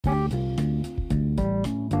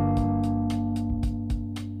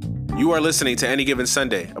You are listening to Any Given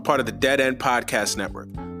Sunday, a part of the Dead End Podcast Network.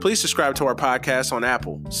 Please subscribe to our podcast on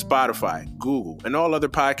Apple, Spotify, Google, and all other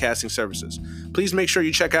podcasting services. Please make sure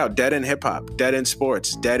you check out Dead End Hip Hop, Dead End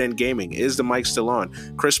Sports, Dead End Gaming, Is the Mic Still On,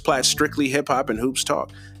 Chris Platt's Strictly Hip Hop and Hoops Talk,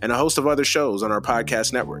 and a host of other shows on our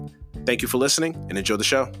podcast network. Thank you for listening and enjoy the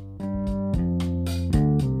show.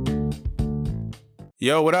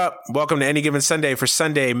 Yo, what up? Welcome to Any Given Sunday for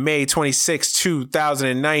Sunday, May 26,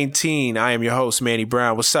 2019. I am your host, Manny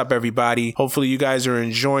Brown. What's up, everybody? Hopefully you guys are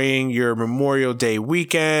enjoying your Memorial Day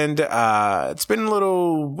weekend. Weather's been a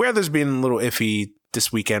little iffy this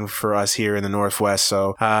weekend for us here in the Northwest.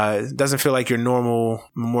 So it doesn't feel like your normal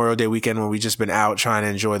Memorial Day weekend when we just been out trying to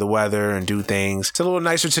enjoy the weather and do things. It's a little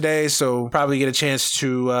nicer today, so probably get a chance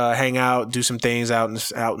to hang out, do some things out in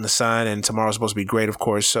the sun. And tomorrow's supposed to be great, of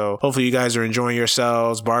course. So hopefully you guys are enjoying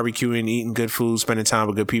yourselves, barbecuing, eating good food, spending time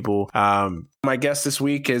with good people. My guest this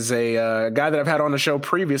week is a guy that I've had on the show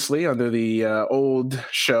previously under the old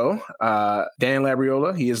show, Dan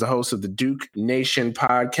Labriola. He is the host of the Duke Nation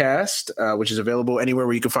podcast, which is available anywhere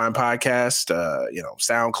where you can find podcasts,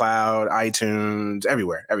 SoundCloud, iTunes,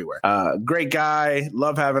 everywhere. Great guy.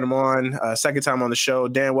 Love having him on. Second time on the show.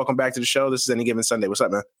 Dan, welcome back to the show. This is Any Given Sunday. What's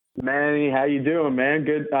up, man? Manny, how you doing, man?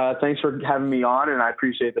 Good. Thanks for having me on, and I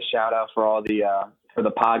appreciate the shout out for all the for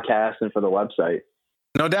the podcast and for the website.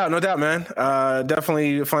 No doubt, man.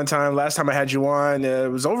 Definitely a fun time. Last time I had you on,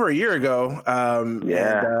 it was over a year ago. I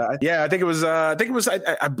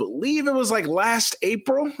believe it was like last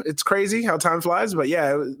April. It's crazy how time flies, but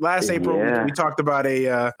last April we talked about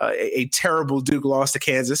a terrible Duke loss to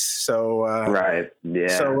Kansas. So right,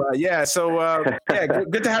 yeah.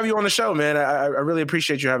 Good to have you on the show, man. I really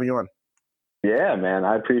appreciate you having you on. Yeah, man,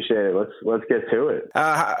 I appreciate it. Let's get to it.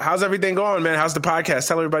 How's everything going, man? How's the podcast?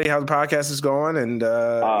 Tell everybody how the podcast is going, and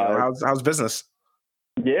how's business?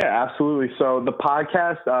 Yeah, absolutely. So the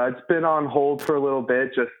podcast, it's been on hold for a little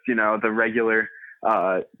bit. Just the regular,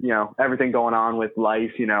 everything going on with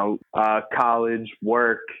life. College,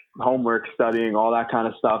 work, homework, studying, all that kind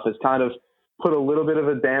of stuff has kind of put a little bit of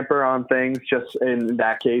a damper on things. Just in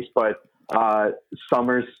that case, but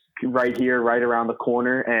summer's right here, right around the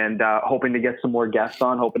corner, and hoping to get some more guests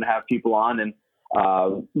on, hoping to have people on. And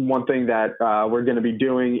one thing that we're going to be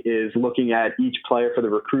doing is looking at each player for the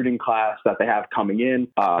recruiting class that they have coming in.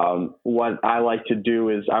 What I like to do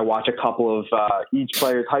is I watch a couple of each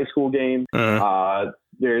player's high school games. There's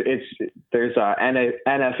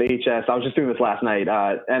NFHS. I was just doing this last night.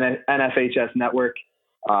 NFHS Network.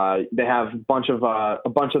 They have a bunch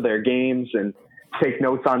of their games and take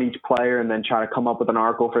notes on each player and then try to come up with an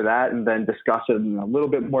article for that and then discuss it in a little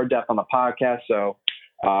bit more depth on the podcast. So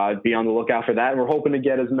be on the lookout for that. And we're hoping to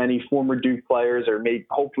get as many former Duke players or maybe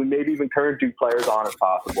even current Duke players on as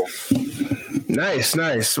possible. Nice.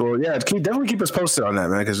 Well, yeah, definitely keep us posted on that,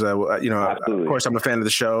 man, because, of course, I'm a fan of the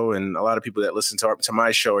show, and a lot of people that listen to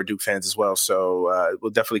my show are Duke fans as well. So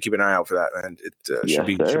we'll definitely keep an eye out for that, man. It should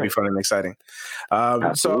be fun and exciting.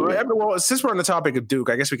 Since we're on the topic of Duke,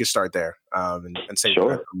 I guess we could start there and save that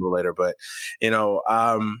a little later. But,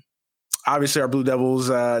 obviously, our Blue Devils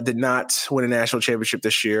did not win a national championship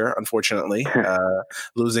this year, unfortunately,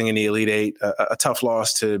 losing in the Elite Eight, a tough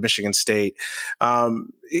loss to Michigan State.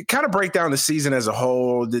 It kind of break down the season as a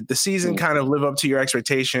whole. Did the season kind of live up to your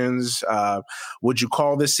expectations? Would you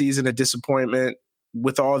call this season a disappointment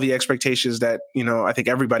with all the expectations that, I think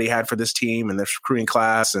everybody had for this team and this recruiting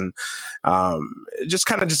class? And just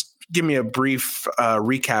give me a brief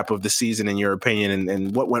recap of the season in your opinion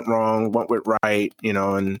and what went wrong, what went right,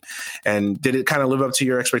 and did it kind of live up to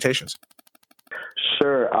your expectations?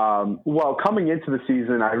 Sure. Well, coming into the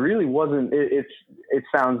season, I really wasn't, it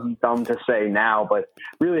sounds dumb to say now, but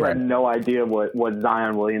really had no idea what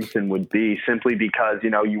Zion Williamson would be, simply because,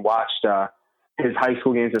 you watched his high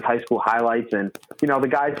school games, his high school highlights, and, the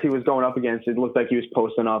guys he was going up against, it looked like he was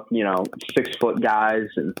posting up, 6-foot guys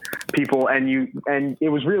and people, and it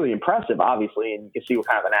was really impressive, obviously, and you can see what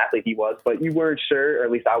kind of an athlete he was, but you weren't sure, or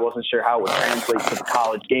at least I wasn't sure how it would translate to the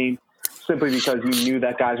college game, simply because you knew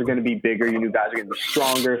that guys were going to be bigger, you knew guys were going to be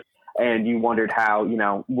stronger, and you wondered how,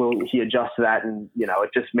 will he adjust to that? And,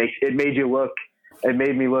 it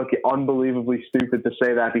made me look unbelievably stupid to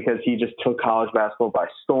say that, because he just took college basketball by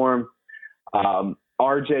storm.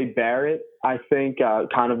 RJ Barrett, I think,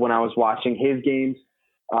 kind of when I was watching his games,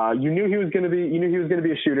 you knew he was going to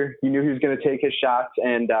be a shooter. You knew he was going to take his shots,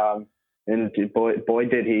 and boy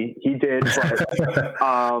did he did.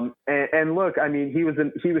 But, and look, I mean, he was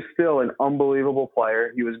still an unbelievable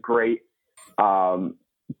player. He was great.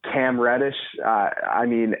 Cam Reddish, of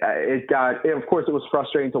course it was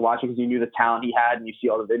frustrating to watch because you knew the talent he had, and you see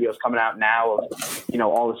all the videos coming out now of,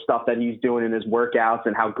 all the stuff that he's doing in his workouts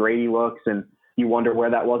and how great he looks, and you wonder where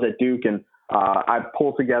that was at Duke. And I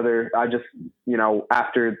pulled together,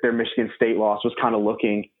 after their Michigan State loss, was kind of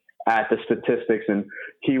looking at the statistics, and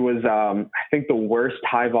he was, I think, the worst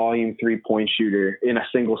high volume 3-point shooter in a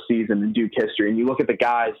single season in Duke history. And you look at the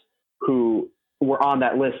guys who were on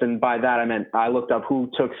that list, and by that I meant I looked up who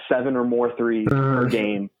took 7 or more threes per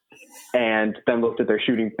game, and then looked at their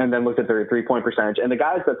shooting, and then looked at their 3-point percentage. And the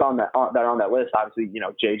guys that are on that list, obviously,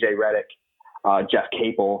 JJ Redick, Jeff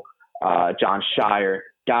Capel, John Shire,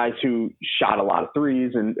 guys who shot a lot of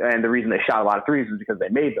threes, and the reason they shot a lot of threes is because they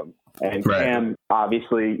made them. And right. Cam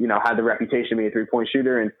obviously, had the reputation of being a 3-point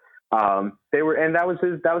shooter, and that was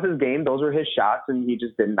his game. Those were his shots, and he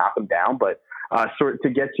just didn't knock them down. But to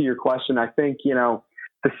get to your question, I think,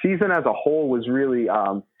 the season as a whole was really,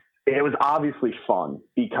 it was obviously fun,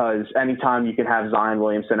 because anytime you can have Zion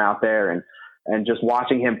Williamson out there and just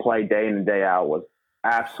watching him play day in and day out was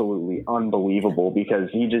absolutely unbelievable, because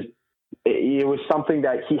it was something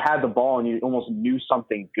that he had the ball and you almost knew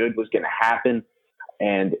something good was going to happen.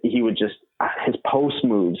 And he would just, his post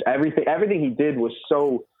moves, everything he did was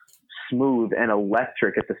so smooth and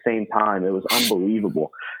electric at the same time. It was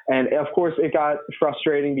unbelievable. And of course it got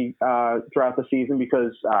frustrating throughout the season,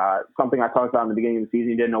 because something I talked about in the beginning of the season,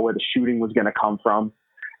 you didn't know where the shooting was going to come from.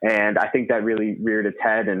 And I think that really reared its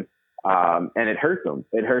head, and it hurt them.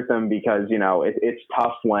 It hurt them because, it's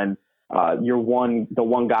tough when the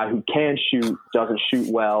one guy who can shoot doesn't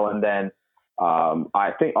shoot well. And then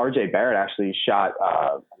I think RJ Barrett actually shot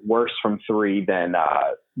worse from three than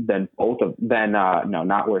both of them. No,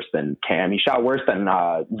 not worse than Cam. He shot worse than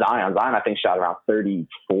Zion. Zion, I think, shot around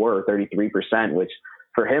 34 or 33%, which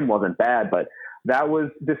for him wasn't bad, but that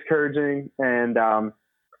was discouraging. And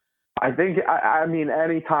I think,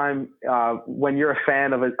 anytime when you're a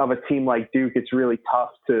fan of a team like Duke, it's really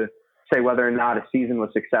tough to say whether or not a season was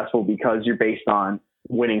successful, because you're based on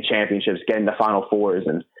winning championships, getting the Final Fours.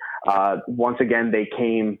 And once again, they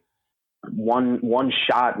came one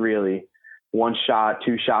shot, 2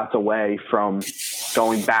 shots away from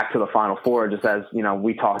going back to the Final Four, just as,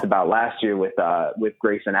 we talked about last year with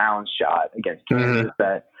Grayson Allen's shot against Kansas,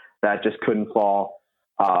 that just couldn't fall.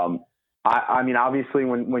 Obviously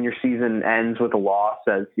when your season ends with a loss,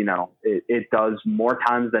 as it does more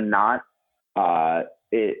times than not,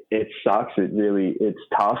 it sucks. It's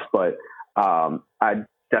tough, but I'm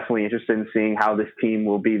definitely interested in seeing how this team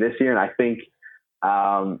will be this year. And I think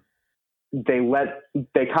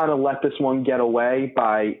they kind of let this one get away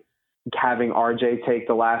by having RJ take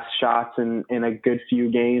the last shots in a good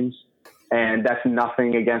few games. And that's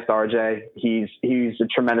nothing against RJ. He's a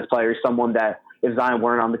tremendous player. He's someone that, if Zion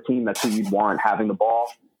weren't on the team, that's who you'd want having the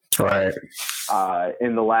ball. Right.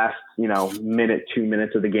 In the last, 2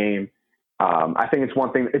 minutes of the game. I think it's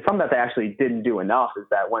something that they actually didn't do enough, is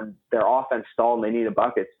that when their offense stalled and they needed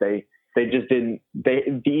buckets, they just didn't.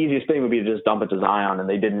 The easiest thing would be to just dump it to Zion, and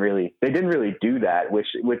they didn't really do that, which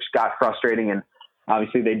got frustrating. And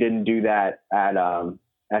obviously they didn't do that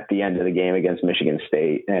at the end of the game against Michigan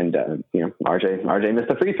State. And RJ missed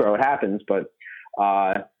a free throw. It happens, but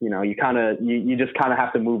you just kind of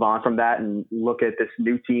have to move on from that and look at this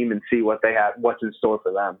new team and see what they have, what's in store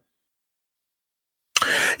for them.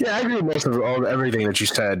 Yeah, I agree with most of everything that you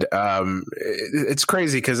said. It's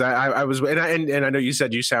crazy because I was, and I know you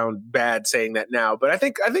said you sound bad saying that now, but I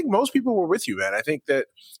think most people were with you, man. I think that,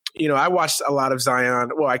 I watched a lot of Zion.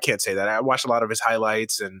 Well, I can't say that. I watched a lot of his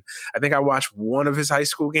highlights, and I think I watched one of his high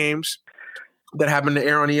school games that happened to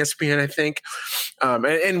air on ESPN, I think.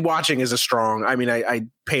 And watching is a strong, I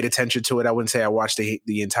paid attention to it. I wouldn't say I watched the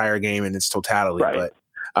entire game in its totality, right.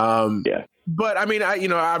 But yeah. But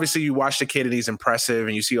obviously you watch the kid and he's impressive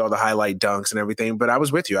and you see all the highlight dunks and everything, but I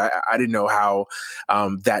was with you. I didn't know how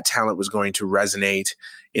that talent was going to resonate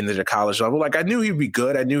in the college level. Like, I knew he'd be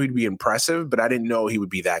good. I knew he'd be impressive, but I didn't know he would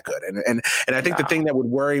be that good. And I think the thing that would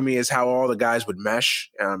worry me is how all the guys would mesh,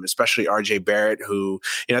 especially RJ Barrett, who,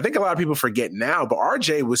 I think a lot of people forget now, but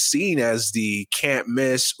RJ was seen as the can't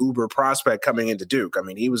miss uber prospect coming into Duke.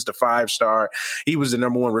 He was the 5-star. He was the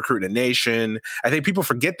number 1 recruit in the nation. I think people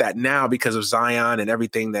forget that now because of Zion and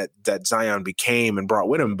everything that Zion became and brought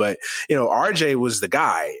with him. But, RJ was the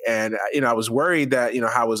guy. And, I was worried that,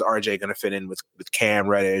 how was RJ going to fit in with Cam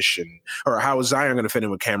Reddish, or how was Zion going to fit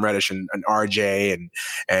in with Cam Reddish and RJ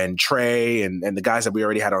and Trey and the guys that we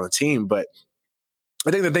already had on the team. But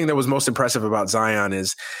I think the thing that was most impressive about Zion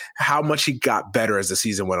is how much he got better as the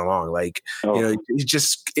season went along. Like, it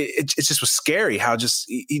just was scary how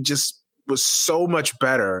he just was so much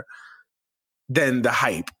better than the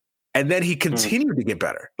hype. And then he continued to get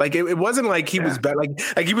better. Like it wasn't like he was better.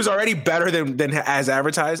 Like he was already better than as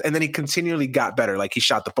advertised. And then he continually got better. Like he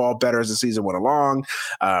shot the ball better as the season went along.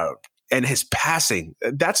 And his passing,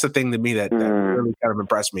 that's the thing to me that really kind of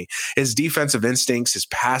impressed me. His defensive instincts, his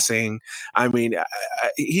passing. I mean,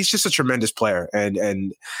 he's just a tremendous player. And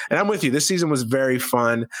I'm with you. This season was very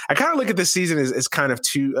fun. I kind of look at this season as kind of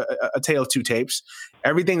a tale of two tapes.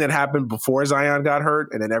 Everything that happened before Zion got hurt,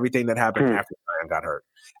 and then everything that happened after Zion got hurt.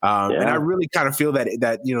 And I really kind of feel that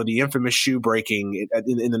the infamous shoe breaking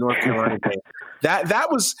in the North Carolina game,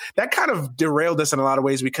 that kind of derailed us in a lot of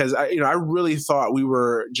ways, because I really thought we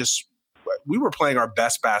were playing our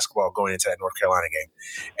best basketball going into that North Carolina game,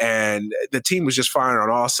 and the team was just firing on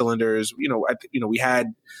all cylinders.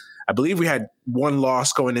 I believe we had one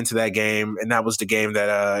loss going into that game, and that was the game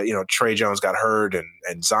that Trey Jones got hurt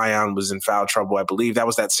and Zion was in foul trouble. I believe that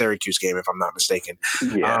was that Syracuse game, if I'm not mistaken.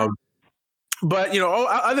 Yeah. But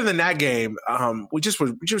other than that game, we just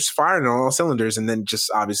firing on all cylinders, and then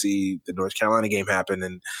just obviously the North Carolina game happened,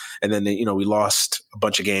 and then we lost a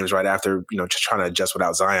bunch of games right after, just trying to adjust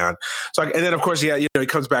without Zion. So and then of course he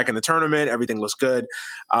comes back in the tournament, everything looks good.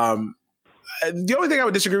 The only thing I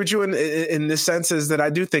would disagree with you in this sense is that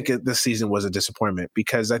I do think this season was a disappointment,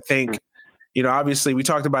 because I think. Obviously we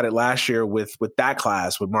talked about it last year with that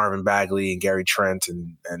class, with Marvin Bagley and Gary Trent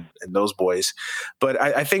and those boys. But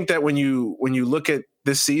I think that when you look at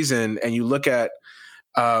this season and you look at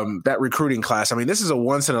that recruiting class, I mean, this is a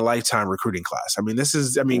once in a lifetime recruiting class. I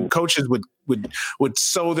mean, coaches would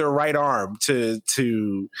sow their right arm to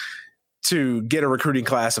get a recruiting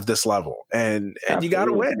class of this level, and you got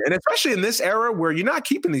to win. And especially in this era where you're not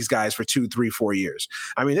keeping these guys for 2, 3, 4 years.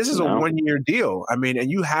 I mean, this is a 1-year deal. I mean,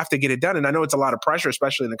 and you have to get it done. And I know it's a lot of pressure,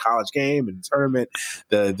 especially in the college game and the tournament,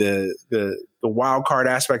 the wild card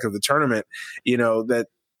aspect of the tournament, that,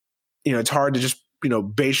 it's hard to just,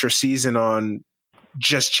 base your season on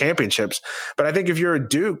just championships. But I think if you're a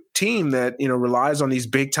Duke team that, relies on these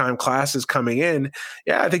big time classes coming in,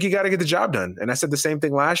 I think you got to get the job done. And I said the same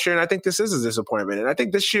thing last year, and I think this is a disappointment. And I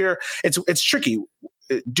think this year it's tricky.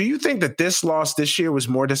 Do you think that this loss this year was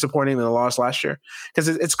more disappointing than the loss last year? Because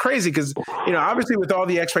it's crazy because, obviously with all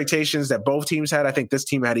the expectations that both teams had, I think this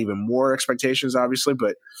team had even more expectations, obviously.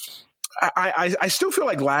 But I still feel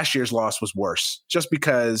like last year's loss was worse, just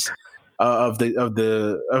because of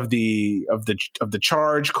the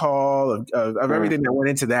charge call of everything that went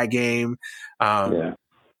into that game. And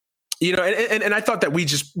I thought that we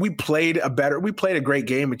played a great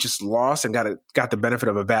game. It just lost and got the benefit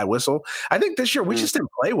of a bad whistle. I think this year we just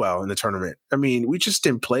didn't play well in the tournament. I mean, we just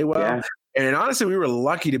didn't play well. Yeah. And honestly, we were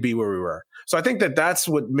lucky to be where we were. So I think that that's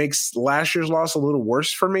what makes last year's loss a little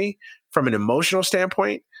worse for me from an emotional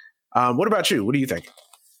standpoint. What about you? What do you think?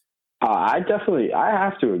 I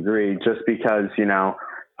have to agree, just because,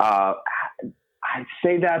 I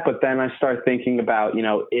say that, but then I start thinking about,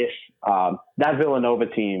 if that Villanova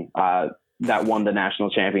team that won the national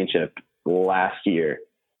championship last year,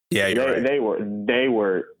 they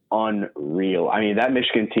were unreal. I mean, that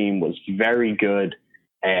Michigan team was very good,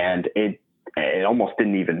 and it almost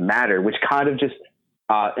didn't even matter, which kind of just,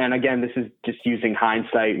 and again, this is just using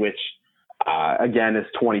hindsight, which again is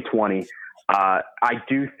 2020. I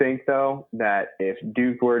do think, though, that if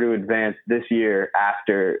Duke were to advance this year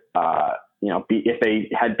after, if they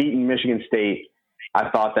had beaten Michigan State, I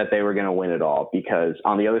thought that they were going to win it all, because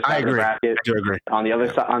on the other side of the bracket, on the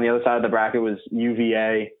other side of the bracket was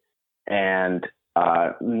UVA, and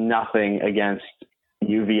nothing against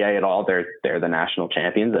UVA at all. They're the national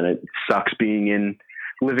champions, and it sucks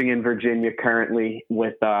living in Virginia currently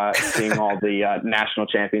with seeing all the national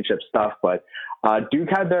championship stuff. But Duke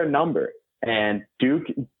had their number. And Duke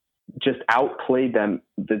just outplayed them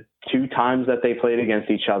the 2 times that they played against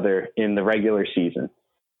each other in the regular season.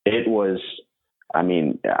 It was,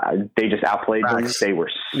 they just outplayed them. They were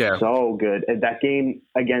so good. And that game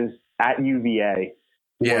at UVA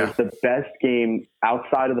was the best game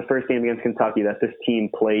outside of the first game against Kentucky that this team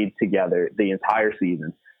played together the entire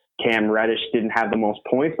season. Cam Reddish didn't have the most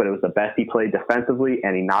points, but it was the best he played defensively,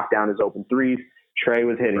 and he knocked down his open threes. Trey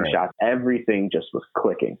was hitting shots. Everything just was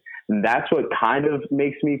clicking. And that's what kind of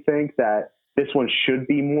makes me think that this one should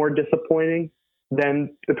be more disappointing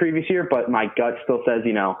than the previous year. But my gut still says,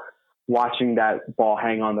 watching that ball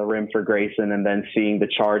hang on the rim for Grayson, and then seeing the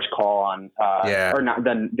charge call on, or not,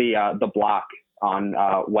 then the block on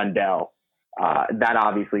Wendell, that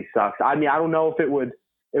obviously sucks. I mean, I don't know if it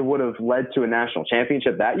would have led to a national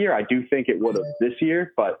championship that year. I do think it would have this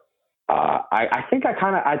year, but I think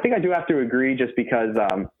I do have to agree, just because,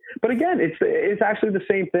 but again, it's actually the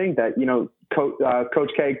same thing that, Coach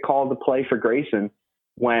K called the play for Grayson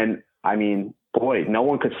when, boy, no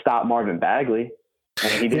one could stop Marvin Bagley.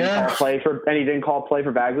 And he didn't call play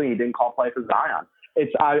for Bagley. He didn't call play for Zion.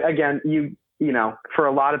 Again, you know, for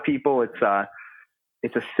a lot of people, it's a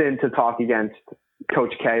sin to talk against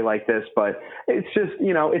Coach K like this, but it's just,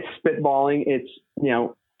 you know, it's spitballing. It's, you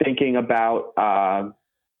know, thinking about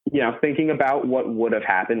what would have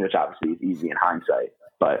happened, which obviously is easy in hindsight,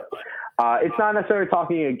 but it's not necessarily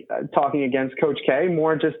talking against Coach K,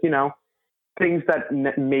 more just, you know, things that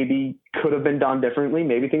maybe could have been done differently,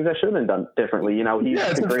 maybe things that should have been done differently. You know, he's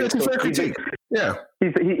the greatest coach. He's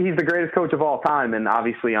the greatest coach of all time, and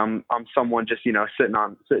obviously I'm someone just, you know, sitting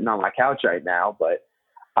on my couch right now, but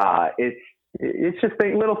it's just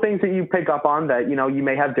little things that you pick up on that, you know, you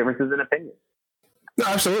may have differences in opinion. No,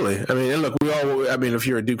 absolutely. I mean, and look, if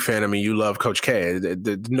you're a Duke fan, I mean, you love Coach K.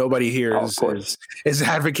 Nobody here is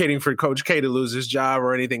advocating for Coach K to lose his job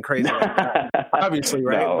or anything crazy like that. Obviously,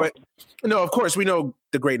 right? No. But no, of course, we know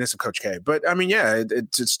the greatness of Coach K. But I mean, yeah,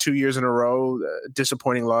 it's 2 years in a row,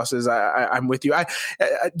 disappointing losses. I'm with you.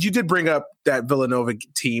 You did bring up that Villanova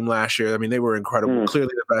team last year. I mean, they were incredible.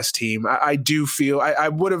 Clearly the best team. I do feel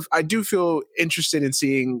interested in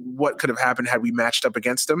seeing what could have happened had we matched up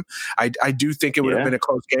against them. I do think it would have been a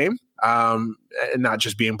close game. And not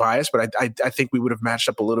just being biased, but I think we would have matched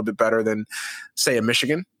up a little bit better than, say, a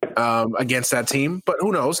Michigan against that team. But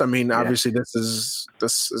who knows? I mean, obviously this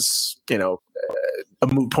is you know, a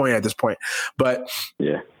moot point at this point. But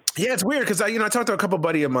yeah, it's weird because I talked to a couple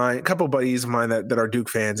buddies of mine that are Duke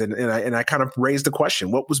fans, and I kind of raised the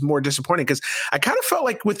question: what was more disappointing? Because I kind of felt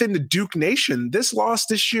like within the Duke Nation, this loss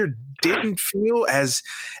this year didn't feel as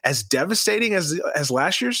devastating as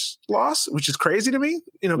last year's loss, which is crazy to me.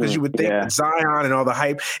 You know, because you would think with Zion and all the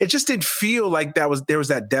hype, it just didn't feel like there was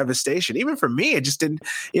that devastation. Even for me, it just didn't.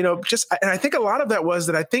 You know, and I think a lot of that was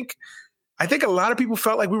that I think a lot of people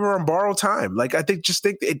felt like we were on borrowed time. Like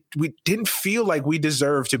we didn't feel like we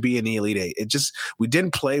deserved to be in the Elite Eight. We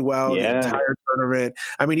didn't play well the entire tournament.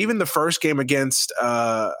 I mean, even the first game against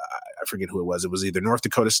I forget who it was. It was either North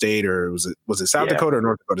Dakota State or was it South Dakota or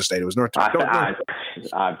North Dakota State? It was North Dakota.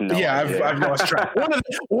 I've lost track.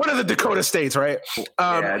 One of the Dakota states, right?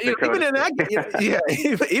 Even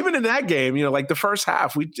in that game, you know, like the first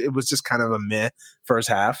half, it was just kind of a meh first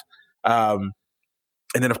half.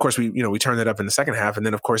 And then, of course, we turned it up in the second half. And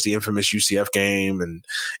then, of course, the infamous UCF game and,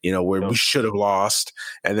 you know, where we should have lost.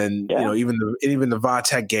 And then, you know, even the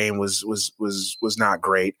Va-Tech game was not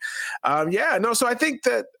great. So I think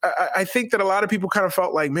that a lot of people kind of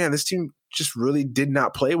felt like, man, this team just really did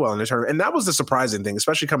not play well in the tournament. And that was the surprising thing,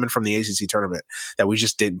 especially coming from the ACC tournament, that we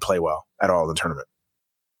just didn't play well at all in the tournament.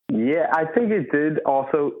 Yeah, I think it did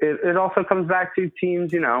also. It also comes back to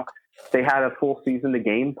teams, you know, they had a full season to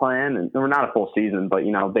game plan, or not a full season, but,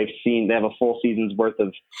 you know, they have a full season's worth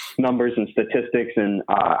of numbers and statistics and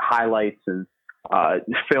highlights and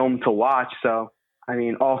film to watch. So, I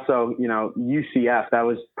mean, also, you know, UCF, that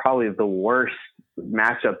was probably the worst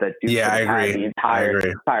matchup that Duke had the entire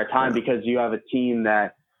time, because you have a team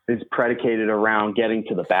that is predicated around getting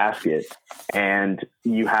to the basket, and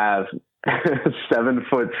you have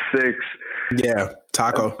 7'6",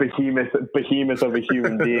 Taco behemoth of a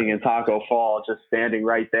human being in Taco Fall, just standing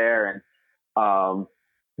right there. And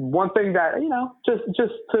one thing that, you know, just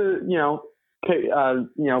to, you know,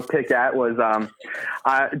 pick at was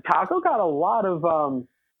Taco got a lot of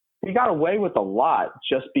he got away with a lot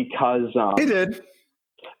just because he did.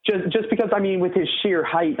 Just because, I mean, with his sheer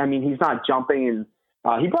height, I mean, he's not jumping, and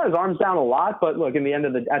he brought his arms down a lot. But look, at the end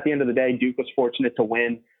of the day, Duke was fortunate to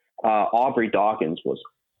win. Aubrey Dawkins was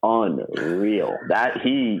unreal.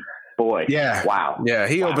 Wow. Yeah,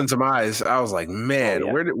 he opened some eyes. I was like, man,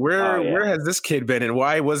 where has this kid been, and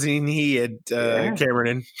why wasn't he at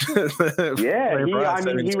Cameron? He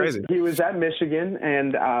was at Michigan,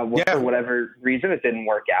 and for whatever reason, it didn't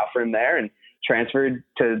work out for him there, and transferred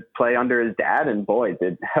to play under his dad. And boy,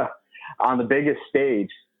 did on the biggest stage,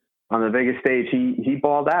 he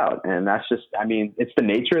balled out. And that's just, I mean, it's the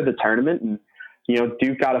nature of the tournament. And, you know,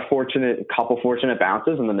 Duke got a couple fortunate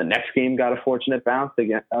bounces, and then the next game got a fortunate bounce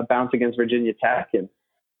against Virginia Tech. And,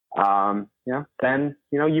 then,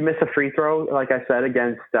 you know, you miss a free throw, like I said,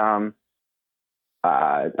 against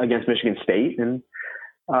Michigan State. And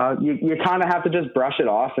you kind of have to just brush it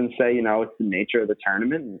off and say, you know, it's the nature of the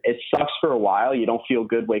tournament. It sucks for a while. You don't feel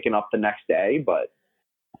good waking up the next day, but,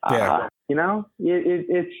 you know,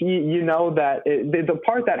 you know that the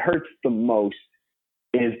part that hurts the most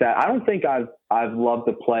is that I don't think I've loved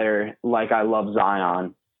a player like I love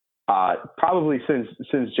Zion, probably since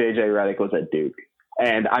JJ Redick was at Duke.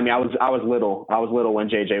 And I mean, I was little when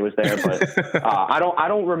JJ was there, but I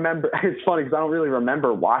don't remember. It's funny because I don't really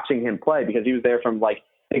remember watching him play, because he was there from like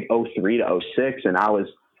think 03 to 06, and I was,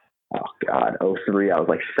 oh God, 03, I was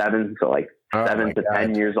like 7, so like 7 to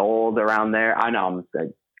 10 years old around there. I know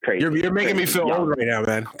I'm crazy. You're making me feel old right now,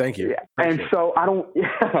 man. Thank you. Yeah. And so I don't,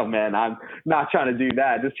 oh man, I'm not trying to do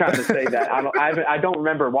that. Just trying to say that I don't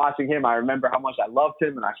remember watching him. I remember how much I loved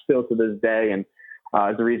him, and I still to this day. And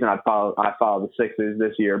is the reason I follow the Sixers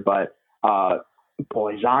this year. But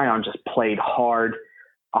boy, Zion just played hard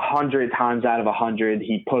 100 times out of 100.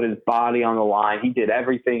 He put his body on the line. He did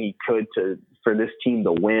everything he could for this team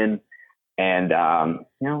to win. And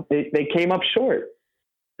they came up short.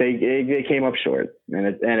 They came up short, and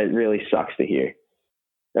it really sucks to hear.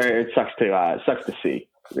 Or it sucks to see.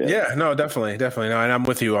 Really. Yeah, no, definitely. No, and I'm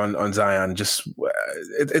with you on Zion. Just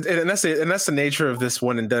and that's the nature of this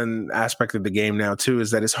one and done aspect of the game now too.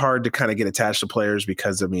 Is that it's hard to kind of get attached to players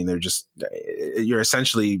because I mean you're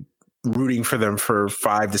essentially rooting for them for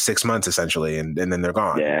 5 to 6 months essentially, and then they're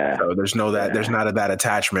gone. Yeah. So there's not that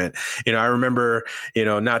attachment. I remember,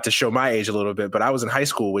 not to show my age a little bit, but I was in high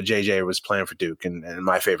school when JJ was playing for Duke and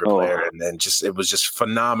my favorite player. And then it was just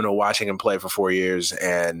phenomenal watching him play for 4 years,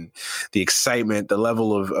 and the excitement, the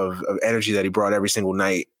level of energy that he brought every single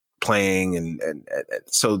night playing. And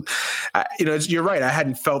so, you're right. I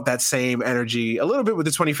hadn't felt that same energy a little bit with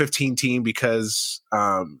the 2015 team because,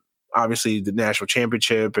 obviously the national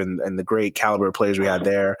championship and the great caliber of players we had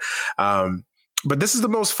there. But this is the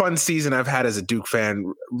most fun season I've had as a Duke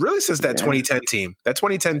fan, really since that 2010 team. That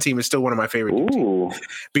 2010 team is still one of my favorite teams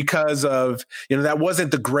because of, that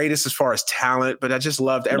wasn't the greatest as far as talent, but I just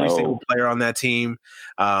loved every single player on that team.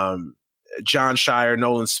 John Shire,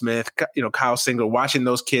 Nolan Smith, Kyle Singler, watching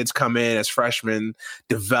those kids come in as freshmen,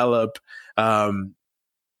 develop,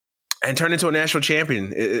 and turn into a national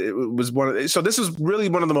champion. It was so this was really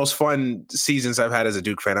one of the most fun seasons I've had as a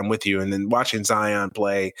Duke fan. I'm with you. And then watching Zion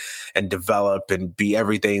play and develop and be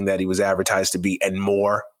everything that he was advertised to be and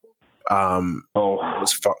more,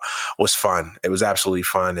 was fun. It was absolutely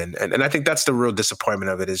fun. And I think that's the real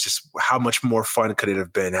disappointment of it is just how much more fun could it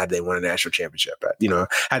have been had they won a national championship,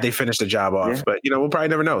 had they finished the job off, but we'll probably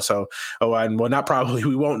never know. So, not probably,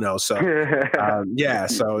 we won't know. So,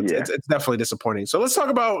 it's definitely disappointing. So let's talk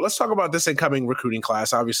about this incoming recruiting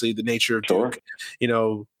class. Obviously the nature of Duke,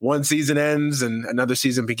 one season ends and another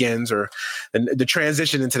season begins, or the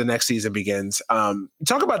transition into the next season begins.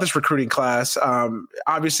 Talk about this recruiting class.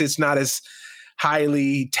 Obviously it's not as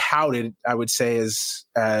highly touted, I would say, as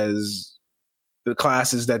the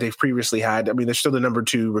classes that they've previously had. I mean, they're still the number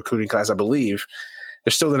 2 recruiting class, I believe.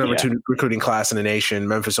 They're still the number 2 recruiting class in the nation.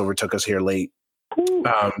 Memphis overtook us here late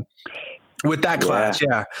with that class.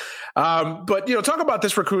 Yeah. But, talk about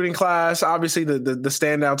this recruiting class. Obviously the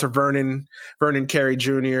standouts are Vernon Carey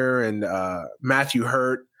Jr. and Matthew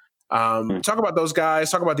Hurt. Talk about those guys.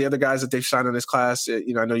 Talk about the other guys that they've signed in this class.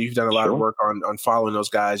 I know you've done a lot of work on following those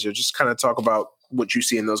guys. You'll just kind of talk about what you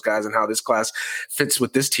see in those guys and how this class fits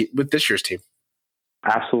with this team, with this year's team.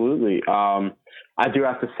 Absolutely. I do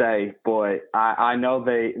have to say, boy, I know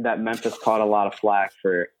that Memphis caught a lot of flack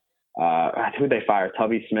for who they fired,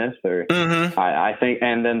 Tubby Smith, or I think,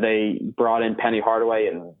 and then they brought in Penny Hardaway,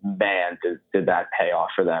 and man, did that pay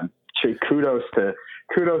off for them. Kudos to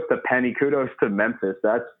Penny. Kudos to Memphis.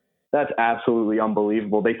 That's absolutely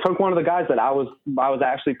unbelievable. They took one of the guys that I was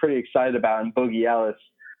actually pretty excited about in Boogie Ellis.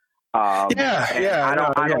 I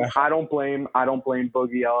don't blame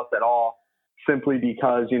Boogie Ellis at all, simply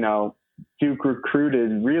because Duke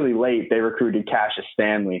recruited really late. They recruited Cassius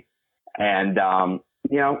Stanley, and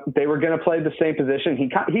they were going to play the same position.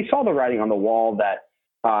 He saw the writing on the wall that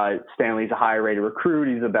Stanley's a higher rated recruit.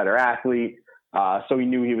 He's a better athlete, so he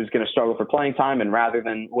knew he was going to struggle for playing time. And rather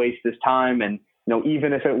than waste his time and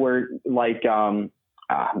even if it were like, Jordan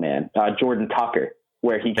Tucker,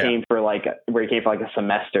 where he came for like a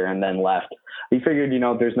semester and then left, he figured,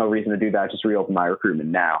 there's no reason to do that. Just reopen my recruitment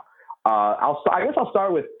now. I guess I'll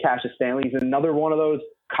start with Cassius Stanley. He's another one of those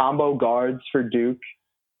combo guards for Duke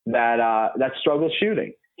that struggles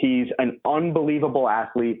shooting. He's an unbelievable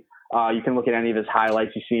athlete. You can look at any of his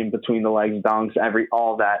highlights. You see him between the legs, dunks,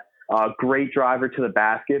 all that. Great driver to the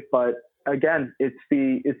basket, but again, it's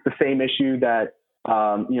the same issue that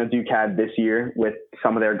Duke had this year with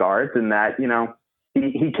some of their guards, and that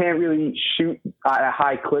he can't really shoot at a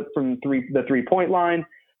high clip from the 3-point line.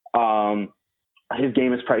 His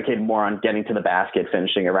game is predicated more on getting to the basket,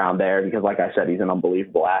 finishing around there, because like I said, he's an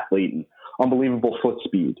unbelievable athlete and unbelievable foot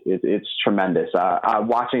speed. It's tremendous.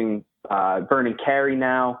 Watching Vernon Carey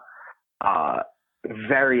now,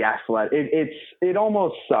 very athletic. It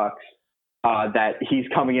almost sucks that he's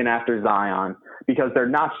coming in after Zion, because they're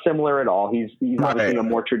not similar at all. He's obviously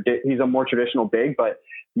he's a more traditional big, but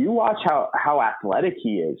you watch how athletic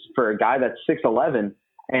he is for a guy that's 6'11",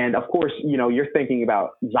 And of course, you're thinking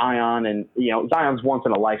about Zion, and Zion's once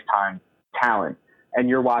in a lifetime talent, and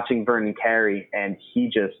you're watching Vernon Carey, and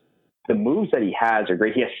the moves that he has are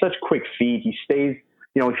great. He has such quick feet. He stays,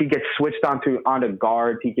 if he gets switched onto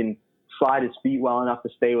guards, he can slide his feet well enough to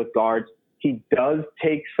stay with guards. He does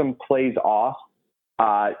take some plays off.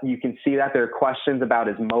 You can see that there are questions about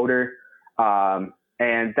his motor.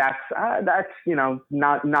 And that's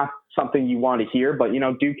not something you want to hear, but,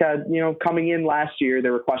 Duke had, coming in last year,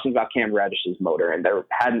 there were questions about Cam Reddish's motor, and there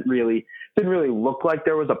didn't really look like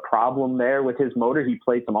there was a problem there with his motor. He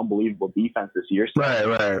played some unbelievable defense this year. So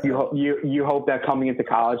right. You hope that coming into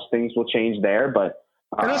college, things will change there, but.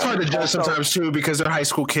 And it's hard to judge sometimes too, because they're high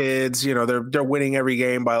school kids. They're winning every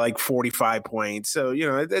game by like 45 points. So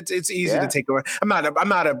it's easy to take away. I'm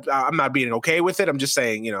not being okay with it. I'm just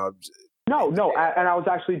saying, No, and I was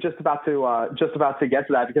actually just about to get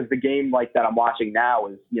to that, because the game like that I'm watching now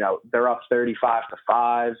is, they're up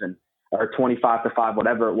 35-5 or 25-5,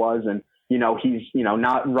 whatever it was, and he's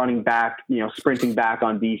not running back, sprinting back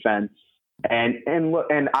on defense, and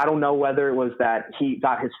I don't know whether it was that he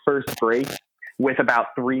got his first break with about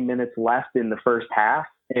 3 minutes left in the first half,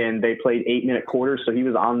 and they played 8-minute quarters, so he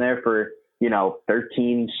was on there for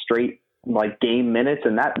 13 straight game minutes,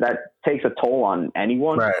 and that takes a toll on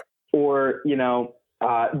anyone. Right. Or,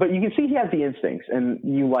 but you can see he has the instincts, and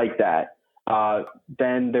you like that.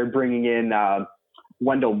 Then they're bringing in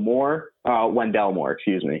Wendell Moore,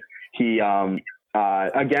 excuse me. He,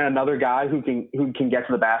 again, another guy who can get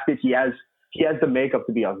to the basket. He has the makeup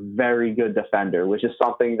to be a very good defender, which is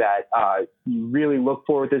something that you really look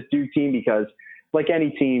for with this Duke team, because like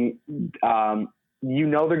any team,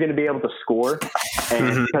 they're going to be able to score.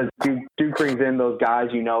 And because Duke brings in those guys,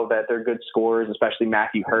 that they're good scorers, especially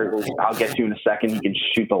Matthew Hurt, who I'll get to in a second. He can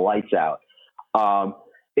shoot the lights out.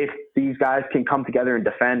 If these guys can come together and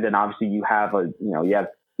defend, and obviously you have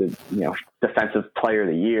the defensive player of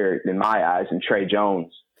the year in my eyes, and Trey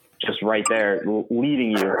Jones, just right there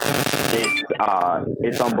leading you.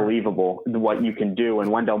 It's unbelievable what you can do.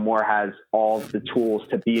 And Wendell Moore has all the tools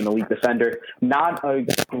to be an elite defender. Not a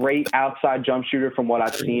great outside jump shooter from what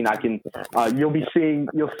I've seen. You'll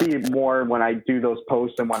see it more when I do those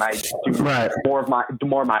posts and when I do more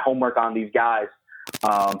of my homework on these guys.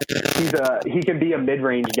 He can be a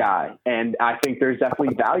mid-range guy, and I think there's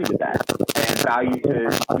definitely value to that, and value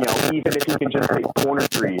to, even if he can just hit corner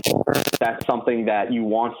threes, that's something that you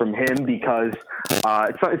want from him, because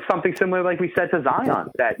it's something similar, like we said, to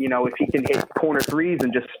Zion, that, if he can hit corner threes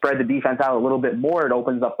and just spread the defense out a little bit more, it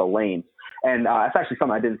opens up the lanes. And that's actually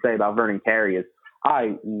something I didn't say about Vernon Carey is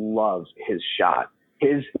I love his shot.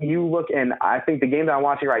 You look, and I think the game that I'm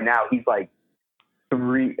watching right now, he's like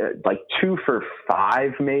 2 for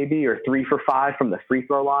 5 maybe, or 3 for 5 from the free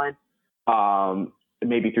throw line.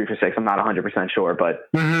 Maybe 3 for 6. I'm not 100% sure, but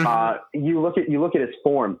you look at his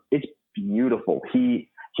form. It's beautiful.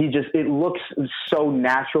 It looks so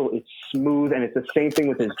natural. It's smooth, and it's the same thing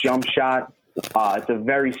with his jump shot. It's a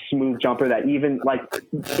very smooth jumper that even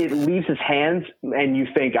it leaves his hands, and you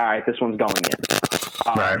think, all right, this one's going in.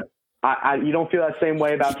 Right. You don't feel that same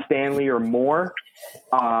way about Stanley or Moore.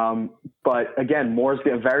 But again, Moore's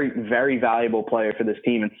a very, very valuable player for this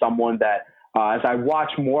team, and someone that, as I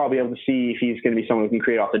watch Moore, I'll be able to see if he's going to be someone who can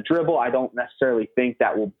create off the dribble. I don't necessarily think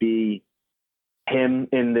that will be him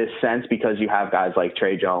in this sense, because you have guys like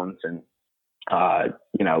Trey Jones and,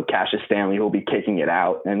 Cassius Stanley, who will be kicking it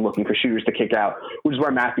out and looking for shooters to kick out, which is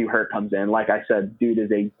where Matthew Hurt comes in. Like I said, dude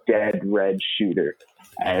is a dead red shooter.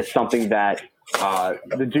 And it's something that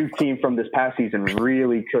the Duke team from this past season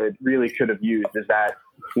really could have used, is that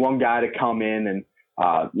one guy to come in and,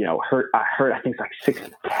 Hurt, I think it's like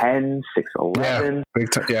 6'10", 6'11".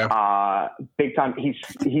 Yeah, big time.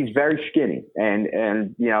 He's very skinny, and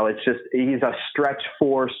it's just, he's a stretch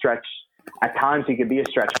 4, stretch. At times he could be a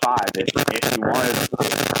stretch 5 if he wanted.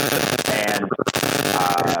 And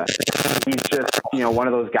he's just, one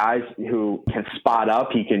of those guys who can spot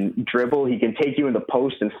up. He can dribble. He can take you in the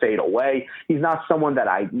post and fade away. He's not someone that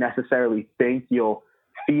I necessarily think you'll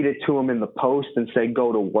feed it to him in the post and say,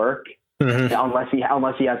 go to work. Unless he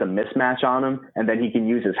has a mismatch on him, and then he can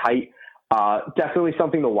use his height. Definitely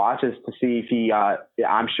something to watch is to see if he,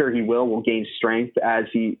 I'm sure he will gain strength as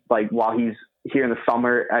while he's here in the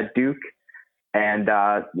summer at Duke. And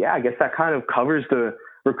I guess that kind of covers the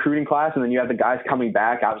recruiting class. And then you have the guys coming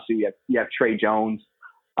back. Obviously you have Trey Jones.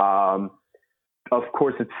 Of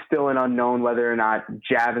course, it's still an unknown whether or not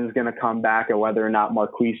Javin's going to come back or whether or not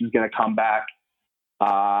Marquise is going to come back.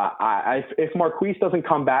 If Marquise doesn't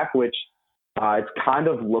come back, which it's kind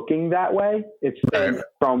of looking that way, it's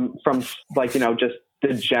from just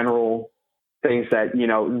the general things that,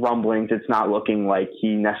 rumblings, it's not looking like he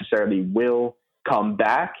necessarily will come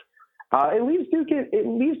back. It leaves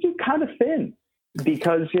Duke kind of thin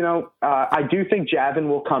because, I do think Javin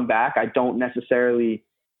will come back. I don't necessarily,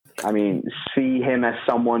 see him as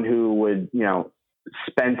someone who would,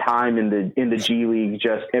 spend time in the G League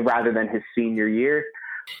just rather than his senior year.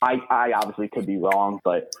 I obviously could be wrong,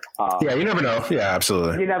 but you never know. Yeah,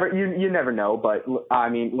 absolutely. You never know. But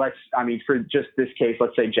for just this case,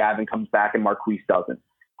 let's say Javin comes back and Marquise doesn't.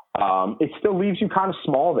 It still leaves you kind of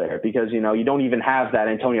small there because you don't even have that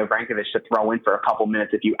Antonio Brankovic to throw in for a couple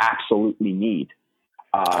minutes if you absolutely need.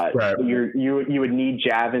 Right. You would need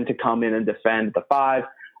Javin to come in and defend the 5,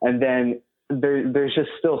 and then there's just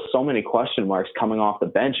still so many question marks coming off the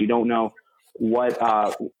bench. You don't know what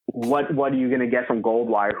are you going to get from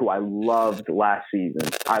Goldwire, who I loved last season.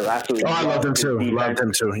 I loved him too.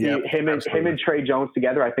 Yeah, him and Trey Jones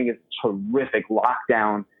together, I think it's a terrific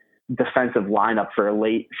lockdown defensive lineup for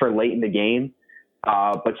late in the game.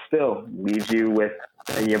 But still leaves you with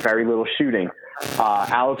very little shooting.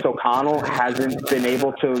 Alex O'Connell hasn't been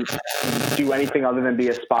able to do anything other than be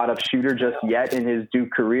a spot up shooter just yet in his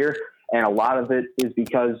Duke career. And a lot of it is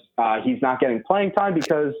because he's not getting playing time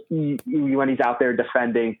because when he's out there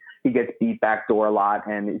defending, he gets beat backdoor a lot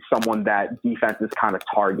and is someone that defenses kind of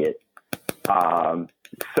target.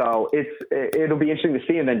 So it'll be interesting to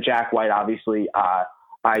see. And then Jack White, obviously,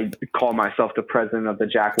 I call myself the president of the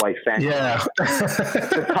Jack White fan. Yeah.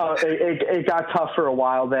 It got tough for a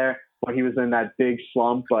while there when he was in that big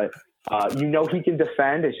slump, but he can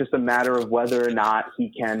defend. It's just a matter of whether or not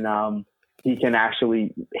he can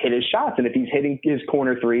actually hit his shots. And if he's hitting his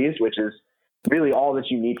corner threes, which is really all that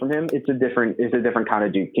you need from him, it's a different kind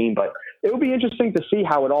of Duke team. But it will be interesting to see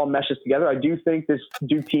how it all meshes together. I do think this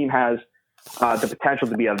Duke team has the potential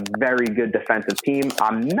to be a very good defensive team.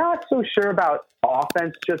 I'm not so sure about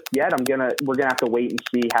offense just yet. We're gonna have to wait and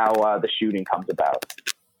see how the shooting comes about.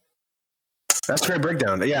 That's a great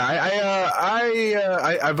breakdown. Yeah,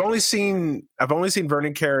 I've only seen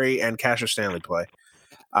Vernon Carey and Cassius Stanley play.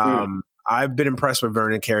 I've been impressed with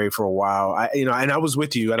Vernon Carey for a while. And I was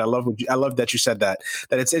with you, and I love that you said that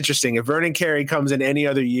it's interesting. If Vernon Carey comes in any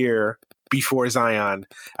other year before Zion,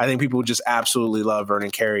 I think people would just absolutely love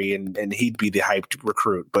Vernon Carey, and he'd be the hyped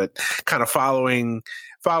recruit. But kind of following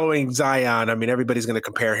Zion, everybody's going to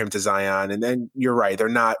compare him to Zion, and then you're right, they're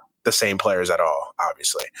not the same players at all,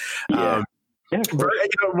 obviously. Yeah.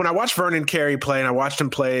 When I watched Vernon Carey play, and I watched him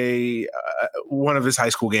play one of his high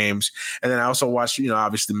school games, and then I also watched,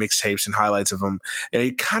 obviously mixtapes and highlights of him. And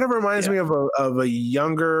it kind of reminds me of a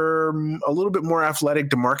younger, a little bit more athletic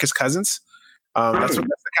DeMarcus Cousins. That's the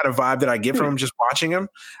kind of vibe that I get from him just watching him.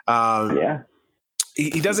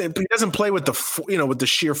 He doesn't play with the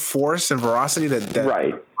sheer force and ferocity that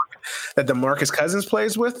DeMarcus Cousins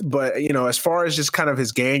plays with. But, as far as just kind of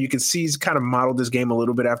his game, you can see he's kind of modeled his game a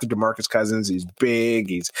little bit after DeMarcus Cousins. He's big.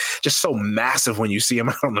 He's just so massive when you see him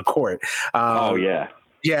out on the court.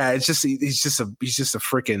 Yeah, he's just a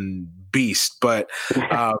freaking beast. But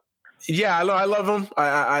yeah, I love him.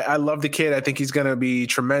 I love the kid. I think he's going to be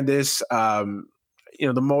tremendous.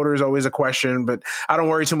 The motor is always a question, but I don't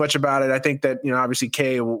worry too much about it. I think that, obviously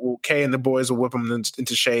Kay and the boys will whip him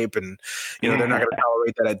into shape, and, they're not going to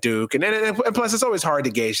tolerate that at Duke. And plus it's always hard to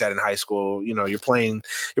gauge that in high school. You're playing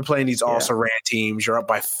these also-ran teams. You're up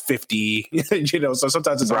by 50, so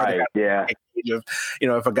sometimes it's hard to gauge of,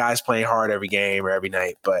 if a guy's playing hard every game or every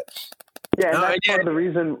night. But and that's part of the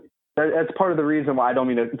reason. That's part of the reason why I don't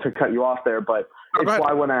mean to cut you off there, but it's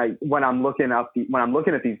why when I'm looking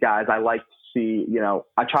at these guys, I like to see,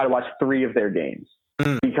 I try to watch 3 of their games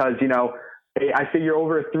because, I figure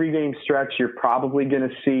over a 3-game stretch, you're probably going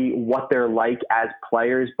to see what they're like as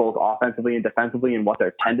players, both offensively and defensively, and what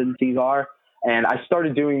their tendencies are. And I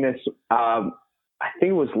started doing this, I think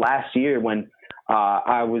it was last year when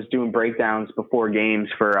I was doing breakdowns before games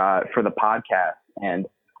for the podcast, and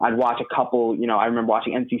I'd watch a couple, I remember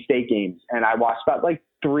watching NC State games, and I watched about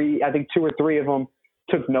 2 or 3 of them,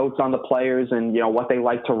 took notes on the players and, what they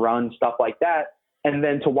like to run, stuff like that. And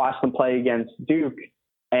then to watch them play against Duke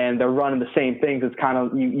and they're running the same things, it's kind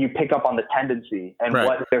of, you pick up on the tendency and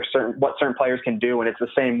what certain players can do. And it's the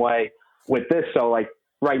same way with this. So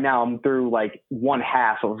right now I'm through one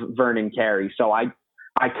half of Vernon Carey. So I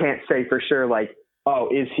can't say for sure,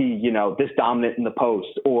 is he, this dominant in the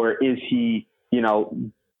post, or is he,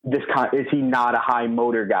 is he not a high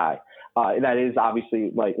motor guy? That is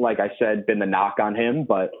obviously, like I said, been the knock on him.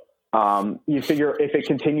 But you figure if it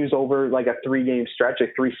continues over a 3-game stretch,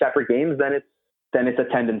 3 separate games, then it's a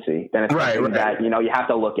tendency. Then it's something that you have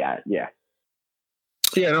to look at. Yeah.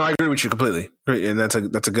 Yeah, no, I agree with you completely, and that's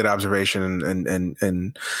a good observation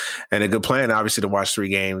and a good plan. Obviously, to watch 3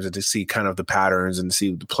 games and to see kind of the patterns and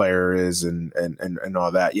see what the player is and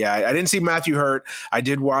all that. Yeah, I didn't see Matthew hurt. I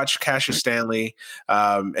did watch Cassius Stanley,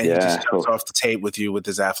 and he just jumps off the tape with you with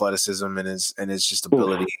his athleticism and his just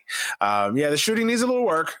ability. The shooting needs a little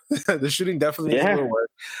work. The shooting definitely needs a little work.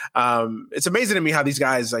 It's amazing to me how these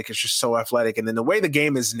guys like it's just so athletic, and then the way the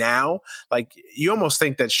game is now, like you almost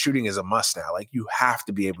think that shooting is a must now. Like you have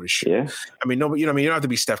to be able to shoot. Yeah. I mean, you don't have to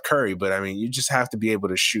be Steph Curry, but I mean, you just have to be able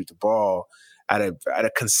to shoot the ball at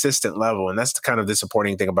a consistent level, and that's the kind of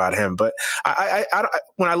disappointing thing about him. But I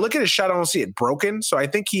when I look at his shot, I don't see it broken. So I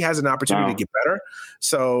think he has an opportunity to get better.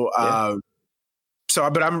 So.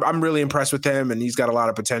 But I'm really impressed with him, and he's got a lot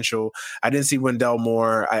of potential. I didn't see Wendell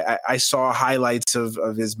Moore. I saw highlights of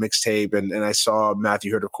his mixtape, and I saw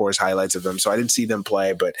Matthew Hurt, of course, highlights of them. So I didn't see them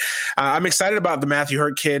play, but I'm excited about the Matthew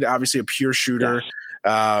Hurt kid. Obviously, a pure shooter,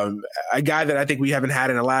 a guy that I think we haven't had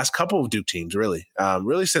in the last couple of Duke teams, really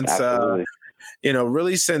since God,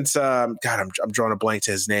 I'm drawing a blank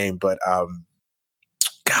to his name, but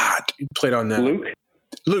God, he played on that.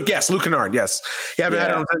 Luke Kennard. Yes, we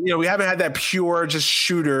haven't had that pure just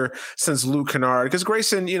shooter since Luke Kennard. Because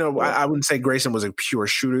Grayson, I wouldn't say Grayson was a pure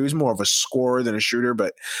shooter. He was more of a scorer than a shooter.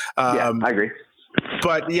 But I agree.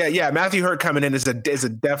 But Matthew Hurt coming in is a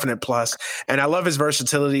definite plus, and I love his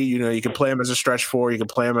versatility. You can play him as a stretch 4, you can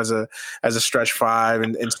play him as a stretch 5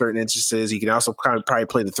 in certain instances. He can also kind of probably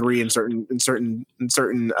play the 3 in certain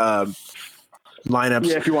lineups.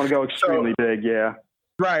 Yeah, if you want to go extremely big, yeah.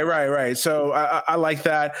 Right. So I like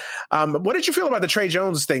that. What did you feel about the Trey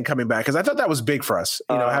Jones thing coming back? Because I thought that was big for us.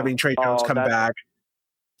 Having Trey Jones come back,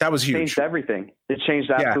 that was huge. Changed everything. It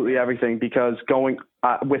changed absolutely everything because going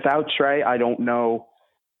without Trey, I don't know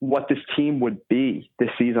what this team would be this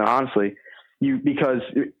season. Honestly, because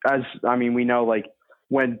we know like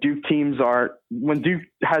when Duke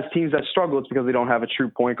has teams that struggle, it's because they don't have a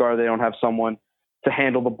true point guard. They don't have someone to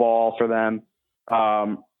handle the ball for them.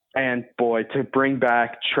 And boy, to bring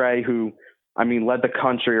back Trey, who led the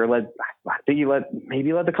country, I think he led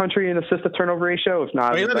the country in assist to turnover ratio. If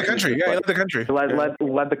not, he led the country. Yeah, he led the country.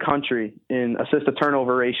 Led the country in assist to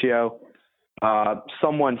turnover ratio.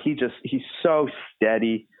 He's so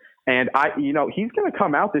steady, and he's going to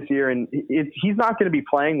come out this year, and he's not going to be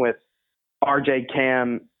playing with RJ,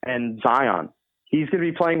 Cam, and Zion. He's going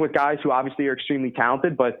to be playing with guys who obviously are extremely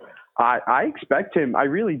talented, but I expect him. I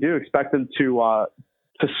really do expect him to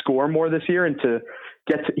score more this year and to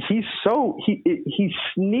get to, he's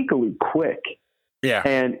sneakily quick. Yeah.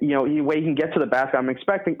 And, the way he can get to the basket, I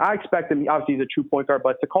expect him, obviously he's a true point guard,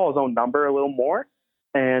 but to call his own number a little more.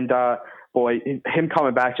 And, him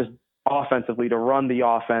coming back just offensively to run the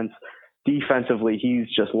offense, defensively, he's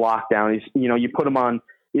just locked down. He's, you put him on,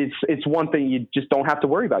 it's one thing you just don't have to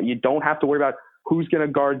worry about. You don't have to worry about who's going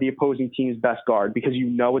to guard the opposing team's best guard because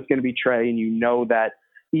it's going to be Trey, and that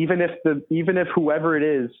even if whoever it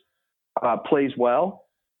is plays well,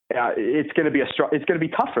 it's going to be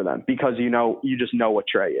tough for them because you just know what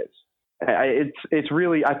Trey is. It's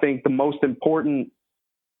really, I think, the most important.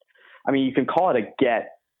 You can call it a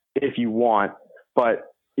get if you want,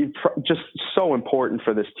 but it's just so important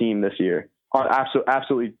for this team this year.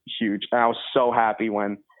 Absolutely huge. And I was so happy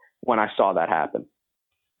when I saw that happen.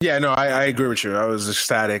 Yeah, no, I agree with you. I was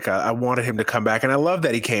ecstatic. I wanted him to come back, and I love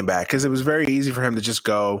that he came back because it was very easy for him to just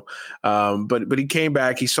go. But he came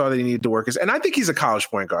back. He saw that he needed to work. And I think he's a college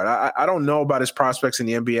point guard. I don't know about his prospects in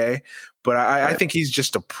the NBA, but I think he's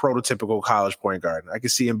just a prototypical college point guard. I can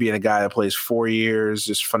see him being a guy that plays 4 years,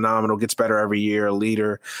 just phenomenal, gets better every year, a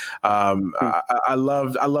leader. I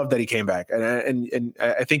love that he came back, and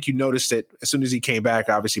I think you noticed it as soon as he came back.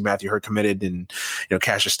 Obviously, Matthew Hurt committed, and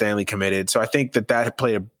Cassius Stanley committed. So I think that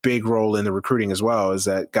played a big role in the recruiting as well. Is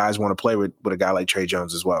that guys want to play with a guy like Trey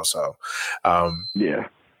Jones as well? So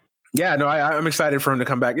Yeah, no, I'm excited for him to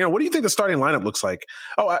come back. What do you think the starting lineup looks like?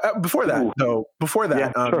 Before that,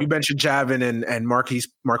 sure. You mentioned Javin and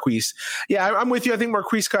Marquise. Yeah, I'm with you. I think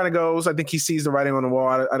Marquise kind of goes. I think he sees the writing on the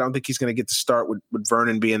wall. I don't think he's going to get to start with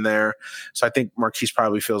Vernon being there. So I think Marquise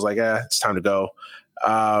probably feels like, it's time to go.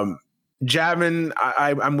 Javin,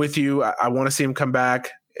 I'm with you. I want to see him come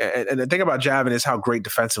back. And the thing about Javin is how great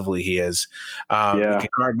defensively he is. He can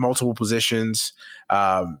guard multiple positions,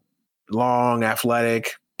 long,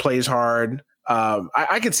 athletic, plays hard.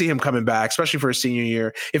 I could see him coming back, especially for his senior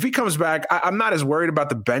year. If he comes back, I'm not as worried about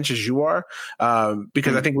the bench as you are,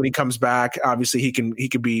 because I think when he comes back, obviously he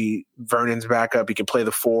could be Vernon's backup. He can play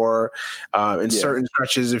the 4 in certain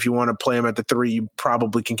stretches. If you want to play him at the 3, you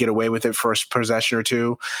probably can get away with it for a possession or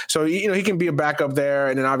 2. So he can be a backup there.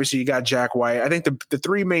 And then obviously you got Jack White. I think the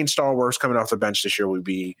 3 main stalwarts coming off the bench this year would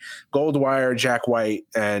be Goldwire, Jack White,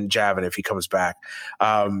 and Javin if he comes back.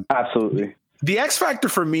 Absolutely. The X factor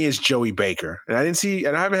for me is Joey Baker, and I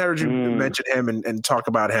haven't heard you mention him and talk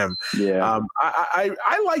about him. Yeah,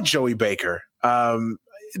 I like Joey Baker. The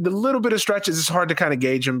little bit of stretches, it's hard to kind of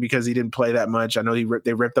gauge him because he didn't play that much. I know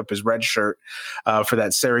they ripped up his red shirt for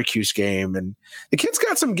that Syracuse game, and the kid's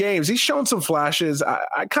got some games. He's shown some flashes.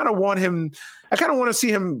 I kind of want him. I kind of want to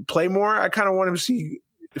see him play more. I kind of want him to see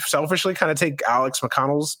selfishly kind of take Alex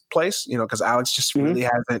McConnell's place, because Alex just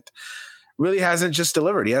really hasn't just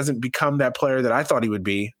delivered. He hasn't become that player that I thought he would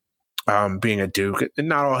be, being a Duke. And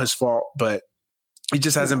not all his fault, but he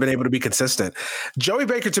just hasn't been able to be consistent. Joey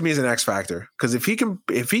Baker to me is an X factor because if he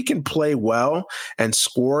can play well and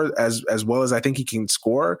score as well as I think he can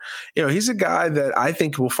score, he's a guy that I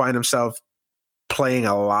think will find himself playing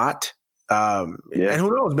a lot. And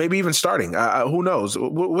who knows, maybe even starting. Who knows?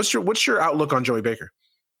 What's your outlook on Joey Baker?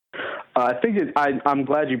 I think I'm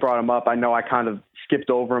glad you brought him up. I know I kind of skipped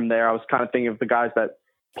over him there. I was kind of thinking of the guys that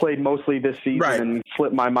played mostly this season and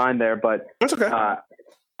slipped my mind there. But that's okay.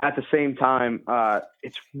 At the same time,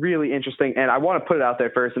 it's really interesting. And I want to put it out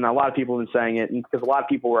there first. And a lot of people have been saying it because a lot of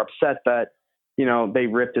people were upset that, they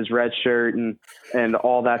ripped his red shirt and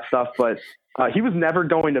all that stuff. But he was never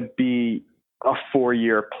going to be a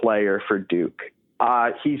 4-year player for Duke.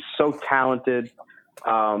 He's so talented.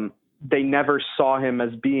 They never saw him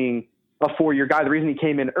as being a 4-year guy. The reason he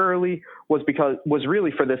came in early was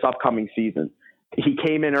really for this upcoming season. He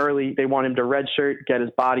came in early. They want him to redshirt, get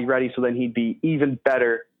his body ready, so then he'd be even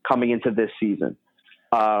better coming into this season.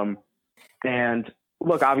 And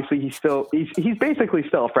look, obviously he's basically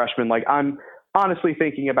still a freshman. Like I'm honestly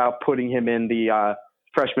thinking about putting him in the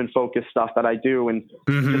freshman focus stuff that I do. And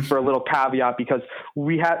just for a little caveat, because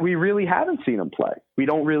we really haven't seen him play. We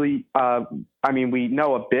don't really, we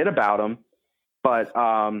know a bit about him, but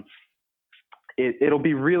it'll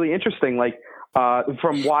be really interesting. Like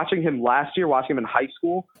from watching him last year, watching him in high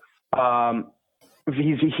school,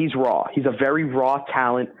 he's raw. He's a very raw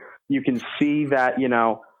talent. You can see that,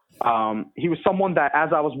 he was someone that as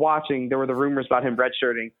I was watching, there were the rumors about him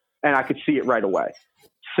redshirting and I could see it right away.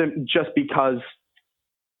 Just because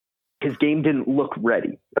his game didn't look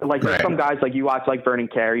ready. Like there's some guys like you watch like Vernon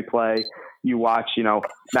Carey play, you watch,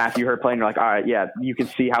 Matthew Hurt play and you're like, all right, yeah, you can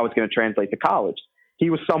see how it's going to translate to college. He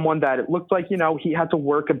was someone that it looked like, he had to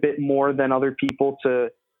work a bit more than other people to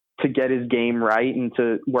get his game right and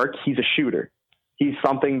to work. He's a shooter. He's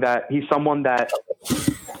someone that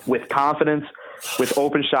with confidence, with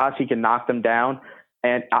open shots, he can knock them down.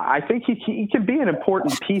 And I think he can be an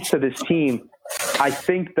important piece to this team. I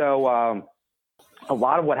think though, a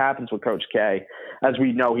lot of what happens with Coach K, as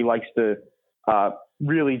we know, he likes to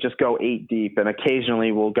really just go 8 deep and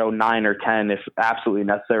occasionally will go 9 or 10 if absolutely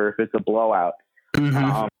necessary, if it's a blowout.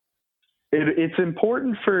 It's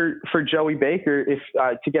important for Joey Baker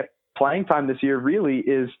to get playing time this year really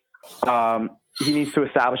is he needs to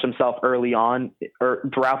establish himself early on or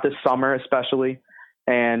throughout this summer, especially.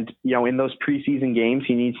 And, in those preseason games,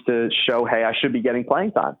 he needs to show, hey, I should be getting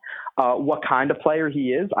playing time. What kind of player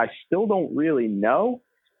he is, I still don't really know.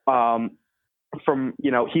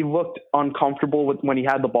 He looked uncomfortable when he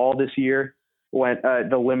had the ball this year, when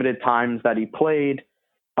the limited times that he played.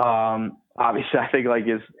 Obviously, I think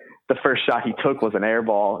the first shot he took was an air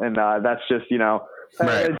ball, and that's just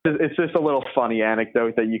it's just a little funny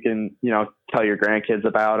anecdote that you can tell your grandkids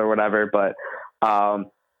about or whatever. But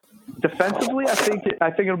defensively, I think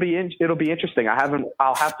it'll be interesting.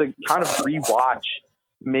 I'll have to kind of rewatch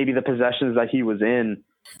maybe the possessions that he was in,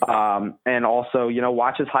 and also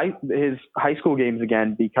watch his high school games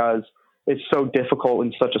again because it's so difficult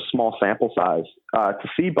in such a small sample size to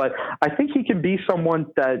see. But I think he can be someone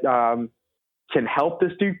that can help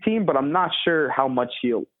this Duke team, but I'm not sure how much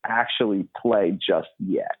he'll actually play just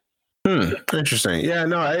yet. Interesting. Yeah,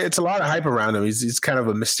 no, it's a lot of hype around him. He's kind of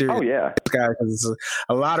a mysterious guy because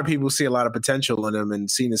a lot of people see a lot of potential in him and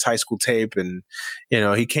seen his high school tape, and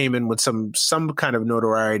he came in with some kind of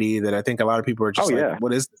notoriety that I think a lot of people are just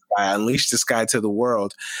what is this guy? Unleash this guy to the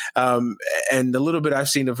world. And the little bit I've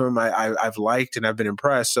seen of him, I've liked and I've been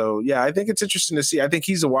impressed. So yeah, I think it's interesting to see. I think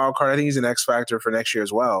he's a wild card. I think he's an X factor for next year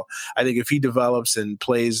as well. I think if he develops and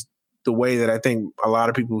plays the way that I think a lot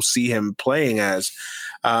of people see him playing as,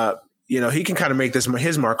 he can kind of make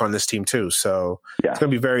his mark on this team too. So Yeah. it's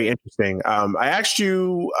going to be very interesting. I asked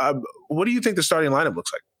you, what do you think the starting lineup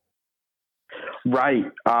looks like?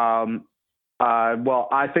 Right. Well,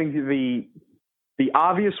 I think the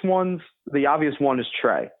obvious one is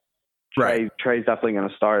Trey. Right. Trey's definitely going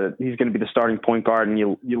to start. He's going to be the starting point guard, and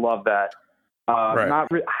you love that. Right.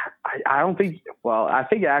 I don't think. Well, I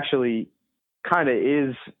think it actually kind of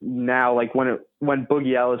is now. Like when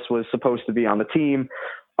Boogie Ellis was supposed to be on the team,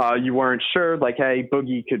 you weren't sure. Like, hey,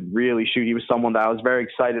 Boogie could really shoot. He was someone that I was very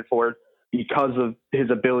excited for because of his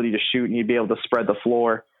ability to shoot, and he'd be able to spread the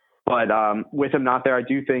floor. But with him not there, I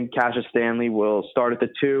do think Cassius Stanley will start at the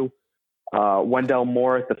 2, Wendell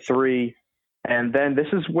Moore at the 3. And then this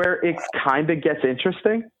is where it kind of gets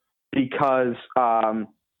interesting because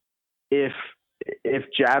if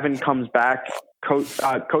Javin comes back, Coach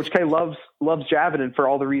K loves Javin, and for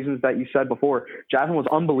all the reasons that you said before, Javin was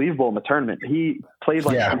unbelievable in the tournament. He played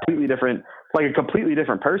like a completely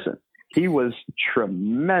different person. He was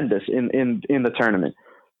tremendous in the tournament.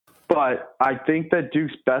 But I think that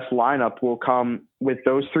Duke's best lineup will come with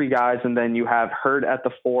those 3 guys, and then you have Hurt at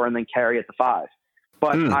the 4 and then Carey at the 5.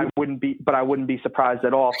 But I wouldn't be surprised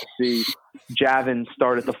at all to see Javin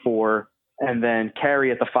start at the 4 and then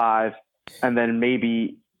Carey at the 5, and then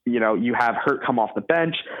maybe you have Hurt come off the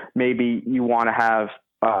bench. Maybe you want to have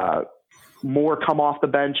Moore come off the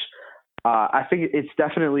bench. I think it's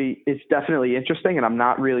definitely interesting, and I'm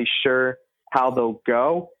not really sure how they'll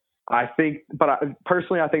go.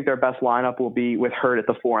 Personally, I think their best lineup will be with Hurt at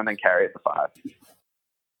the 4 and then Carey at the 5.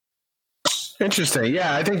 Interesting.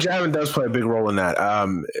 Yeah, I think Javin does play a big role in that.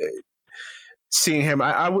 Seeing him,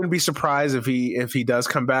 I wouldn't be surprised if he does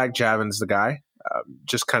come back. Javin's the guy.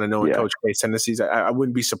 Just kind of knowing Coach K's tendencies, I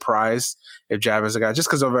wouldn't be surprised if Javin's the guy, just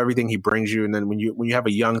because of everything he brings you. And then when you have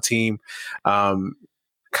a young team, kind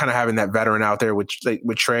of having that veteran out there with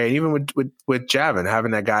Trey, and even with Javin,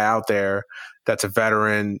 having that guy out there that's a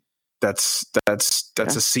veteran. That's a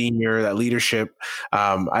senior, that leadership.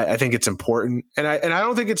 I think it's important, and I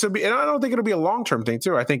don't think it'll be a long-term thing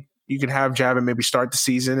too. I think you can have Javin maybe start the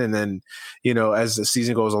season, and then as the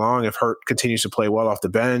season goes along, if Hurt continues to play well off the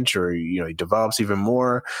bench, or he develops even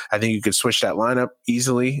more, I think you could switch that lineup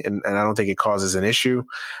easily, and I don't think it causes an issue.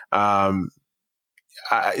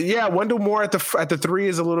 Wendell Moore at the 3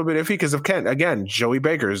 is a little bit iffy because of Kent. Again, Joey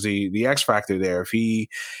Baker's the X factor there. If he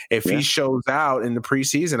shows out in the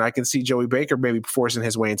preseason, I can see Joey Baker maybe forcing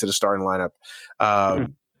his way into the starting lineup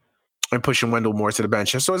and pushing Wendell Moore to the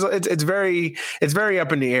bench. So it's very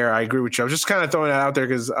up in the air. I agree with you. I was just kind of throwing that out there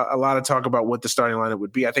because a lot of talk about what the starting lineup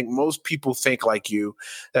would be. I think most people think like you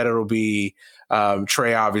that it'll be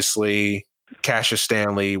Trey, obviously, Cassius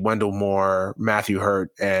Stanley, Wendell Moore, Matthew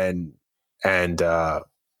Hurt, and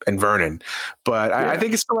Vernon, but I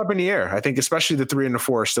think it's still up in the air. I think especially the 3 and the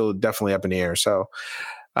 4 are still definitely up in the air. So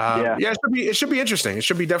it should be interesting. It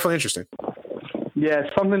should be definitely interesting. Yeah,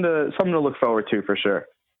 it's something to look forward to for sure.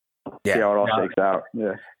 Yeah, see how it all shakes out.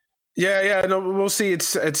 Yeah. Yeah. No, we'll see.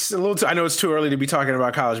 It's a little. I know it's too early to be talking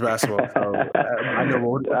about college basketball. So I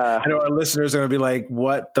know our listeners are going to be like,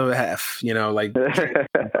 "What the f?" But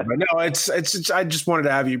no, it's. I just wanted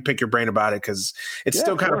to have you pick your brain about it because it's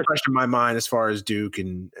still kind of fresh in my mind as far as Duke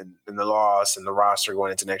and the loss and the roster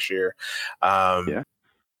going into next year.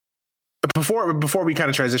 Before we kind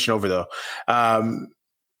of transition over though.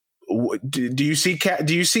 Do you see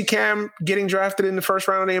Cam getting drafted in the first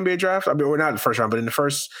round of the NBA draft? I mean, we're not the first round, but in the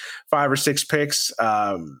first 5 or 6 picks,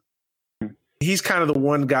 he's kind of the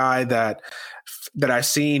one guy that I've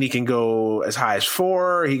seen. He can go as high as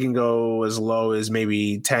 4. He can go as low as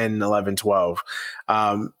maybe 10, 11, 12.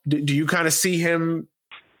 Do you kind of see him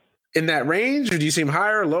in that range, or do you see him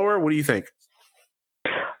higher, lower? What do you think?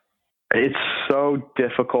 It's so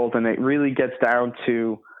difficult, and it really gets down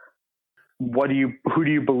to who do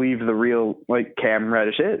you believe the real Cam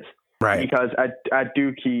Reddish is? Right. Because at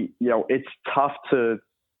Duke, it's tough to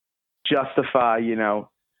justify,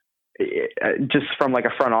 just from a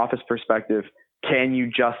front office perspective, can you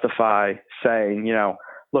justify saying,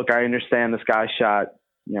 look, I understand this guy shot,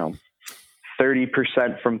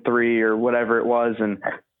 30% from 3 or whatever it was, and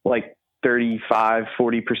 35,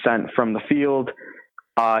 40% from the field.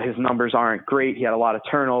 His numbers aren't great. He had a lot of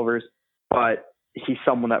turnovers, but he's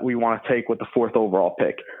someone that we want to take with the 4th overall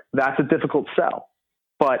pick. That's a difficult sell.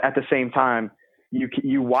 But at the same time,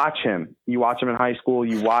 you watch him in high school,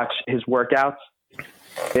 you watch his workouts.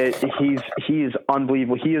 He is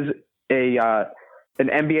unbelievable. He is an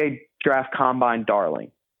NBA draft combine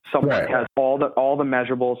darling. Someone that has all the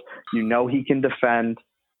measurables. He can defend.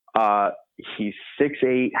 He's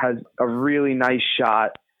 6'8", has a really nice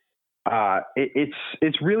shot.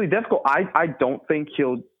 It's really difficult. I don't think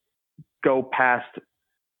he'll go past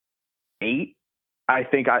 8. I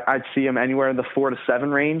think I'd see him anywhere in the 4 to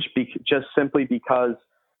 7 range, just simply because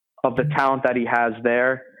of the talent that he has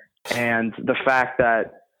there, and the fact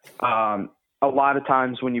that a lot of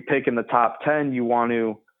times when you pick in the top 10, you want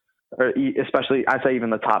to, or especially I'd say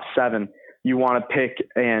even the top 7, you want to pick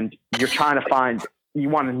and you're trying to find, you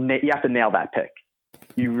have to nail that pick.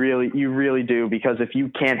 You really do, because if you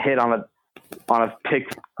can't hit on a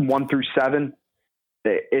pick 1 through 7,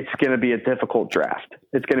 it's going to be a difficult draft.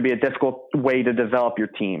 It's going to be a difficult way to develop your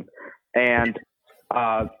team. And,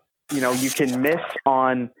 you can miss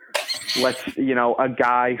on, a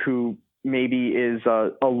guy who maybe is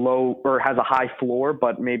a low or has a high floor,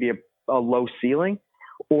 but maybe a low ceiling,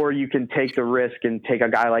 or you can take the risk and take a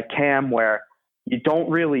guy like Cam, where you don't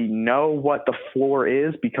really know what the floor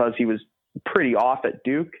is because he was pretty off at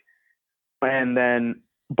Duke.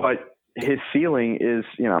 But his ceiling is,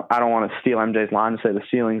 I don't want to steal MJ's line and say the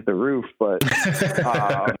ceiling's the roof, but,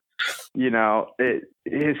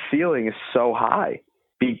 his ceiling is so high.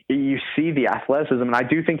 You see the athleticism, and I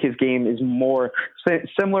do think his game is more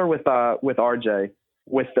similar with RJ,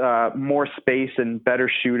 with more space and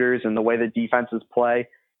better shooters and the way the defenses play.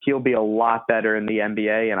 He'll be a lot better in the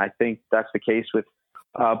NBA, and I think that's the case with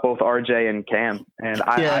both RJ and Cam. And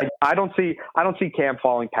I don't see Cam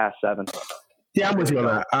falling past 7. Yeah, I'm with you on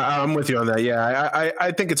that. I'm with you on that. Yeah,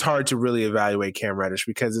 I think it's hard to really evaluate Cam Reddish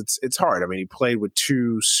because it's hard. I mean, he played with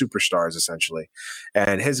 2 superstars essentially,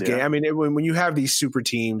 and his game. I mean, when you have these super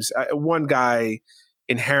teams, one guy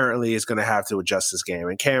inherently is going to have to adjust his game,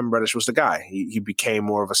 and Cam Reddish was the guy. He became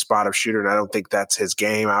more of a spot-up shooter, and I don't think that's his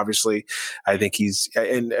game. Obviously, I think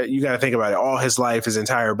and you got to think about it. All his life, his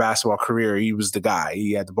entire basketball career, he was the guy.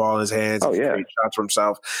 He had the ball in his hands. Oh, he yeah. created shots for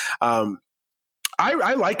himself.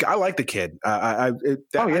 I like the kid. I think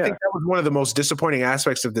that was one of the most disappointing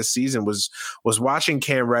aspects of this season was watching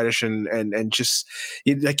Cam Reddish and just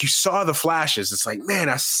like you saw the flashes. It's like, man,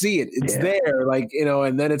 I see it. It's there. Like,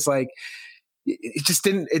 and then it's like,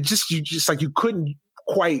 you couldn't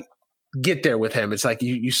quite get there with him. It's like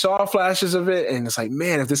you saw flashes of it, and it's like,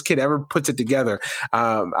 man, if this kid ever puts it together.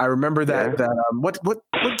 I remember that what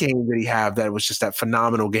game did he have that was just that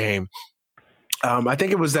phenomenal game? I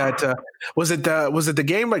think it was that. Was it the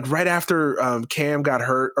game like right after Cam got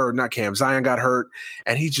hurt, or not Cam, Zion got hurt,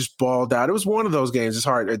 and he just balled out. It was one of those games. It's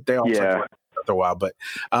hard. They all after a while, but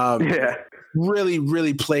really,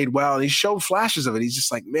 really played well, and he showed flashes of it. He's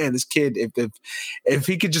just like, man, this kid, if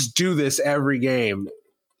he could just do this every game,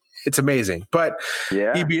 it's amazing. But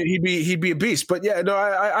he'd be a beast. But yeah, no,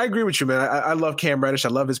 I agree with you, man. I love Cam Reddish. I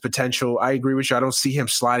love his potential. I agree with you. I don't see him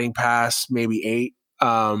sliding past maybe 8.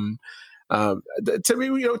 To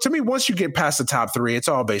me, once you get past the top 3, it's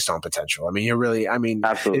all based on potential. I mean,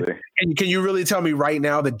 absolutely. Can you really tell me right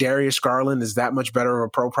now that Darius Garland is that much better of a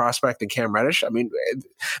pro prospect than Cam Reddish? I mean,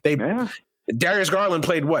 Darius Garland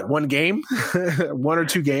played what, 1 game, 1 or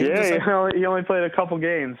 2 games? Yeah, he only played a couple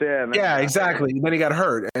games. Yeah, exactly. Then he got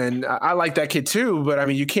hurt, and I like that kid too. But I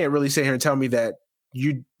mean, you can't really sit here and tell me that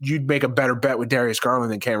you'd make a better bet with Darius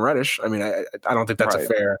Garland than Cam Reddish. I mean, I don't think that's a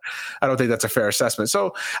fair. I don't think that's a fair assessment.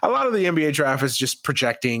 So a lot of the NBA draft is just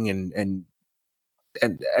projecting and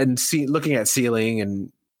looking at ceiling,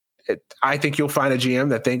 and I think you'll find a GM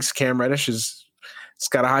that thinks Cam Reddish it's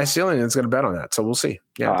got a high ceiling and it's going to bet on that. So we'll see.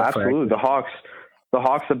 Yeah, absolutely. The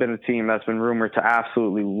Hawks have been a team that's been rumored to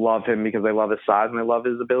absolutely love him because they love his size and they love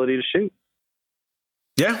his ability to shoot.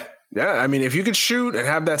 Yeah. Yeah, I mean, if you could shoot and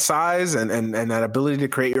have that size and that ability to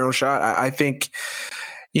create your own shot, I think,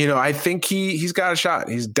 I think he's got a shot.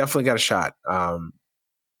 He's definitely got a shot.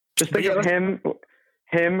 Just think of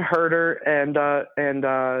him, Herter, and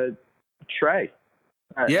Trey.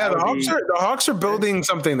 The Hawks are building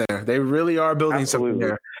something there. They really are building something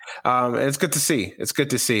there. And it's good to see.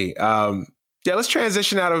 Let's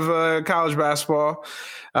transition out of college basketball.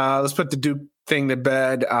 Let's put the Duke thing to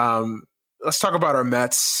bed. Let's talk about our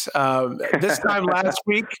Mets. This time last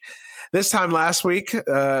week,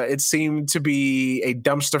 it seemed to be a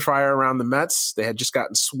dumpster fire around the Mets. They had just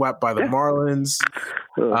gotten swept by the Marlins.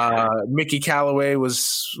 Mickey Callaway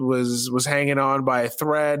was hanging on by a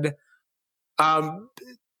thread. And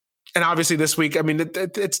obviously this week, I mean,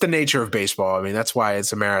 it's the nature of baseball. I mean, that's why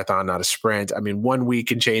it's a marathon, not a sprint. I mean, 1 week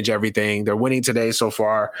can change everything. They're winning today so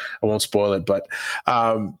far. I won't spoil it, but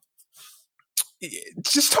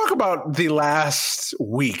just talk about the last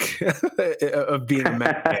week of being a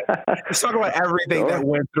Met fan. Let's talk about everything that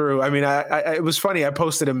went through. I mean, it was funny. I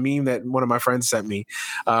posted a meme that one of my friends sent me.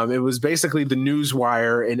 It was basically the news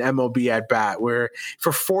wire in MLB at bat, where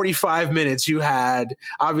for 45 minutes you had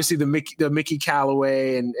obviously the Mickey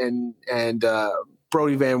Callaway and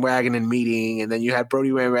Brody Van Wagenen meeting, and then you had Brody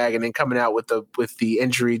Van Wagenen coming out with the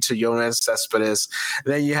injury to Jonas Cespedes.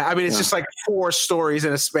 Then it's just like 4 stories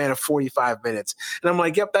in a span of 45 minutes, and I'm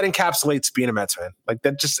like, yep, that encapsulates being a Mets fan. Like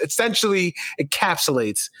that just essentially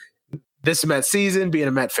encapsulates this Mets season, being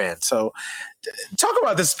a Met fan. So talk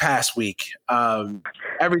about this past week,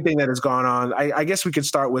 everything that has gone on. I guess we could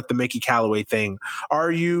start with the Mickey Callaway thing.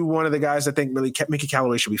 Are you one of the guys that think really Mickey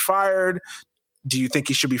Callaway should be fired? Do you think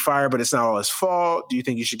he should be fired, but it's not all his fault? Do you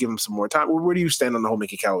think you should give him some more time? Where do you stand on the whole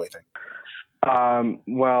Mickey Callaway thing?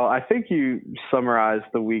 Well, I think you summarized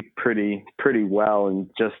the week pretty well, and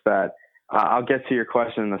just that I'll get to your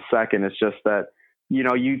question in a second. It's just that,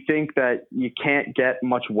 you think that you can't get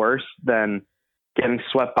much worse than getting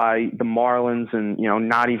swept by the Marlins and,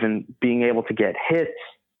 not even being able to get hits.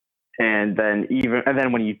 And then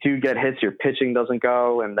when you do get hits, your pitching doesn't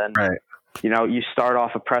go. And then, right. You start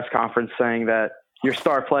off a press conference saying that your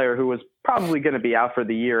star player, who was probably going to be out for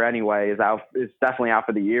the year anyway, is definitely out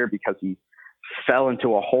for the year because he fell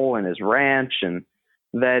into a hole in his ranch. And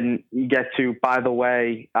then you get to, by the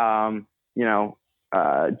way, Jed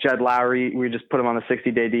Lowry, we just put him on the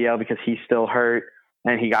 60-day DL because he's still hurt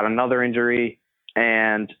and he got another injury.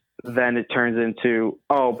 And then it turns into,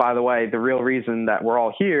 oh, by the way, the real reason that we're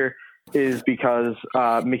all here is because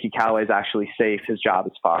Mickey Callaway is actually safe. His job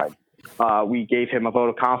is fine. We gave him a vote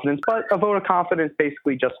of confidence, but a vote of confidence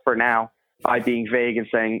basically just for now by being vague and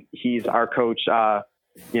saying he's our coach, like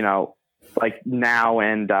now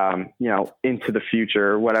and, into the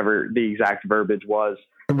future, whatever the exact verbiage was.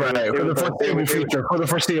 Right. For the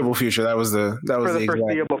foreseeable future. That was the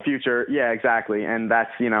foreseeable future. Yeah, exactly. And that's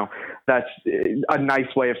a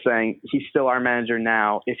nice way of saying he's still our manager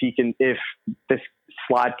now. If this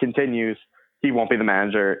slide continues, he won't be the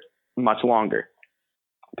manager much longer.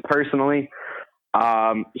 Personally,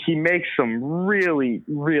 he makes some really,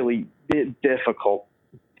 really difficult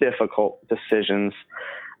decisions.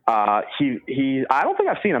 I don't think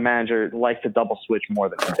I've seen a manager like to double switch more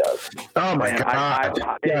than he does. Oh my God.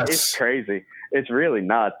 Yes. It's crazy. It's really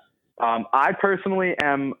nuts. I personally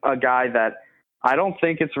am a guy that I don't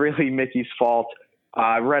think it's really Mickey's fault.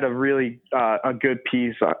 I read a really a good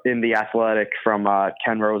piece in The Athletic from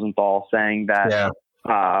Ken Rosenthal saying that,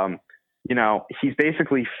 he's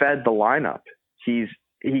basically fed the lineup. He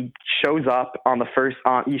shows up on the first,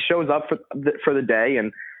 he shows up for the day,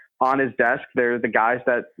 and on his desk, they're the guys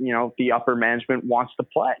that, the upper management wants to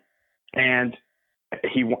play. And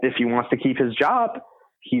if he wants to keep his job,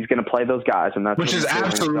 he's going to play those guys. And that's which is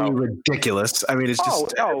absolutely ridiculous. I mean,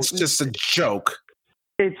 it's just a joke.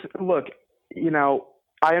 Look, I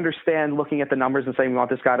understand looking at the numbers and saying we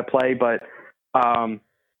want this guy to play, but I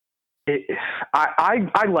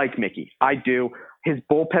like Mickey. I do. His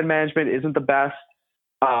bullpen management isn't the best.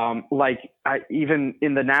 Even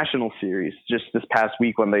in the National series, just this past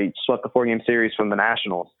week when they swept the 4-game series from the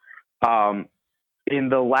Nationals, in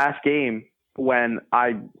the last game when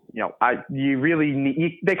they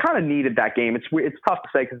kind of needed that game. It's tough to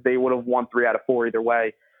say because they would have won 3 out of 4 either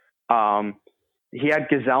way. He had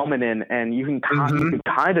Gesellman in, and you can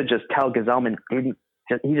kind of just tell Gesellman he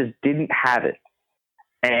just didn't have it,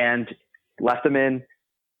 and left him in,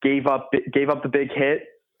 gave up the big hit.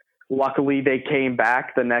 Luckily, they came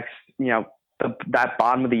back the next, that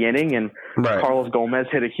bottom of the inning, and right. Carlos Gomez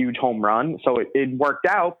hit a huge home run. So it worked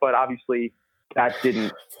out, but obviously that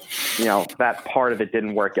didn't, that part of it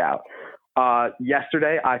didn't work out.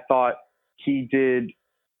 Yesterday, I thought he did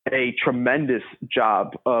a tremendous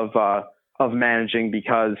job of managing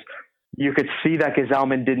because you could see that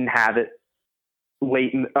Gesellman didn't have it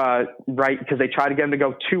late, right? Because they tried to get him to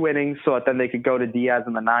go 2 innings so that then they could go to Diaz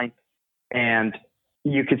in the 9th. And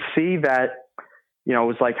you could see that, it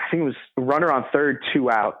was like, I think it was runner on third, 2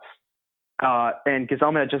 outs. And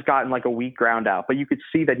Gesellman had just gotten like a weak ground out, but you could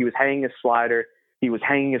see that he was hanging his slider. He was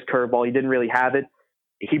hanging his curveball. He didn't really have it.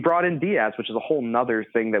 He brought in Diaz, which is a whole nother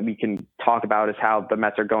thing that we can talk about, is how the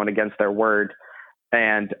Mets are going against their word.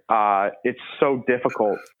 And it's so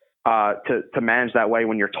difficult to manage that way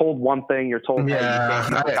when you're told one thing, you're told, hey, you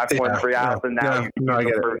can't have more than 3 outs, and now I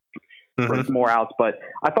get it. For more outs. But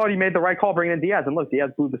I thought he made the right call bringing in Diaz. And look,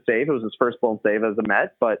 Diaz blew the save. It was his first blown save as a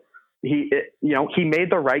Met, but he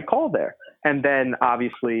made the right call there. And then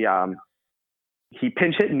obviously he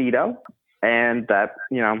pinch hit Nito, and that,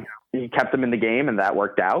 he kept him in the game, and that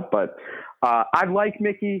worked out. But I like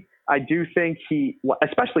Mickey. I do think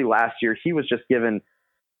especially last year, he was just given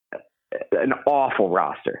an awful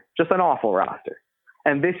roster,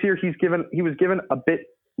 And this year he was given a bit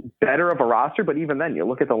better of a roster, but even then, you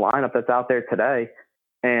look at the lineup that's out there today,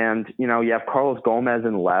 and you have Carlos Gomez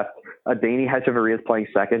in left, Adeiny Hechavarria is playing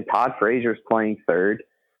second, Todd Frazier's playing third,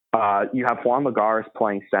 You have Juan Lagares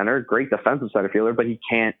playing center, great defensive center fielder, but he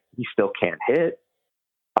still can't hit.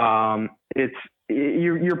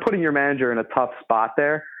 You're putting your manager in a tough spot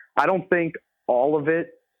there. I don't think all of it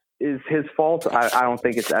is his fault. I don't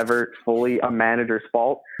think it's ever fully a manager's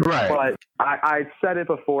fault. Right. But I said it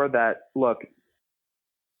before that, look,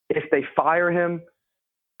 if they fire him,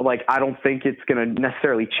 like, I don't think it's going to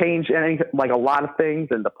necessarily change anything, like a lot of things,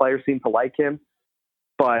 and the players seem to like him.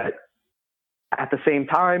 But at the same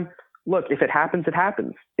time, look, if it happens, it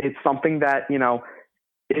happens. It's something that,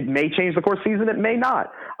 it may change the course of the season. It may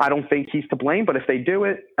not. I don't think he's to blame, but if they do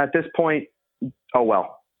it at this point, oh,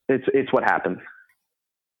 well, it's what happens.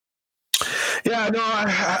 Yeah, no,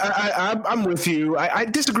 I'm with you. I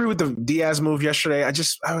disagree with the Diaz move yesterday. I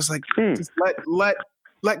was like, just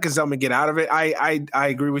let Gazelman get out of it. I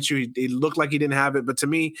agree with you. It looked like he didn't have it, but to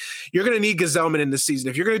me, you're going to need Gazelman in this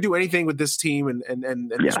season. If you're going to do anything with this team and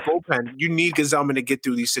this bullpen, you need Gazelman to get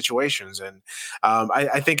through these situations. And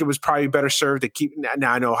I think it was probably better served to keep.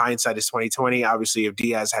 Now I know hindsight is 2020. Obviously, if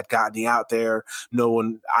Diaz had gotten the out there,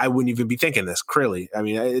 I wouldn't even be thinking this. Clearly, I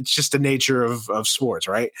mean, it's just the nature of sports,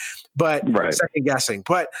 right? But second guessing.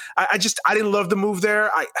 But I didn't love the move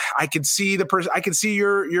there. I could see I could see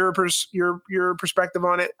your perspective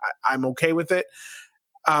on it. I'm okay with it.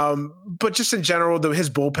 But just in general, his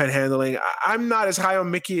bullpen handling, I'm not as high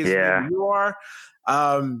on Mickey as you are.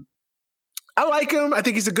 I like him. I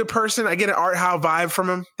think he's a good person. I get an Art Howe vibe from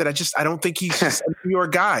him that I don't think he's just a New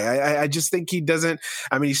York guy. I just think he doesn't.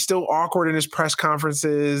 I mean, he's still awkward in his press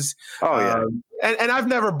conferences. Oh yeah. And I've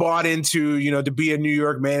never bought into, to be a New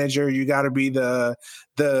York manager, you got to be the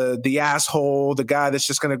asshole, the guy that's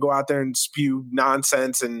just going to go out there and spew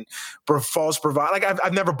nonsense and false provide. Like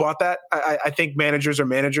I've never bought that. I think managers are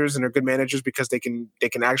managers and they're good managers because they can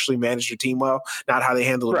actually manage their team well, not how they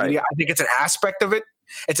handle the media. I think it's an aspect of it.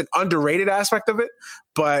 It's an underrated aspect of it,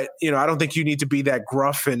 but I don't think you need to be that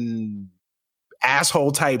gruff and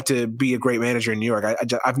asshole type to be a great manager in New York.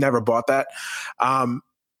 I've never bought that.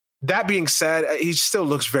 That being said, he still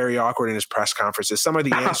looks very awkward in his press conferences. Some of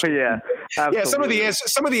the answers, some of the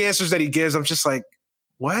answers that he gives, I'm just like,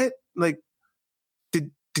 what? Like,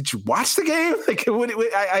 did you watch the game? Like,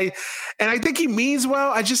 I think he means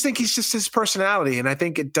well. I just think he's just his personality, and I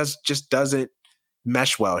think it doesn't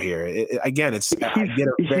mesh well here. He's a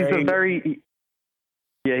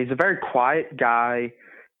very quiet guy.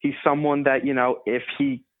 He's someone that, if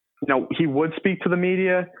he would speak to the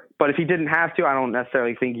media, but if he didn't have to, I don't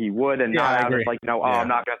necessarily think he would. And not out of like, I'm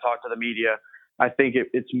not going to talk to the media. I think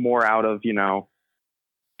it's more out of,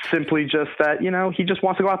 simply just that, he just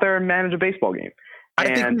wants to go out there and manage a baseball game. Go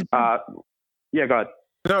ahead. No,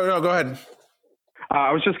 go ahead.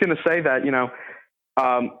 I was just going to say that,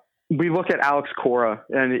 we look at Alex Cora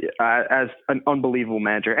and as an unbelievable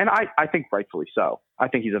manager, and I think rightfully so. I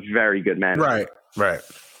think he's a very good manager. Right.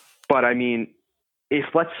 But I mean, if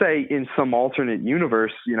let's say in some alternate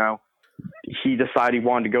universe, he decided he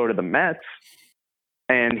wanted to go to the Mets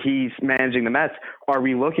and he's managing the Mets, are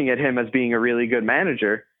we looking at him as being a really good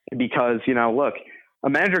manager? Because, look, a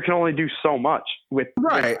manager can only do so much with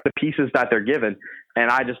the pieces that they're given. And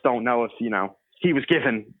I just don't know if, he was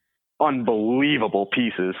given unbelievable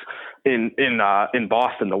pieces in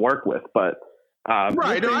Boston to work with, but we'll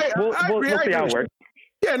see how it works.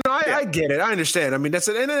 Yeah, no, I get it. I understand. I mean, that's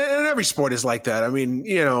and every sport is like that. I mean,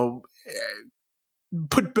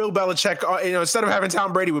 put Bill Belichick, instead of having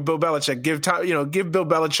Tom Brady with Bill Belichick, give Bill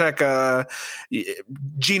Belichick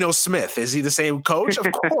Geno Smith. Is he the same coach?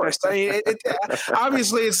 Of course. I mean,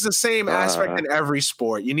 obviously it's the same aspect in every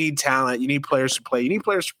sport. You need talent. You need players to play. You need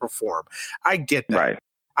players to perform. I get that. Right.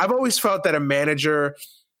 I've always felt that a manager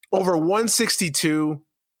over 162,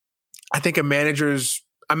 I think a manager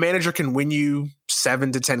can win you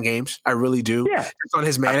 7 to 10 games. I really do. Yeah. Just on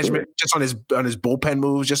his management, just on his bullpen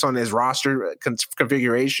moves, just on his roster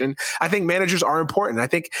configuration. I think managers are important. I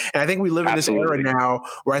think we live in this era now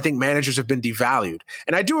where I think managers have been devalued.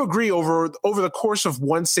 And I do agree over the course of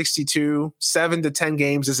 162, 7 to 10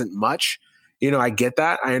 games isn't much. I get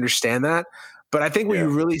that. I understand that. But I think where you're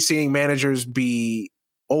really seeing managers be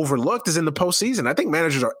overlooked is in the postseason. I think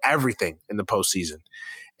managers are everything in the postseason.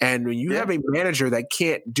 And when you have a manager that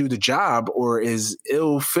can't do the job or is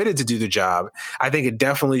ill-fitted to do the job, I think it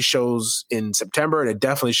definitely shows in September and it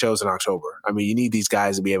definitely shows in October. I mean, you need these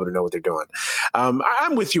guys to be able to know what they're doing.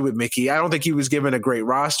 I'm with you with Mickey. I don't think he was given a great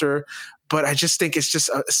roster, but I just think it's just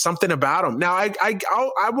something about him. Now,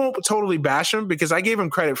 I won't totally bash him because I gave him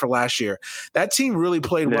credit for last year. That team really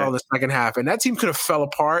played well in the second half, and that team could have fell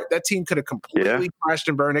apart. That team could have completely crashed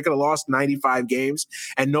and burned. They could have lost 95 games,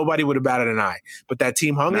 and nobody would have batted an eye. But that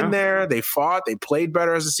team hung in there. They fought. They played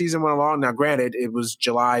better as the season went along. Now, granted, it was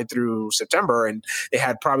July through September, and they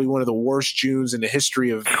had probably one of the worst Junes in the history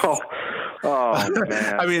of Oh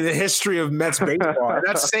man! I mean, the history of Mets baseball. And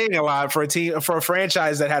that's saying a lot for a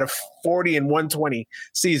franchise that had a 40-120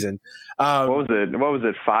 season. What was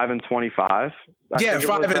it? 5-25. Yeah,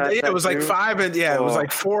 it was like 5 and it was like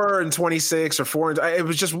 4-26 or 4. It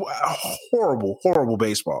was just horrible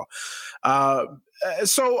baseball.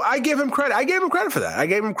 So I give him credit. I gave him credit for that. I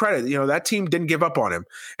gave him credit. That team didn't give up on him,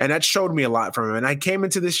 and that showed me a lot from him. And I came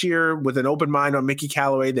into this year with an open mind on Mickey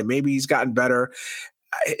Callaway that maybe he's gotten better.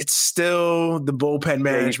 It's still the bullpen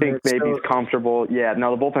management. You think maybe he's comfortable? Yeah,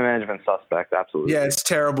 no, the bullpen management suspect, absolutely. Yeah, it's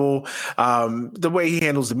terrible. The way he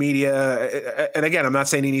handles the media, and again, I'm not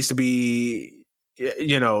saying he needs to be,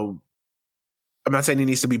 I'm not saying he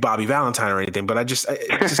needs to be Bobby Valentine or anything, but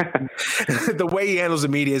the way he handles the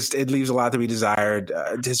media, it leaves a lot to be desired.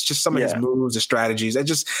 It's just some of his moves, the strategies. It's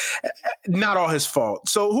just not all his fault.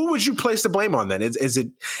 So who would you place the blame on then? Is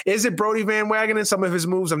it Brody Van Wagenen and some of his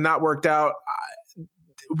moves have not worked out?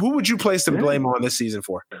 Who would you place the blame on this season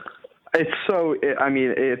for?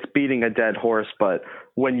 It's beating a dead horse, but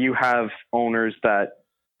when you have owners that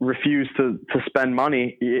refuse to spend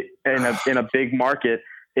money in a big market,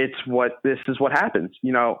 this is what happens.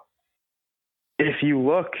 If you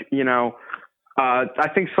look, I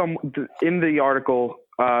think in the article,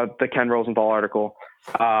 the Ken Rosenthal article,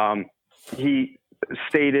 he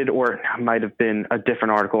stated, or it might have been a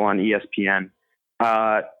different article on ESPN,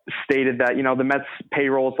 stated that, the Mets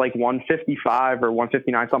payroll is like 155 or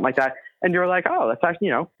 159, something like that. And you're like, oh, that's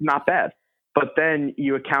actually, not bad. But then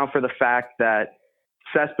you account for the fact that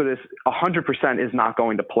Cespedes 100% is not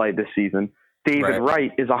going to play this season. David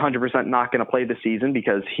Wright is 100% not going to play this season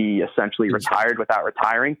because he essentially retired without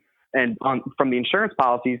retiring. And from the insurance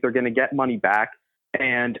policies, they're going to get money back.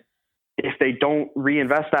 And if they don't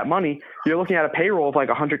reinvest that money, you're looking at a payroll of like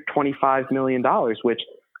 $125 million, which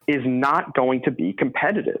is not going to be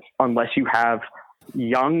competitive unless you have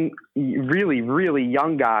young, really, really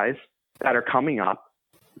young guys that are coming up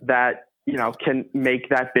that, can make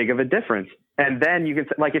that big of a difference. And then you can,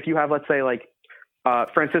 like, if you have, let's say, like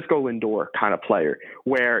Francisco Lindor kind of player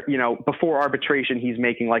where, before arbitration, he's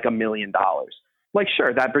making like $1 million. Like,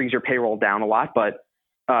 sure, that brings your payroll down a lot, but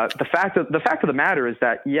the fact of the matter is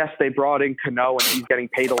that, yes, they brought in Cano and he's getting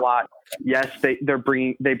paid a lot. Yes,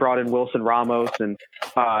 they brought in Wilson Ramos and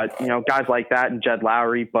guys like that and Jed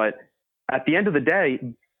Lowry. But at the end of the day,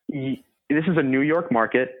 this is a New York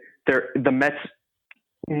market. The Mets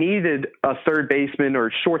needed a third baseman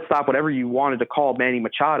or shortstop, whatever you wanted to call Manny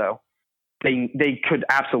Machado. They could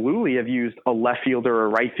absolutely have used a left fielder or a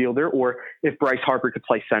right fielder, or if Bryce Harper could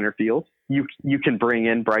play center field, you can bring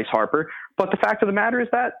in Bryce Harper. But the fact of the matter is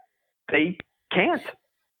that they can't.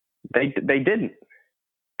 They didn't.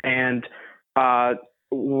 And as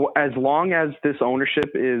long as this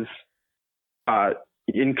ownership is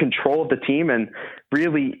in control of the team and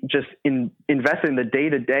really just invest in the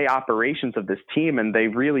day-to-day operations of this team, and they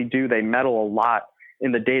really do, they meddle a lot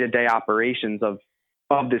in the day-to-day operations of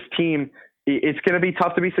this team, it's going to be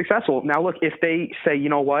tough to be successful. Now, look, if they say, you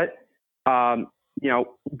know what, I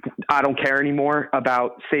don't care anymore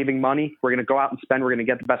about saving money. We're going to go out and spend. We're going to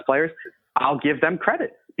get the best players. I'll give them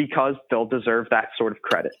credit because they'll deserve that sort of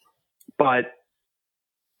credit. But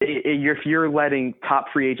if you're letting top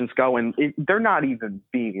free agents go and they're not even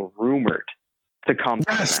being rumored to come.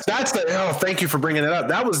 Yes, thank you for bringing it up.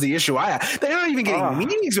 That was the issue I had. They're not even getting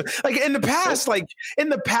meetings. Like in the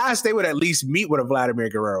past, they would at least meet with a Vladimir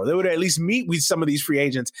Guerrero. They would at least meet with some of these free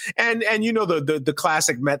agents. And the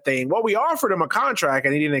classic Met thing. Well, we offered him a contract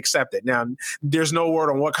and he didn't accept it. Now there's no word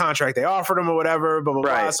on what contract they offered him or whatever, blah, blah,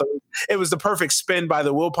 blah. So it was the perfect spin by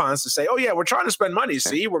the Wilpons to say, oh yeah, we're trying to spend money.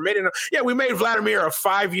 See, we made Vladimir a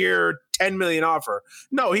 5-year, $10 million offer.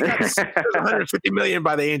 No, he got $150 million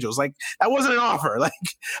by the Angels. Like that wasn't an offer. Like,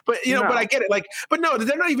 but but I get it. Like, but no,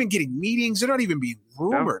 they're not even getting meetings. They're not even being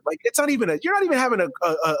rumored. Like, it's not even you're not even having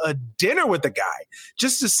a dinner with the guy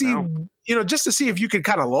just to see, just to see if you could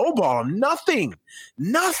kind of lowball him.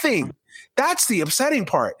 Nothing. That's the upsetting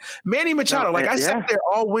part. Manny Machado, I sat there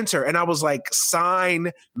all winter and I was like,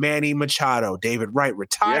 sign Manny Machado. David Wright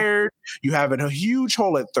retired. Yeah. You have a huge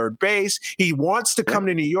hole at third base. He wants to come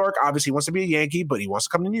to New York. Obviously, he wants to be a Yankee, but he wants to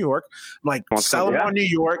come to New York. I'm like, sell him on New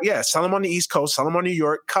York. Yeah, sell him on the East Coast. Sell him on New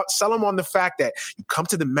York. Sell him on the fact that you come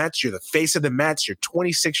to the Mets. You're the face of the Mets. You're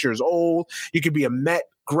 26 years old. You could be a Met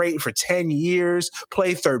great for 10 years,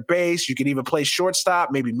 play third base. You could even play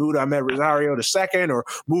shortstop, maybe move Ahmed Rosario to second or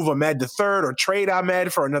move Ahmed to third or trade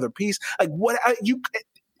Ahmed for another piece. Like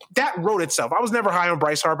that wrote itself. I was never high on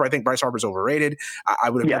Bryce Harper. I think Bryce Harper's overrated. I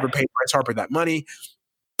would have never paid Bryce Harper that money.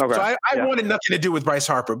 Okay. So I wanted nothing to do with Bryce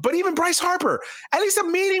Harper. But even Bryce Harper, at least a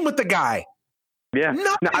meeting with the guy. Yeah.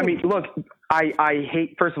 No, I mean, look, I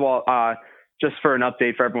hate, first of all, just for an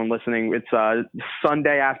update for everyone listening, it's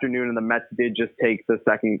Sunday afternoon, and the Mets did just take the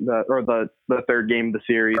third game of the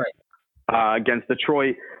series against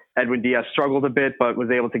Detroit. Edwin Diaz struggled a bit, but was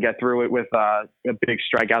able to get through it with a big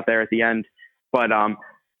strikeout there at the end. But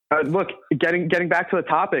look, getting back to the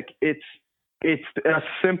topic, it's a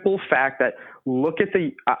simple fact that look at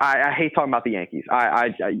I hate talking about the Yankees.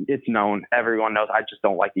 It's known, everyone knows. I just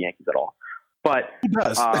don't like the Yankees at all. But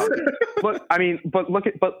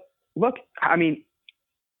look, I mean,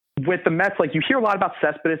 with the Mets, like, you hear a lot about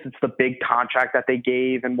Cespedes. It's the big contract that they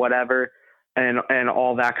gave and whatever, and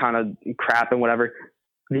all that kind of crap and whatever.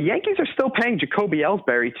 The Yankees are still paying Jacoby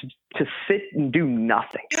Ellsbury to sit and do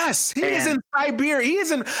nothing. Yes, he is in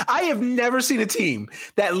Siberia. I have never seen a team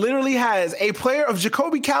that literally has a player of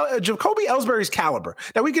Jacoby Ellsbury's caliber.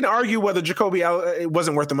 Now, we can argue whether Jacoby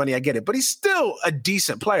wasn't worth the money. I get it, but he's still a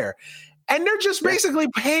decent player. And they're just basically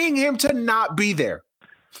paying him to not be there.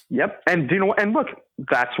 Yep. And and look,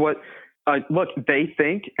 that's what they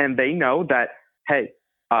think, and they know that, hey,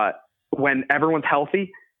 when everyone's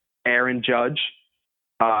healthy, Aaron Judge,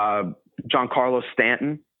 Giancarlo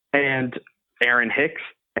Stanton, and Aaron Hicks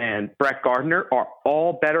and Brett Gardner are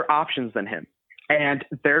all better options than him. And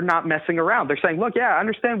they're not messing around. They're saying, look, I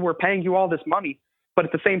understand we're paying you all this money, but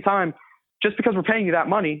at the same time, just because we're paying you that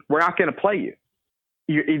money, we're not going to play you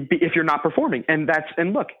if you're not performing. And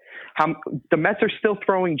look, the Mets are still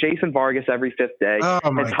throwing Jason Vargas every fifth day,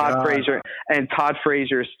 and Todd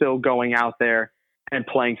Frazier is still going out there and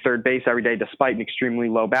playing third base every day, despite an extremely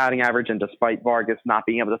low batting average and despite Vargas not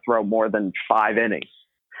being able to throw more than 5 innings.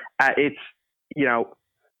 And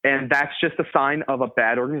that's just a sign of a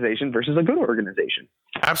bad organization versus a good organization.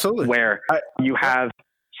 Absolutely. Where you have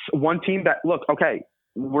one team that, look, okay,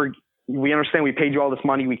 we understand we paid you all this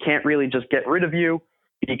money. We can't really just get rid of you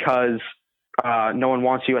because no one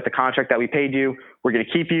wants you at the contract that we paid you. We're going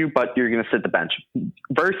to keep you, but you're going to sit the bench.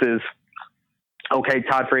 Versus, okay,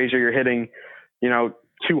 Todd Frazier, you're hitting,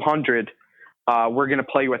 200. We're going to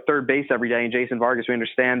play you at third base every day. And Jason Vargas, we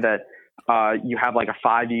understand that you have like a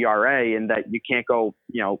 5 ERA and that you can't go,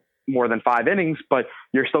 more than 5 innings, but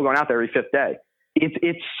you're still going out there every fifth day.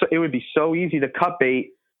 It would be so easy to cut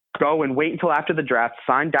bait, go and wait until after the draft,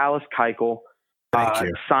 sign Dallas Keuchel,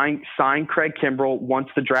 sign Craig Kimbrell once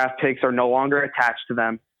the draft picks are no longer attached to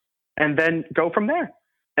them, and then go from there.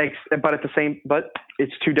 But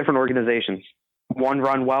it's two different organizations. One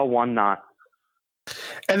run well, one not.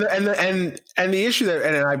 And the issue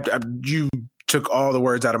you took all the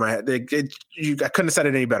words out of my head. I couldn't have said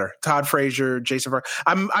it any better. Todd Frazier, Jason Vargas.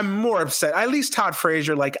 I'm more upset. At least Todd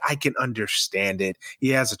Frazier, like, I can understand it. He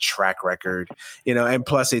has a track record, and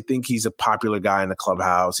plus I think he's a popular guy in the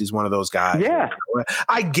clubhouse. He's one of those guys. Yeah.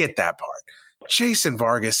 I get that part. Jason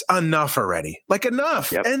Vargas, enough already. Like,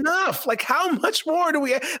 enough. Like, how much more do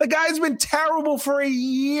we? The guy's been terrible for a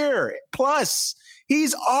year plus.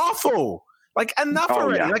 He's awful. Like, enough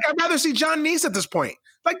already. Yeah. Like, I'd rather see John Neese at this point.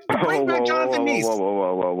 Like, bring back Jonathan Neese.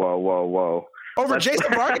 Whoa. Over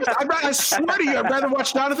Jason Vargas? I swear to you, I'd rather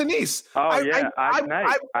watch Jonathan Neese. I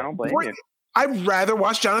don't blame you. I'd rather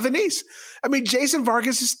watch Jonathan Neese. I mean, Jason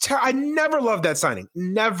Vargas is I never loved that signing.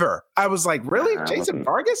 Never. I was like, really? Jason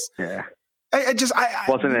Vargas? Yeah. I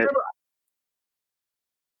wasn't it.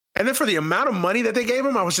 And then for the amount of money that they gave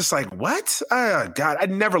him, I was just like, what? Oh, God, I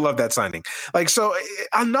never loved that signing. Like, so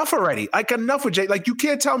enough already. Like, enough with Like, you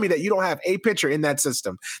can't tell me that you don't have a pitcher in that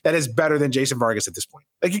system that is better than Jason Vargas at this point.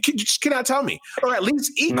 Like, you just cannot tell me. Or at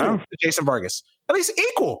least equal to Jason Vargas. At least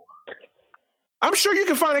equal. I'm sure you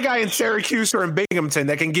can find a guy in Syracuse or in Binghamton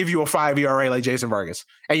that can give you a 5 ERA like Jason Vargas,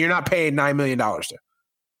 and you're not paying $9 million to.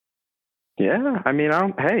 Yeah, I mean,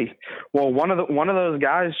 one of those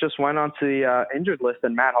guys just went onto the injured list,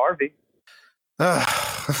 and Matt Harvey. I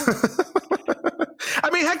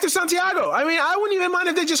mean, Hector Santiago. I mean, I wouldn't even mind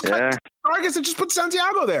if they just cut Vargas and just put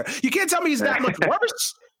Santiago there. You can't tell me he's that much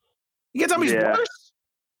worse. You can't tell me he's worse.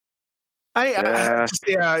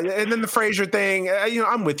 And then the Frazier thing.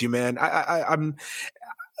 I'm with you, man. I'm.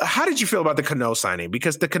 How did you feel about the Cano signing?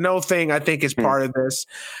 Because the Cano thing, I think, is part of this.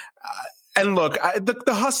 And look,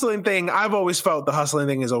 the hustling thing, I've always felt the hustling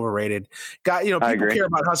thing is overrated. People care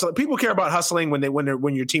about hustling. People care about hustling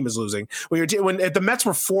when your team is losing. If the Mets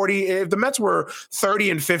were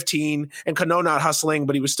 30-15 and Cano not hustling,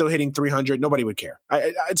 but he was still hitting 300, nobody would care.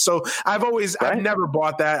 So I've never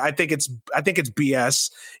bought that. I think it's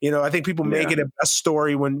BS. I think people make it a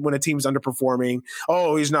story when a team's underperforming.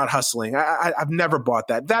 Oh, he's not hustling. I've never bought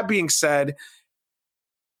that. That being said,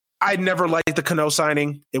 I never liked the Cano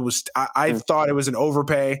signing. I thought it was an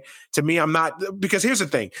overpay. To me, I'm not, because here's the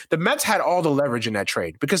thing. The Mets had all the leverage in that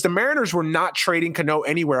trade because the Mariners were not trading Cano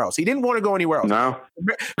anywhere else. He didn't want to go anywhere else. No.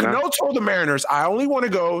 Cano told the Mariners, I only want to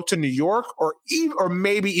go to New York or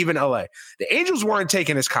maybe even LA. The Angels weren't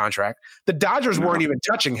taking his contract. The Dodgers weren't even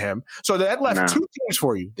touching him. So that left two teams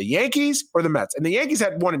for you, the Yankees or the Mets. And the Yankees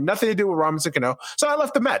wanted nothing to do with Robinson Cano. So I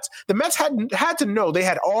left the Mets. The Mets had to know they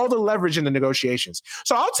had all the leverage in the negotiations.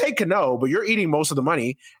 So I'll take Cano, but you're eating most of the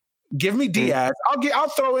money. Give me Diaz. I'll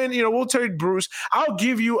throw in, we'll trade Bruce. I'll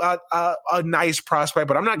give you a nice prospect,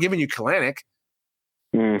 but I'm not giving you Kalanick.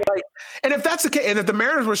 And if that's the case, and if the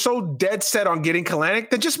Mariners were so dead set on getting Kalanick,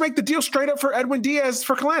 then just make the deal straight up for Edwin Diaz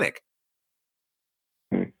for Kalanick.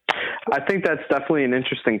 I think that's definitely an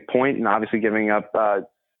interesting point, and obviously giving up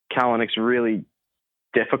Kalanick's really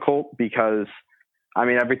difficult because,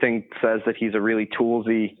 everything says that he's a really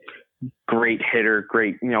toolsy, great hitter,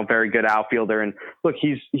 great, very good outfielder. And look,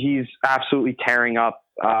 he's absolutely tearing up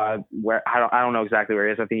where I don't know exactly where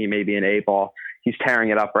he is. I think he may be an A-ball. He's tearing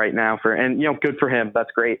it up right now good for him. That's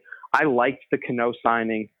great. I liked the Cano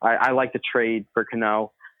signing. I liked the trade for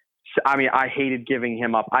Cano. I hated giving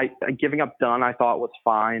him up. Giving up Dunn, I thought was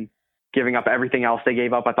fine. Giving up everything else they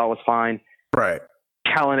gave up, I thought was fine. Right.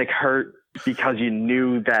 Kalanick hurt because you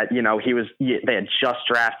knew that, they had just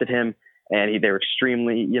drafted him. And they were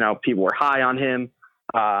extremely, people were high on him.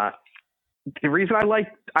 The reason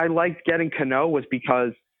I liked getting Cano was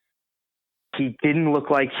because he didn't look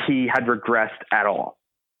like he had regressed at all.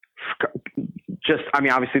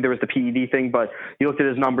 Obviously there was the PED thing, but you looked at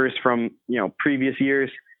his numbers from, previous years.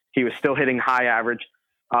 He was still hitting high average.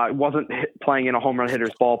 Wasn't playing in a home run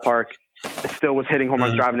hitter's ballpark. Still was hitting home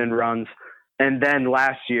runs, driving in runs. And then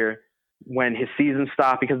last year, when his season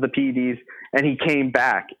stopped because of the PEDs and he came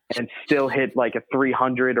back and still hit like a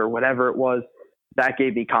 300 or whatever it was, that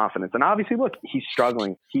gave me confidence. And obviously, look, he's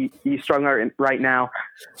struggling. He's struggling right now.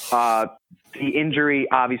 The injury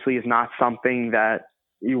obviously is not something that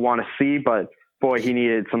you want to see, but boy, he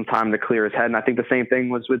needed some time to clear his head. And I think the same thing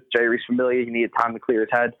was with Jeurys Familia. He needed time to clear his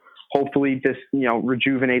head. Hopefully this,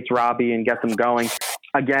 rejuvenates Robbie and gets him going.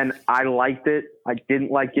 Again, I liked it. I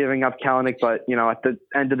didn't like giving up Kalanick, but at the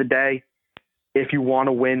end of the day, if you want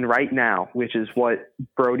to win right now, which is what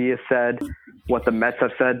Brody has said, what the Mets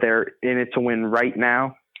have said, they're in it to win right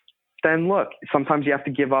now, then look, sometimes you have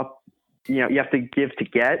to give up, you have to give to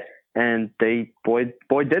get, and boy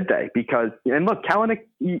did they, and look, Kalanick,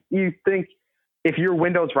 you think if your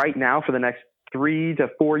window's right now for the next 3 to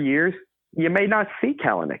 4 years, you may not see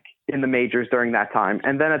Kalanick in the majors during that time.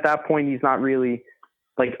 And then at that point, he's not really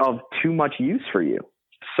of too much use for you.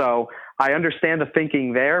 So I understand the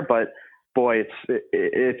thinking there, but boy,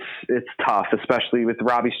 it's tough, especially with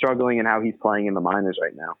Robbie struggling and how he's playing in the minors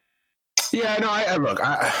right now. Yeah, no.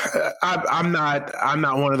 I'm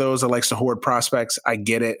not one of those that likes to hoard prospects. I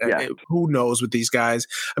get it. Yeah. Who knows with these guys?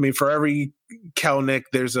 For every Kelnick,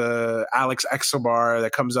 there's a Alex Exobar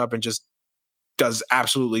that comes up and just does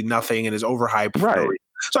absolutely nothing and is overhyped. Right.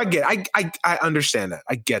 So I get it. I understand that.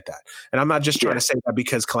 I get that. And I'm not just trying to say that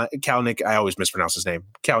because Kalanick, I always mispronounce his name.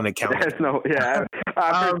 Kalanick.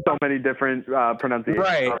 I've heard so many different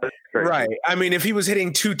pronunciations. Right. If he was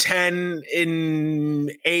hitting 210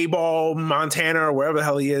 in A-ball, Montana, or wherever the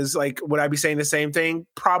hell he is, would I be saying the same thing?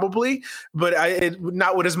 Probably. But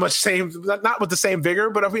not with the same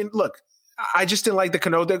vigor. But look, I just didn't like the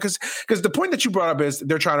Cano deal because the point that you brought up is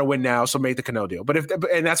they're trying to win now, so make the Cano deal. But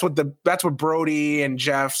that's what Brody and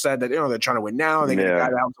Jeff said, that they're trying to win now. They get a guy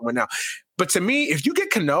that helps them win now. But to me, if you get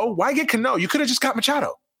Cano, why get Cano? You could have just got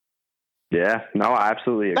Machado. Yeah, no, I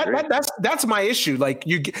absolutely agree. That's my issue.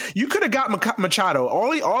 You could have got Machado.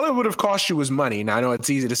 All it would have cost you was money. Now I know it's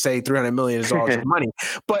easy to say $300 million is all money,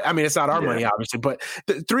 but it's not our money, obviously. But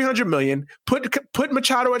the $300 million, put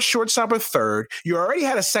Machado at shortstop or third. You already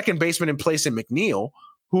had a second baseman in place in McNeil,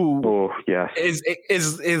 who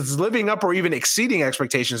is living up or even exceeding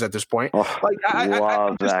expectations at this point. I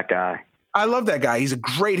love that guy. I love that guy. He's a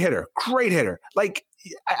great hitter.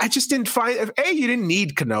 I just didn't find you didn't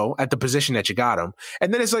need Cano at the position that you got him.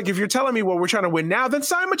 And then it's if you're telling me, well, we're trying to win now, then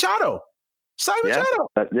sign Machado. Sign Machado.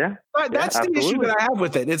 That's the issue that I have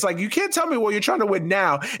with it. It's like, you can't tell me, well, you're trying to win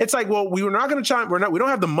now. It's like, well, we don't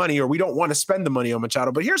have the money, or we don't want to spend the money on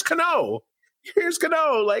Machado, but here's Cano.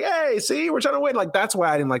 Like, hey, see, we're trying to win. Like, that's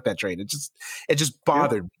why I didn't like that trade. It just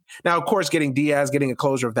bothered me. Now, of course, getting Diaz, getting a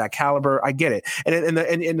closer of that caliber, I get it. And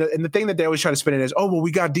the thing that they always try to spin it is, oh, well,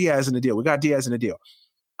 we got Diaz in the deal.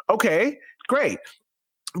 Okay, great.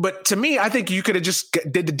 But to me, I think you could have just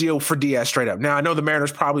did the deal for Diaz straight up. Now, I know the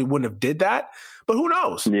Mariners probably wouldn't have did that, but who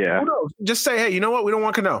knows? Yeah. Who knows? Just say, hey, you know what? We don't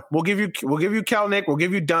want Cano. We'll give you Kelenic. We'll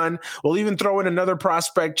give you Dunn. We'll even throw in another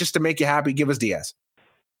prospect just to make you happy. Give us Diaz.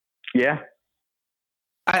 Yeah.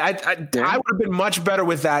 I would have been much better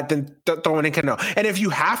with that than throwing in Cano. And if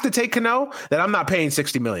you have to take Cano, then I'm not paying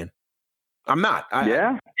 $60 million. I'm not.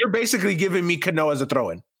 You're basically giving me Cano as a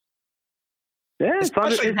throw-in. Yeah,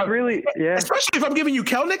 especially if I'm giving you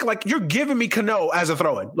Kelenic, like, you're giving me Cano as a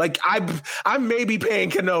throw-in. Like, I may be paying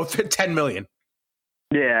Cano $10 million.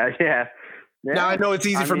 Yeah. Now, I know it's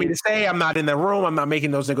easy for me to say. I'm not in the room. I'm not making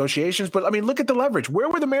those negotiations. But, I mean, look at the leverage. Where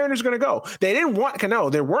were the Mariners going to go? They didn't want Cano.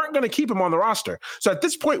 They weren't going to keep him on the roster. So at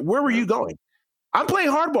this point, where were you going? I'm playing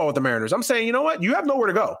hardball with the Mariners. I'm saying, you know what? You have nowhere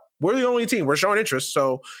to go. We're the only team. We're showing interest.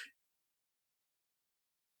 So.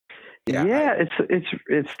 Yeah,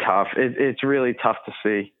 it's tough. It's really tough to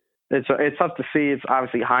see. It's tough to see. It's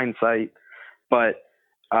obviously hindsight, but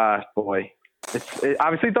boy,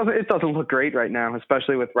 obviously it doesn't look great right now,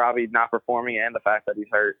 especially with Robbie not performing and the fact that he's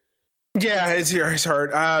hurt. Yeah, he's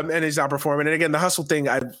hurt, and he's not performing. And again, the hustle thing,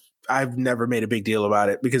 I've never made a big deal about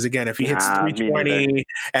it, because again, if he hits 320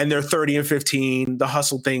 and they're 30-15, the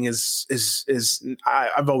hustle thing is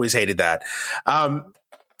I've always hated that.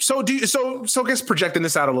 So I guess projecting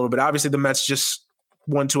this out a little bit, obviously the Mets just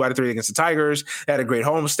won 2 out of 3 against the Tigers. They had a great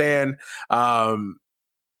homestand.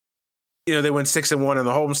 They went 6-1 in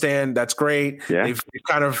the homestand. That's great. Yeah. They've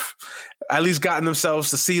kind of at least gotten themselves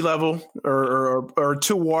to sea level or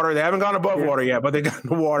to water. They haven't gone above water yet, but they got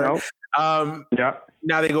to water. Nope.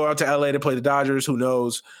 Now they go out to LA to play the Dodgers. Who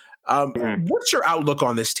knows? What's your outlook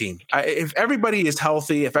on this team? If everybody is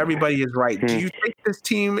healthy, if everybody is right, do you think this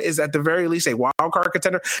team is at the very least a wild card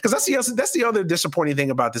contender? Because that's the other disappointing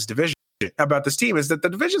thing about this division, about this team, is that the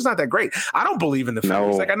division is not that great. I don't believe in the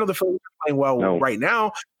Phillies. Like, I know the Phillies are playing well right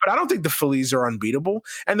now, but I don't think the Phillies are unbeatable.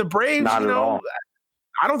 And the Braves, not at all.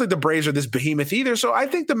 I don't think the Braves are this behemoth either. So I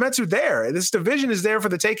think the Mets are there. This division is there for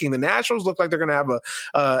the taking. The Nationals look like they're going to have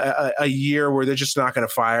a year where they're just not going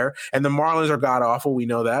to fire. And the Marlins are god awful. We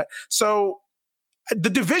know that. So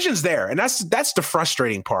the division's there. And that's the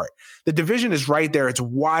frustrating part. The division is right there. It's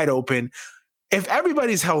wide open. If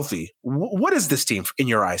everybody's healthy, what is this team in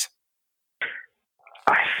your eyes?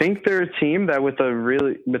 I think they're a team that with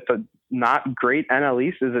a not great NL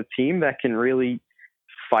East is a team that can really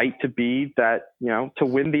fight to be that, to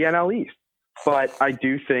win the NL East. But I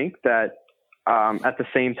do think that at the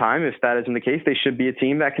same time, if that isn't the case, they should be a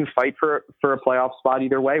team that can fight for a playoff spot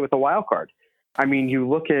either way with a wild card. I mean, you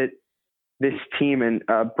look at this team, and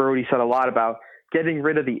Brody said a lot about getting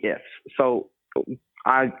rid of the ifs. So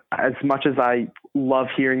as much as I love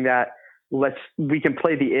hearing that, we can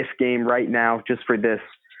play the if game right now just for this,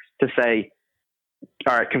 to say,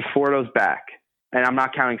 all right, Conforto's back. And I'm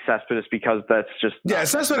not counting Cespedes because that's just... Yeah,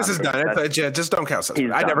 Cespedes is done. Just don't count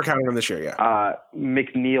Cespedes. I never counted him this year,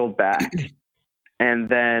 McNeil back. And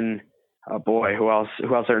then, who else?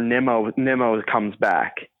 Nimmo comes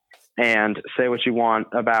back. And say what you want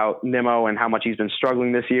about Nimmo and how much he's been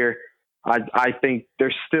struggling this year. I think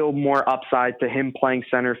there's still more upside to him playing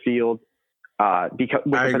center field because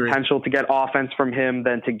with the potential to get offense from him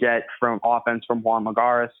than to get offense from Juan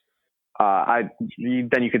Lagares.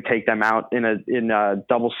 Then you could take them out in a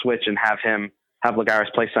double switch and have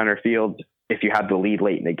Lagares play center field if you have the lead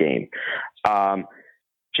late in the game.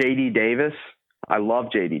 JD Davis, I love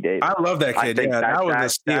JD Davis. I love that kid. That was a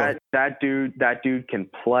steal. That dude can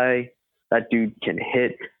play. That dude can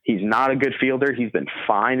hit. He's not a good fielder. He's been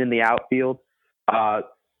fine in the outfield.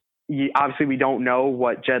 Obviously, we don't know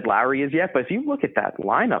what Jed Lowry is yet, but if you look at that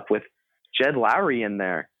lineup with Jed Lowry in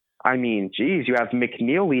there, I mean, geez, you have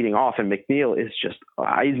McNeil leading off, and McNeil is just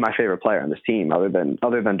he's my favorite player on this team, other than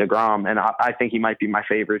DeGrom, and I think he might be my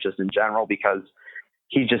favorite just in general because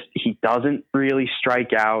he doesn't really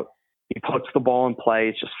strike out. He puts the ball in play.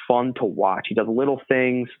 It's just fun to watch. He does little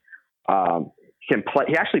things. He can play.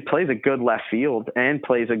 He actually plays a good left field and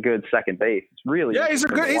plays a good second base. It's really he's a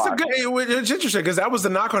good. It's interesting because that was the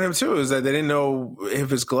knock on him too, is that they didn't know if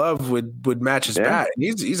his glove would match his bat. And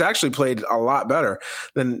he's actually played a lot better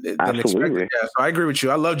than expected. Yeah, so I agree with you.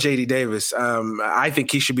 I love JD Davis. I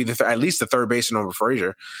think he should be at least the third baseman over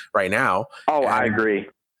Frazier right now. Oh, I agree.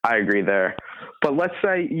 I agree there. But let's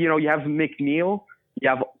say, you have McNeil, you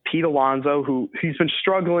have Pete Alonso, who he's been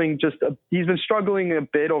struggling a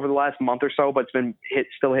bit over the last month or so, but it's been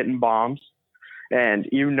still hitting bombs. And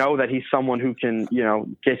that he's someone who can,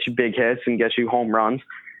 get you big hits and get you home runs.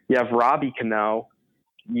 You have Robbie Cano,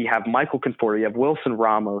 you have Michael Conforto, you have Wilson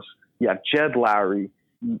Ramos, you have Jed Lowry.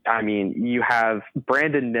 I mean, you have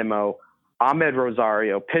Brandon Nimmo, Ahmed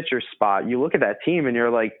Rosario, pitcher spot. You look at that team and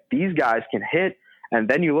you're like, these guys can hit. And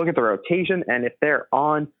then you look at the rotation, and if they're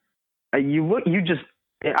on, I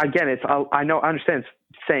understand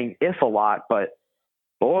saying if a lot, but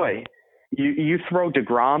boy, you throw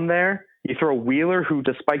DeGrom there, you throw Wheeler, who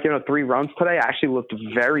despite giving up 3 runs today actually looked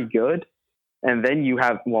very good. And then you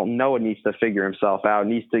have, Noah needs to figure himself out,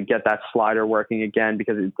 needs to get that slider working again,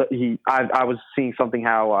 because I was seeing something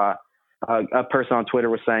how a person on Twitter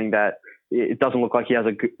was saying that it doesn't look like he has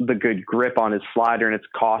the good grip on his slider, and it's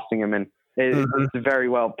costing him. And it's very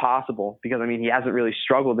well possible, because he hasn't really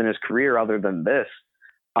struggled in his career other than this.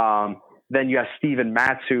 Then you have Steven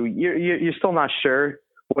Matz, who you're still not sure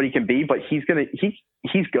what he can be, but he's good.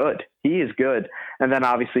 He is good. And then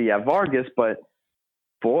obviously you have Vargas, but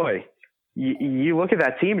boy, you look at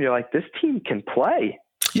that team and you're like, this team can play.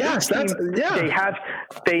 Yes, They have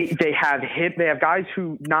guys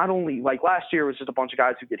who not only, like last year was just a bunch of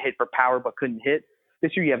guys who could hit for power but couldn't hit.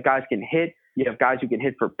 This year you have guys who can hit. You have guys who can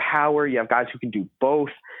hit for power. You have guys who can do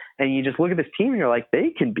both. And you just look at this team and you're like,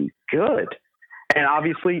 they can be good. And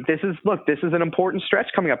obviously this is an important stretch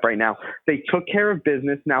coming up right now. They took care of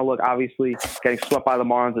business. Now look, obviously getting swept by the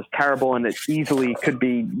Marlins is terrible, and it easily could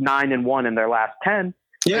be 9-1 in their last 10.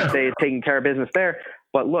 Yeah. If they had taken care of business there.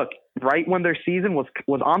 But look, right when their season was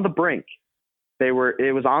on the brink, it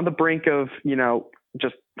was on the brink of,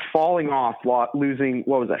 just falling off, losing,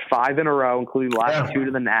 5 in a row, including the last 2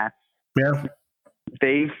 to the Nats. Yeah.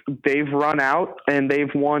 They've run out and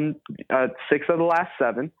they've won 6 of the last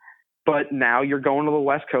 7. But now you're going to the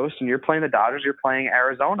West Coast and you're playing the Dodgers, you're playing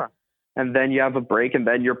Arizona. And then you have a break, and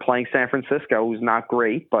then you're playing San Francisco, who's not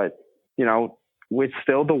great, but, with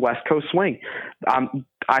still the West Coast swing.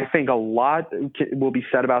 I think a lot will be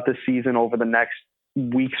said about this season over the next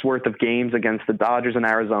week's worth of games against the Dodgers and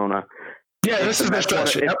Arizona. Yeah, this is the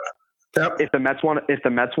stretch. If the Mets want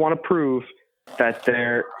to prove that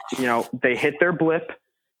they hit their blip,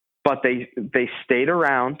 but they stayed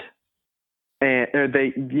around, and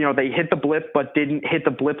they hit the blip, but didn't hit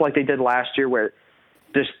the blip like they did last year, where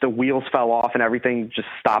just the wheels fell off and everything just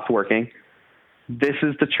stopped working. This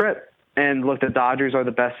is the trip. And look, the Dodgers are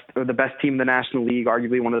the best team in the National League,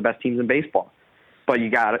 arguably one of the best teams in baseball. But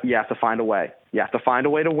you have to find a way. You have to find a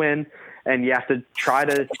way to win, and you have to try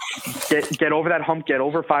to get over that hump, get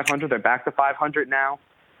over 500. They're back to 500 now.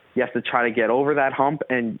 You have to try to get over that hump,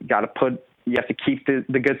 and you have to keep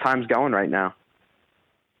the good times going right now.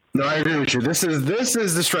 No, I agree with you. This is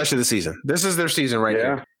the stretch of the season. This is their season right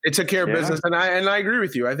here. They took care of business, and I agree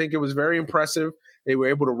with you. I think it was very impressive. They were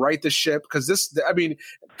able to right the ship, because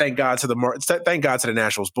thank God to the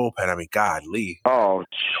Nationals bullpen. God, Lee. Oh,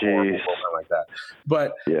 jeez. Like that.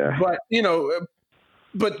 But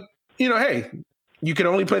hey, you can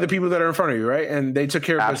only play the people that are in front of you, right? And they took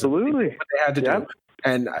care of absolutely what they had to do.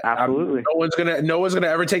 And absolutely, no one's gonna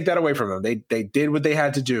ever take that away from them. They did what they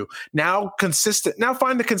had to do. Now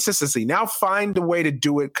find the consistency. Now find the way to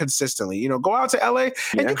do it consistently. Go out to LA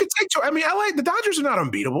and you can take 2. LA, the Dodgers are not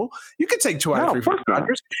unbeatable. You can take 2 out of 3 from the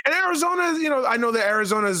Dodgers. And Arizona, I know that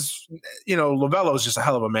Arizona's, Lovello is just a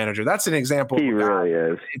hell of a manager. That's an example. He really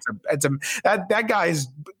is. That guy's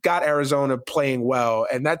got Arizona playing well,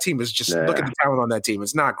 and that team is just look at the talent on that team.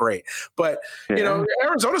 It's not great, but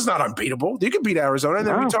Arizona's not unbeatable. You can beat Arizona. And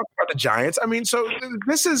then we talk about the Giants. So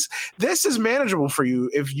this is manageable for you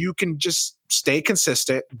if you can just stay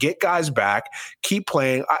consistent, get guys back, keep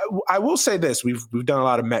playing. I will say this: we've done a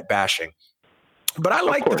lot of Met bashing, but I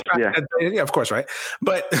like the fact that of course, right?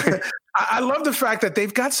 But I love the fact that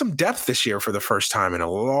they've got some depth this year for the first time in a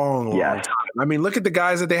long time. Look at the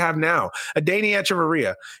guys that they have now. Adeiny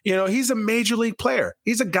Echeverria, he's a major league player.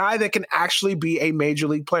 He's a guy that can actually be a major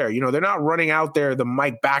league player. They're not running out there the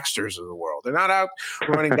Mike Baxters of the world. They're not out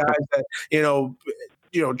running guys that,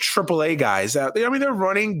 AAA guys out there. They're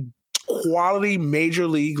running quality major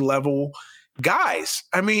league level guys.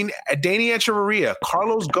 Adeiny Echeverria,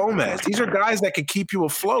 Carlos Gomez, these are guys that can keep you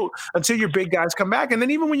afloat until your big guys come back. And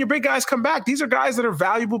then even when your big guys come back, these are guys that are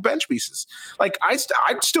valuable bench pieces. Like I'd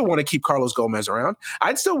still want to keep Carlos Gomez around.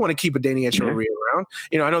 I'd still want to keep Adeiny Echeverria around.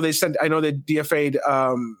 I know they DFA'd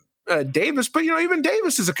Davis, but even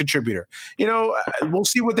Davis is a contributor. We'll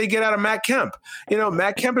see what they get out of Matt Kemp.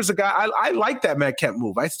 Matt Kemp is a guy. I like that Matt Kemp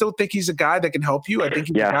move. I still think he's a guy that can help you. I think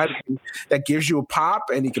he's a guy that gives you a pop,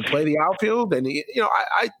 and he can play the outfield. And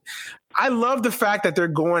I love the fact that they're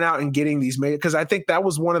going out and getting these made, because I think that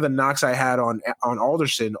was one of the knocks I had on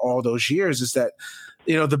Alderson all those years, is that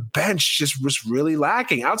the bench just was really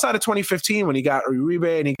lacking. Outside of 2015 when he got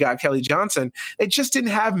Uribe and he got Kelly Johnson, they just didn't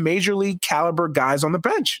have major league caliber guys on the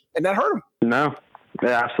bench, and that hurt him. No,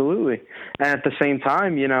 absolutely. And at the same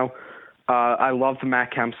time, I love the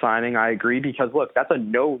Matt Kemp signing. I agree, because look, that's a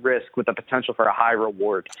no risk with the potential for a high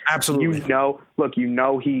reward. Absolutely.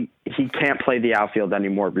 He can't play the outfield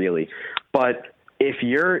anymore, really. But if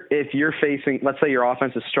you're facing, let's say your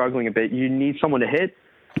offense is struggling a bit, you need someone to hit.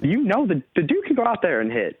 The dude can go out there and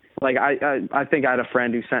hit. Like I think I had a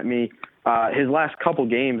friend who sent me his last couple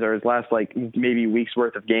games, or his last maybe week's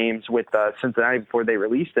worth of games with Cincinnati before they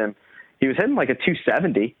released him. He was hitting like a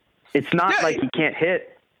 270. It's not like he can't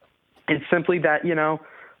hit. It's simply that,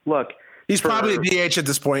 look. He's probably a DH at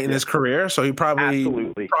this point in his career, so he probably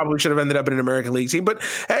should have ended up in an American League team. But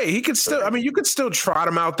hey, he could still. You could still trot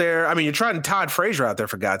him out there. You're trotting Todd Frazier out there,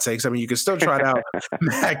 for God's sakes. You could still trot out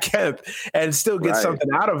Matt Kemp and still get something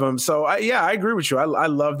out of him. So I agree with you. I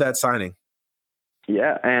love that signing.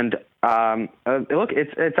 Yeah, and look,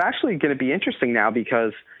 it's actually going to be interesting now,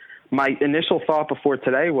 because my initial thought before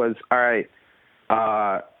today was, all right,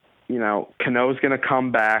 Cano's going to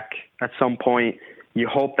come back at some point. You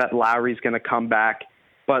hope that Lowry's going to come back.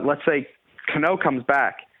 But let's say Cano comes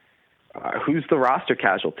back. Who's the roster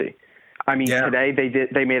casualty? Today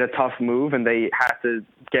they made a tough move, and they had to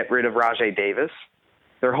get rid of Rajai Davis.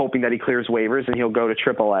 They're hoping that he clears waivers and he'll go to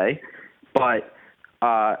AAA. But,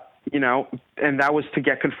 and that was to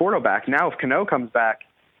get Conforto back. Now, if Cano comes back,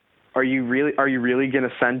 are you really going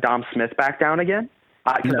to send Dom Smith back down again?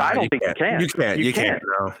 Because I don't think you can. You can't.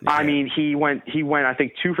 No, he went, I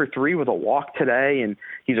think, 2 for 3 with a walk today, and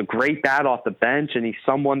he's a great bat off the bench, and he's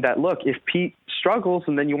someone that, look, if Pete struggles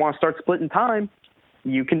and then you want to start splitting time,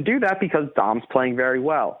 you can do that because Dom's playing very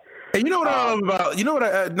well. And I love about,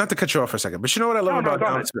 not to cut you off for a second, but what I love about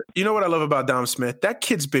Dom Smith? What I love about Dom Smith? That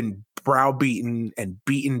kid's been browbeaten and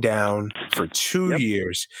beaten down for 2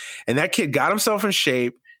 years, and that kid got himself in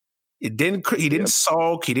shape. He didn't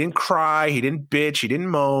sulk. He didn't cry. He didn't bitch. He didn't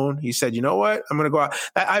moan. He said, you know what? I'm going to go out.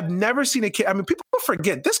 I've never seen a kid. People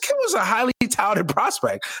forget this kid was a highly touted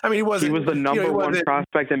prospect. He was the number one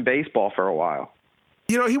prospect in baseball for a while.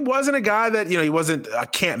 He wasn't a guy that, he wasn't a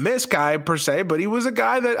can't miss guy per se, but he was a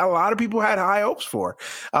guy that a lot of people had high hopes for.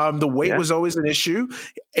 The weight was always an issue.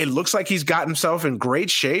 It looks like he's got himself in great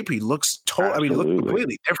shape. He looks he looks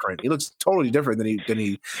completely different. He looks totally different than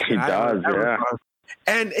he does. Yeah.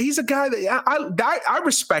 And he's a guy that I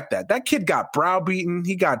respect that. That kid got browbeaten.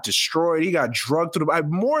 He got destroyed. He got drugged through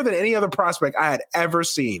more than any other prospect I had ever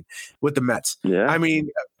seen with the Mets. Yeah. And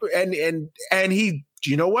he,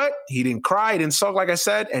 you know what? He didn't cry. He didn't sulk, like I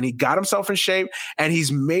said, and he got himself in shape, and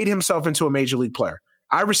he's made himself into a major league player.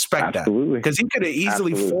 I respect that, because he could have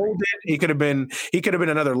easily folded. He could have been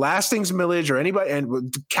another Lastings, Millage, or anybody,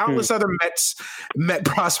 and countless other Met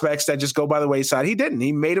prospects that just go by the wayside. He didn't.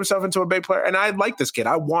 He made himself into a big player, and I like this kid.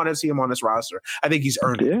 I want to see him on this roster. I think he's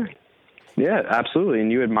earned it. Yeah, absolutely,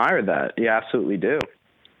 and you admire that. You absolutely do.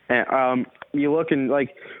 And you look and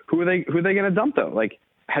who are they going to dump though?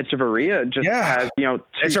 Hechavarria just has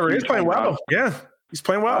Hechavarria's playing well. Yeah. He's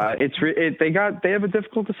playing well. They have a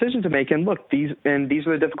difficult decision to make, and look, these are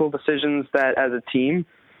the difficult decisions that, as a team,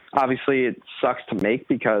 obviously it sucks to make,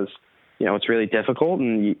 because it's really difficult.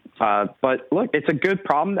 And but look, it's a good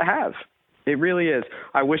problem to have. It really is.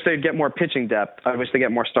 I wish they'd get more pitching depth. I wish they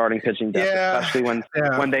get more starting pitching depth, especially when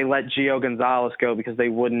they let Gio Gonzalez go, because they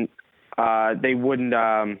wouldn't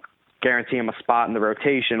guarantee him a spot in the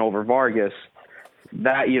rotation over Vargas.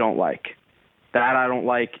 That you don't like. That I don't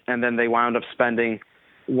like. And then they wound up spending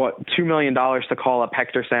 $2 million to call up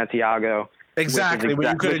Hector Santiago. Exactly. Which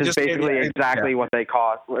is basically exactly what they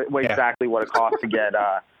cost. Exactly what it cost to get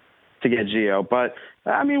Gio. But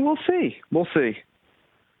we'll see. We'll see.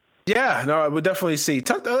 Yeah, no, we'll definitely see.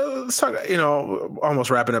 Let's talk,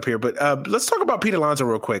 almost wrapping up here, but let's talk about Pete Alonso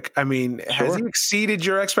real quick. Has he exceeded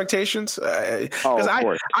your expectations? Because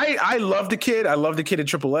I love the kid. I love the kid at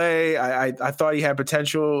AAA. I thought he had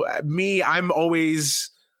potential. I'm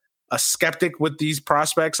always a skeptic with these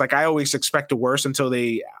prospects. I always expect the worst until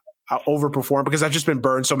they overperform, because I've just been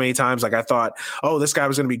burned so many times. I thought, this guy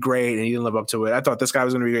was going to be great, and he didn't live up to it. I thought this guy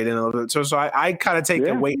was going to be great, and didn't live up to it. So I kind of take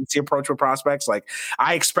a wait and see approach with prospects.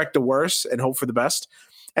 I expect the worst and hope for the best.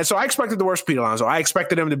 And so I expected the worst, Pete Alonso. I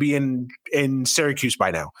expected him to be in Syracuse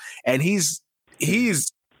by now, and he's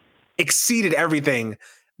exceeded everything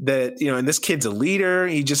that, and this kid's a leader.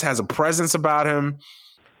 He just has a presence about him.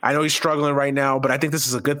 I know he's struggling right now, but I think this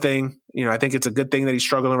is a good thing. I think it's a good thing that he's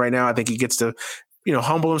struggling right now. I think he gets to,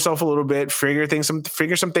 humble himself a little bit, figure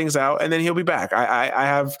some things out, and then he'll be back. I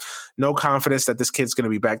have no confidence that this kid's going to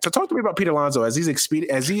be back. So talk to me about Pete Alonso. Has he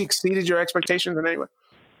exceeded your expectations in any way?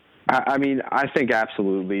 I mean, I think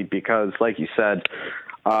absolutely, because like you said,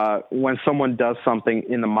 when someone does something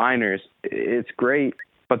in the minors, it's great,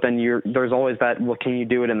 but then there's always that, well, can you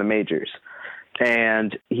do it in the majors?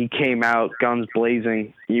 And he came out guns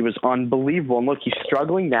blazing. He was unbelievable. And look, he's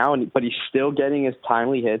struggling now, but he's still getting his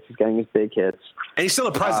timely hits. He's getting his big hits. And he's still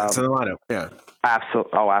a presence in the lineup. Yeah.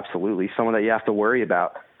 Absolutely. Someone that you have to worry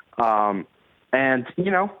about. And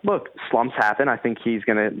look, slumps happen. I think he's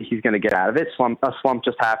gonna get out of it. A slump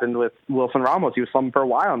just happened with Wilson Ramos. He was slumping for a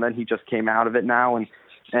while, and then he just came out of it now,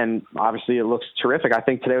 and obviously it looks terrific. I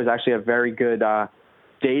think today was actually a very good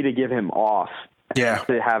day to give him off. Yeah.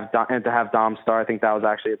 To have Dom start, I think that was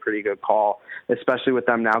actually a pretty good call, especially with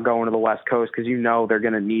them now going to the West Coast, because they're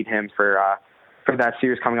going to need him for that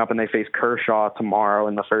series coming up, and they face Kershaw tomorrow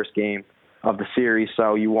in the first game of the series.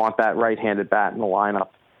 So you want that right-handed bat in the lineup.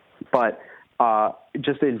 But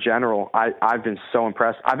just in general, I've been so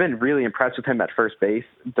impressed. I've been really impressed with him at first base.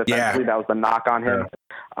 Defensively, That was the knock on him.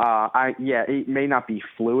 It may not be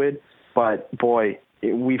fluid, but boy,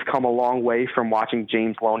 we've come a long way from watching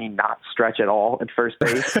James Loney not stretch at all at first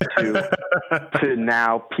base to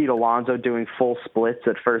now Pete Alonso doing full splits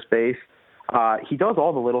at first base. He does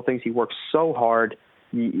all the little things. He works so hard.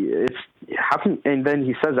 And then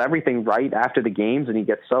he says everything right after the games, and he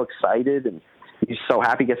gets so excited and he's so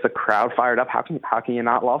happy, gets the crowd fired up. How can you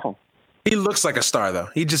not love him? He looks like a star, though.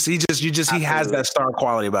 He has that star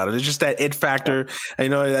quality about it. It's just that it factor.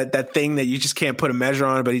 Yeah. That thing that you just can't put a measure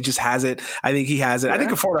on, but he just has it. I think he has it. Yeah. I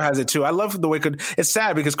think Conforto has it too. I love the way it's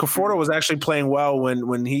sad because Conforto was actually playing well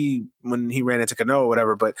when he ran into Cano or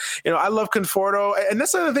whatever. But I love Conforto, and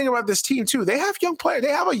that's the other thing about this team too. They have young players.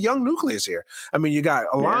 They have a young nucleus here. I mean, you got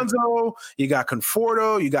Alonso, you got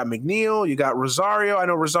Conforto, you got McNeil, you got Rosario. I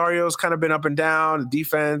know Rosario's kind of been up and down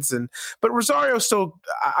defense, but Rosario still.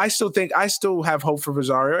 I still have hope for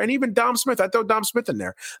Rosario, and even Dom Smith. I throw Dom Smith in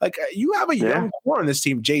there. Like, you have a young core on this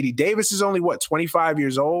team. JD Davis is only 25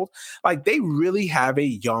 years old. Like, they really have a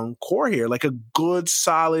young core here, like a good,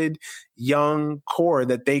 solid young core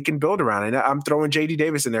that they can build around. And I'm throwing JD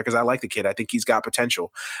Davis in there because I like the kid. I think he's got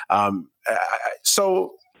potential.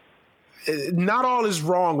 So not all is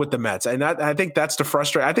wrong with the Mets. And I think that's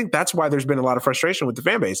I think that's why there's been a lot of frustration with the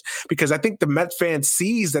fan base, because I think the Met fan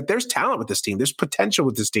sees that there's talent with this team. There's potential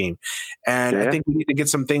with this team. And I think we need to get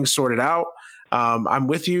some things sorted out. I'm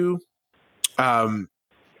with you.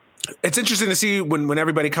 It's interesting to see when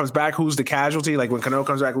everybody comes back, who's the casualty. Like when Cano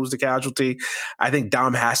comes back, who's the casualty? I think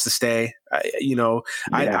Dom has to stay.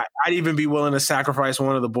 I'd even be willing to sacrifice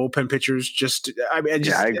one of the bullpen pitchers. I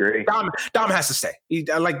agree. Dom has to stay.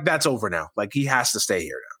 That's over now. Like, he has to stay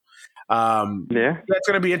here now. That's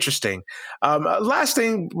going to be interesting. Last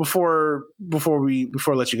thing before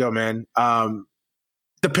I let you go, man.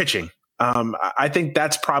 The pitching. I think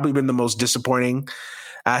that's probably been the most disappointing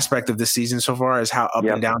aspect of the season so far, is how up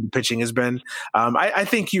and down the pitching has been. I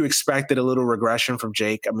think you expected a little regression from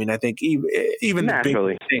Jake. I mean, I think even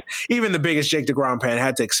the biggest Jake DeGrom fan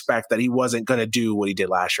had to expect that he wasn't going to do what he did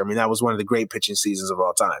last year. I mean, that was one of the great pitching seasons of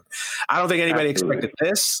all time. I don't think anybody expected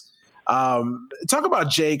this. Talk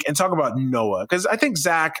about Jake and talk about Noah, because I think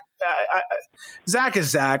Zach is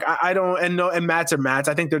Zach. And Matt's are Matt's.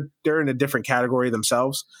 I think they're in a different category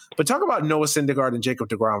themselves. But talk about Noah Syndergaard and Jacob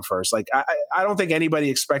DeGrom first. Like, I don't think anybody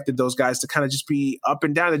expected those guys to kind of just be up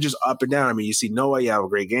and down. They're just up and down. I mean, you see Noah, you have a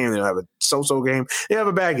great game. They have a so-so game. They have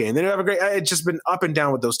a bad game. They don't have a great. It's just been up and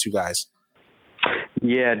down with those two guys.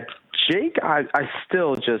 Yeah, Jake, I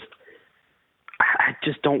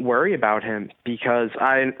just don't worry about him, because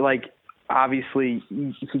obviously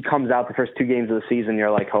he comes out the first two games of the season,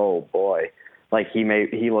 you're like, oh boy, like he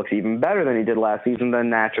looks even better than he did last season. Then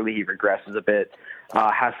naturally he regresses a bit,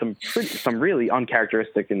 has some really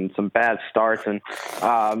uncharacteristic and some bad starts, and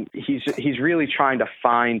he's really trying to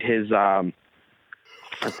find his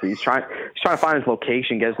he's trying to find his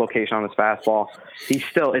location, get his location on his fastball.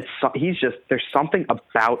 There's something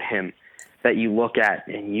about him that you look at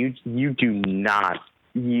and you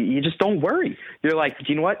just don't worry. You're like, do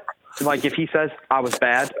you know what? Like, if he says I was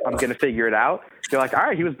bad, I'm going to figure it out. You're like, all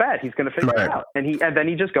right, he was bad. He's going to figure it out. And then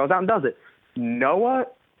he just goes out and does it. Noah,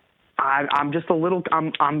 I'm just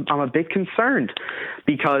I'm a bit concerned,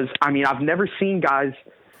 because I mean, I've never seen guys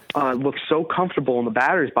look so comfortable in the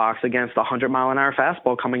batter's box against a 100-mile-an-hour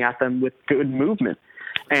fastball coming at them with good movement,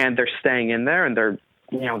 and they're staying in there and they're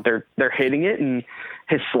they're hitting it, and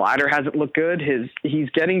his slider hasn't looked good. He's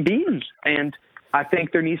getting beaten, and I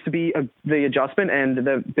think there needs to be the adjustment, and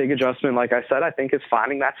the big adjustment, like I said, I think is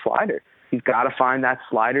finding that slider. He's got to find that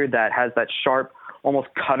slider that has that sharp, almost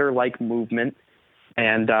cutter-like movement,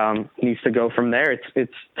 and needs to go from there.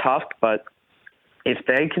 It's tough, but if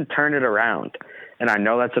they can turn it around, and I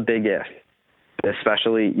know that's a big if,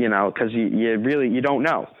 especially because you don't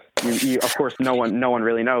know. You of course no one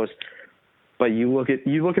really knows. But you look at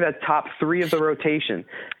that top three of the rotation,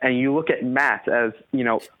 and you look at Matt as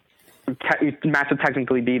Matt would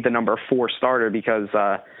technically be the number 4 starter because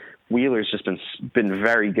Wheeler's just been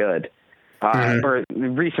very good. Or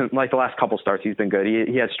recent, like the last couple starts, he's been good.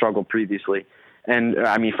 He had struggled previously, and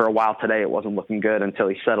I mean for a while today it wasn't looking good until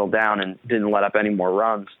he settled down and didn't let up any more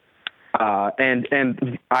runs.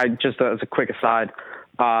 And I just as a quick aside,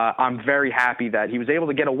 I'm very happy that he was able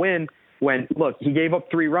to get a win. When, look, he gave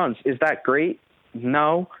up 3 runs. Is that great?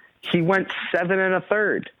 No. He went 7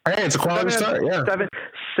 1/3. Hey, it's a quality start, yeah.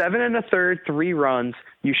 7 1/3, 3 runs.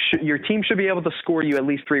 Your team should be able to score you at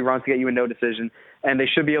least 3 runs to get you a no decision, and they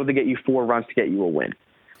should be able to get you 4 runs to get you a win.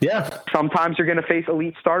 Yeah. Sometimes you're going to face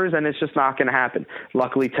elite starters, and it's just not going to happen.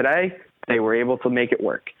 Luckily today, they were able to make it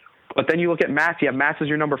work. But then you look at Matz. You have Matz as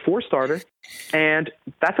your number 4 starter, and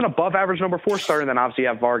that's an above-average number 4 starter. And then obviously you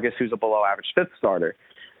have Vargas, who's a below-average 5th starter.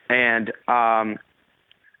 And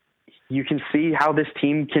you can see how this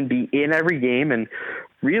team can be in every game. And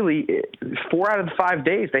really, 4 out of the 5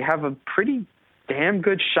 days, they have a pretty damn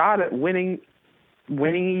good shot at winning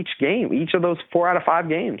each game, each of those 4 out of 5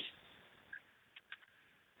 games.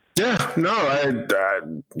 Yeah, no,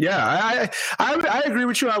 I agree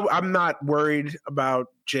with you. I'm not worried about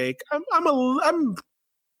Jake. I'm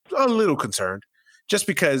a little concerned. Just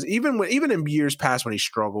because even in years past when he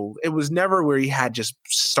struggled, it was never where he had just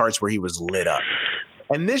starts where he was lit up.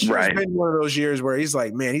 And this year's been one of those years where he's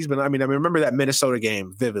like, man, I remember that Minnesota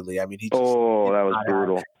game vividly. I mean, that was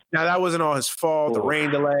brutal. Now that wasn't all his fault. The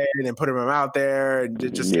rain delay and then put him out there, and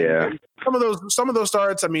some of those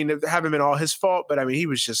starts. I mean, haven't been all his fault, but I mean, he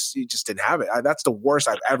just didn't have it. That's the worst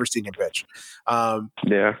I've ever seen him pitch. And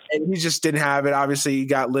he just didn't have it. Obviously, he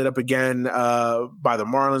got lit up again by the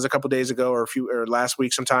Marlins a couple days ago, or last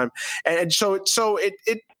week sometime, and so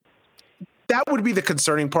it. That would be the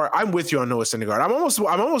concerning part. I'm with you on Noah Syndergaard. I'm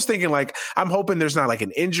almost thinking like I'm hoping there's not like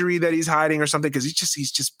an injury that he's hiding or something because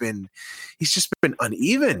he's just been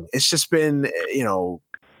uneven. It's just been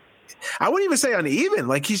I wouldn't even say uneven.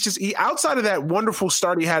 Like he outside of that wonderful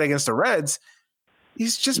start he had against the Reds,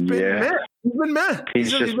 he's just been meh. He's been meh.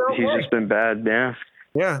 He's just been bad. Yeah.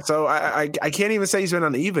 Yeah. So I can't even say he's been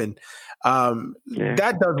uneven.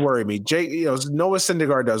 That does worry me. Jake, Noah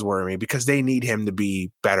Syndergaard does worry me because they need him to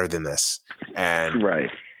be better than this. And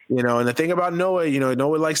and the thing about Noah,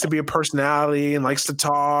 Noah likes to be a personality and likes to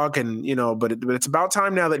talk, and but it's about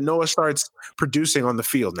time now that Noah starts producing on the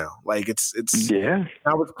field now. Like it's now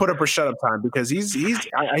it's put up or shut up time because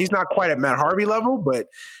he's not quite at Matt Harvey level, but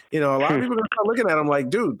a lot of people are gonna start looking at him like,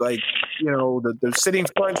 dude, like the sitting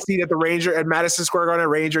front seat at Madison Square Garden at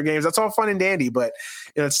Ranger games, that's all fun and dandy, but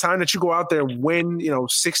it's time that you go out there, win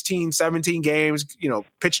 16, 17 games,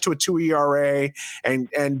 pitch to a 2 ERA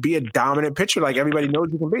and be a dominant pitcher like everybody knows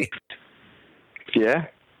you can be. Yeah.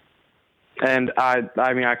 And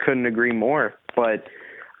I mean, I couldn't agree more, but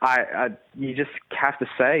you just have to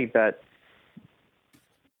say that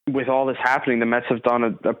with all this happening, the Mets have done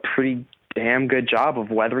a pretty damn good job of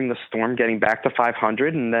weathering the storm, getting back to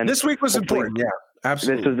 500. And then this week was important. Yeah,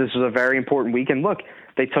 absolutely. This was a very important week. And look,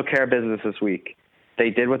 they took care of business this week. They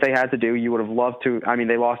did what they had to do. You would have loved to. I mean,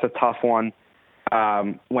 they lost a tough one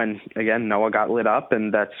when, again, Noah got lit up,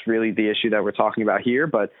 and that's really the issue that we're talking about here.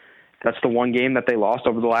 But that's the one game that they lost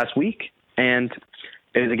over the last week. And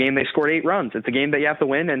it is a game they scored 8 runs. It's a game that you have to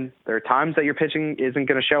win, and there are times that your pitching isn't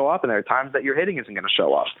going to show up, and there are times that your hitting isn't going to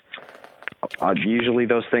show up. Usually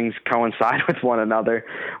those things coincide with one another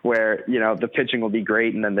where, the pitching will be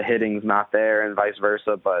great and then the hitting's not there and vice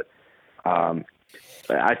versa. But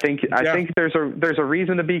I think there's a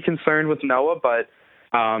reason to be concerned with Noah, but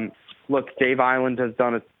look, Dave Island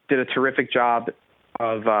did a terrific job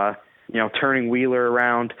of turning Wheeler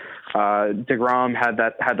around. DeGrom had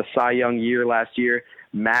the Cy Young year last year.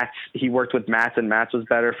 He worked with Matz, and Matz was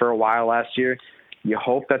better for a while last year. You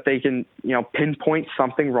hope that they can, pinpoint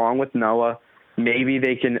something wrong with Noah. Maybe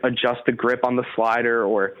they can adjust the grip on the slider,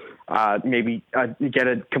 or maybe get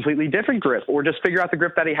a completely different grip, or just figure out the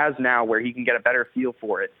grip that he has now where he can get a better feel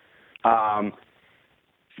for it. And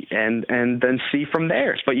then see from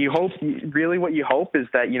there. But what you hope is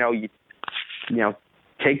that, you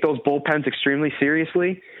take those bullpens extremely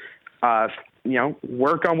seriously,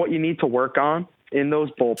 work on what you need to work on, in those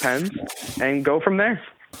bullpens and go from there.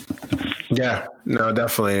 Yeah, no,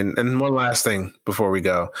 definitely. And one last thing before we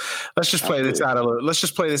go, let's just play this out a little. Let's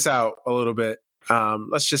just play this out a little bit.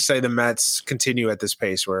 Let's just say the Mets continue at this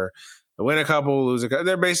pace where they win a couple, lose a couple.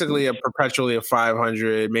 They're basically perpetually a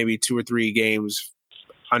 500, maybe 2 or 3 games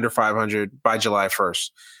under 500 by July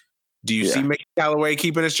 1st. Do you see Mickey Callaway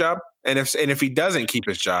keeping his job? And if he doesn't keep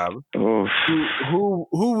his job, who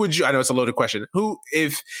would you? I know it's a loaded question. Who,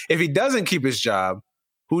 if he doesn't keep his job,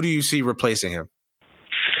 who do you see replacing him?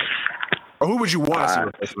 Or who would you want to see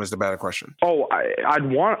replace him? Is the better question. Oh, I'd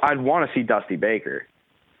want to see Dusty Baker.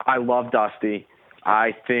 I love Dusty.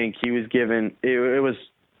 I think he was given it was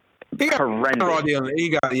horrendous.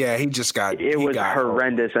 It was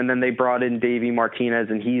horrendous. And then they brought in Davey Martinez,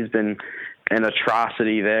 and he's been an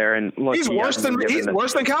atrocity there. And look, he's worse than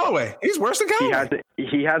Callaway. He's worse than Callaway.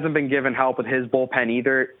 He hasn't been given help with his bullpen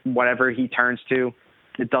either. Whatever he turns to,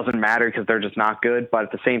 it doesn't matter because they're just not good. But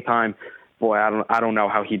at the same time, boy, I don't know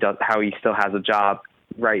how he still has a job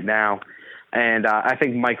right now. And I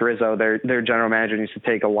think Mike Rizzo, their general manager, needs to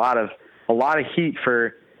take a lot of heat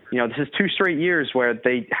for, this is 2 straight years where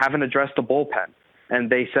they haven't addressed the bullpen, and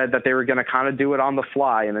they said that they were going to kind of do it on the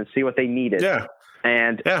fly and then see what they needed. Yeah.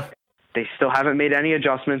 And they still haven't made any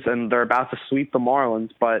adjustments, and they're about to sweep the Marlins.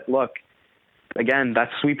 But look, again,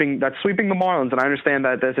 that's sweeping the Marlins, and I understand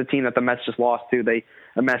that there's a team that the Mets just lost to.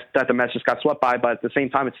 The Mets just got swept by, but at the same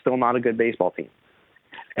time, it's still not a good baseball team.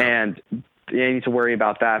 And you need to worry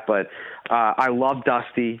about that. But I love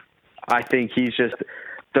Dusty. I think he's just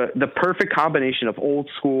the perfect combination of old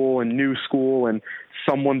school and new school, and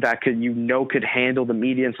someone that could handle the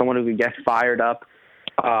media and someone who could get fired up.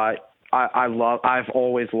 I've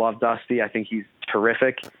always loved Dusty. I think he's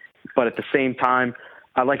terrific. But at the same time,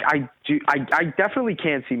 I definitely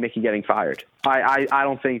can't see Mickey getting fired. I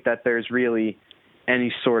don't think that there's really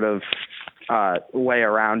any sort of way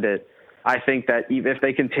around it. I think that if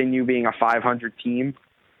they continue being a 500 team,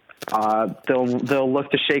 they'll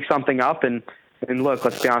look to shake something up. And look,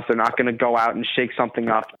 let's be honest, they're not going to go out and shake something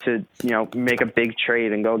up to make a big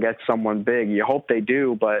trade and go get someone big. You hope they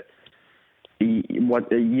do, but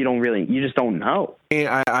you just don't know.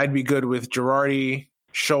 I'd be good with Girardi,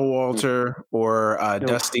 Showalter, or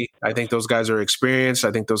Dusty. I think those guys are experienced.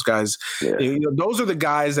 I think those guys, those are the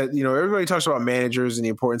guys that, everybody talks about managers and the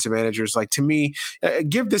importance of managers. Like, to me,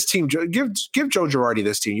 give Joe Girardi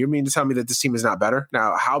this team. You mean to tell me that this team is not better?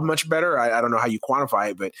 Now, how much better? I don't know how you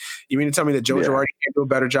quantify it, but you mean to tell me that Joe Girardi can't do a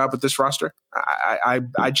better job with this roster?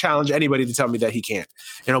 I challenge anybody to tell me that he can't.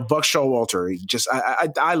 Buck Showalter,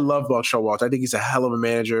 I love Buck Showalter. I think he's a hell of a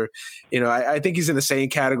manager. I think he's in the same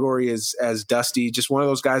category as Dusty, just one of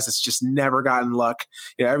those guys that's just never gotten luck.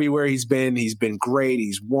 Everywhere he's been great.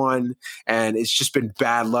 He's won, and it's just been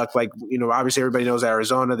bad luck. Like, obviously everybody knows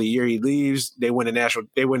Arizona. The year he leaves, they win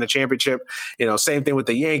a championship. Same thing with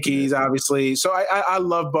the Yankees, obviously. So I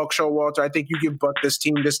love Buck Showalter. I think you give Buck this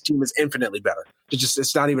team is infinitely better.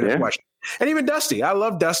 It's not even a question. And even Dusty, I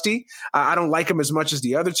love Dusty. I don't like him as much as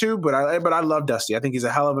the other two, but I love Dusty. I think he's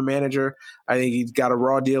a hell of a manager. I think he's got a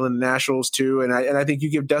raw deal in the Nationals too, and I think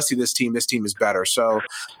you give Dusty this team is better. So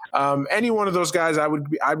any one of those guys, I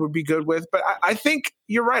would be good with. But I think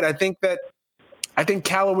you're right. I think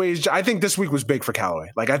Callaway's. I think this week was big for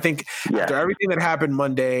Callaway. Like, I think after everything that happened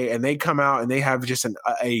Monday, and they come out and they have just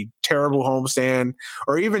a terrible homestand,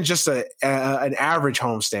 or even just an average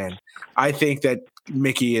homestand, I think that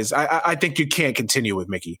Mickey is. I think you can't continue with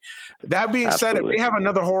Mickey. That being said, if they have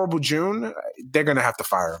another horrible June, they're going to have to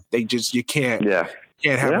fire him. You can't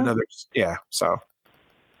have another. Yeah. So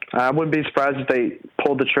I wouldn't be surprised if they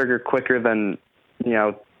pulled the trigger quicker than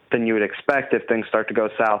you would expect if things start to go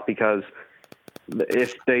south, because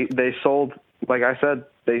if they sold, like I said,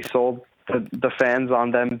 they sold the fans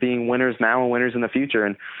on them being winners now and winners in the future.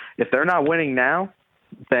 And if they're not winning now,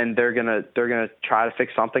 then they're gonna try to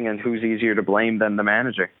fix something. And who's easier to blame than the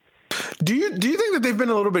manager? Do you think that they've been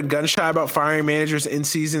a little bit gun shy about firing managers in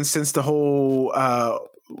season since the whole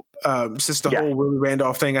Willie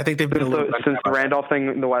Randolph thing? I think they've been since the Randolph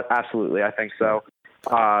thing. Absolutely, I think so.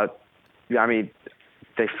 I mean,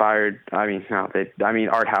 they fired.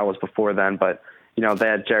 Art Howe was before then, but they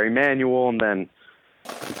had Jerry Manuel, and then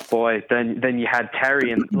then you had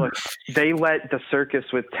Terry. And look, they let the circus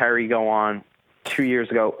with Terry go on 2 years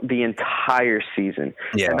ago, the entire season.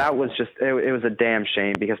 Yeah. And that was just, it was a damn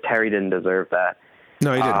shame, because Terry didn't deserve that.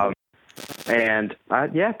 No, he didn't. And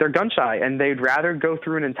they're gun shy, and they'd rather go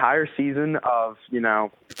through an entire season of,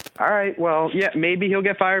 all right, well, yeah, maybe he'll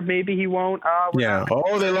get fired, maybe he won't. Yeah.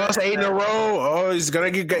 Oh, they lost 8 in a row. Oh, he's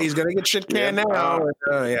gonna get shit canned now.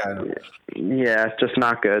 Yeah, it's just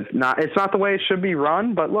not good. It's not the way it should be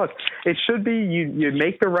run. But look, it should be you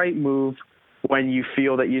make the right move when you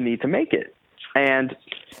feel that you need to make it. And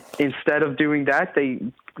instead of doing that, they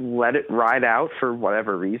let it ride out for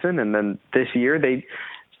whatever reason. And then this year they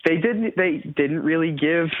didn't really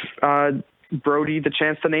give Brody the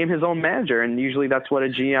chance to name his own manager. And usually that's what a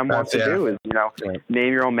GM wants to do is,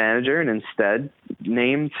 name your own manager, and instead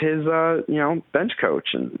named his, bench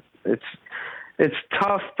coach. And it's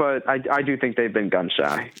tough, but I do think they've been gun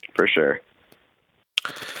shy for sure.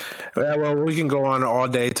 Yeah, well, we can go on all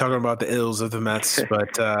day talking about the ills of the Mets,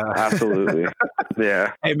 but absolutely.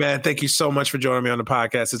 Yeah. Hey, man, thank you so much for joining me on the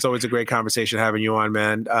podcast. It's always a great conversation having you on,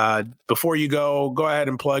 man. Before you go ahead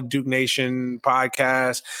and plug Duke Nation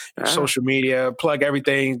podcast, social media, plug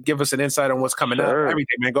everything. Give us an insight on what's coming up.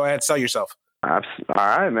 Everything, man. Go ahead, sell yourself. All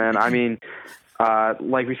right, man. I mean,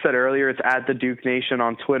 like we said earlier, it's at the Duke Nation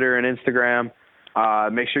on Twitter and Instagram.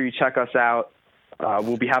 Make sure you check us out.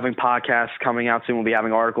 We'll be having podcasts coming out soon. We'll be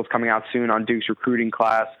having articles coming out soon on Duke's recruiting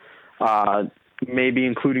class, maybe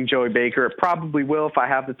including Joey Baker. It probably will if I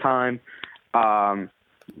have the time.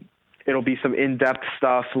 It'll be some in-depth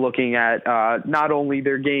stuff looking at not only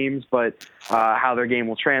their games, but how their game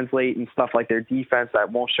will translate and stuff like their defense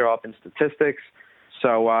that won't show up in statistics.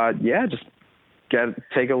 So, just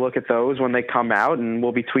take a look at those when they come out, and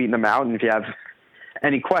we'll be tweeting them out. And if you have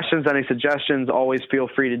any questions, any suggestions, always feel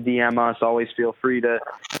free to DM us. Always feel free to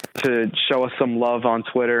show us some love on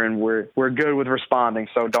Twitter, and we're good with responding,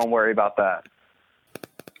 so don't worry about that.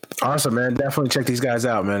 Awesome, man. Definitely check these guys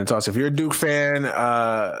out, man. It's awesome. If you're a Duke fan,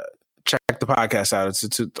 check the podcast out.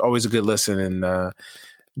 It's always a good listen, and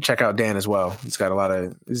check out Dan as well. He's got a lot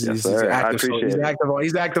of he's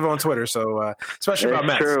active on Twitter, so especially about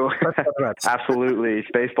Mets. True. Absolutely. It's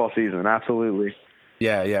baseball season. Absolutely.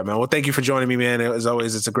 Yeah, man. Well, thank you for joining me, man. As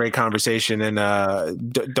always, it's a great conversation, and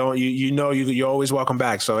you're always welcome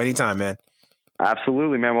back. So anytime, man.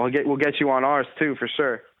 Absolutely, man. We'll get you on ours too, for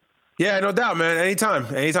sure. Yeah, no doubt, man.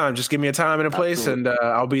 Anytime. Just give me a time and a place, and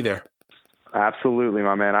I'll be there. Absolutely,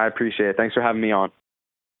 my man. I appreciate it. Thanks for having me on.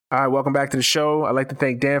 All right, welcome back to the show. I'd like to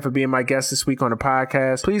thank Dan for being my guest this week on the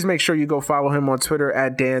podcast. Please make sure you go follow him on Twitter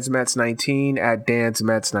at DansMets19, at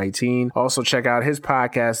DansMets19. Also check out his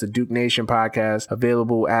podcast, the Duke Nation Podcast,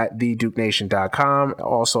 available at thedukenation.com.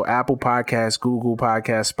 Also Apple Podcasts, Google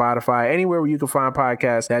Podcasts, Spotify, anywhere where you can find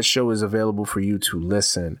podcasts. That show is available for you to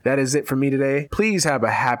listen. That is it for me today. Please have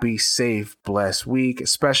a happy, safe, blessed week,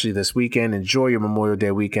 especially this weekend. Enjoy your Memorial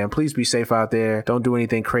Day weekend. Please be safe out there. Don't do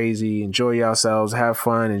anything crazy. Enjoy yourselves. Have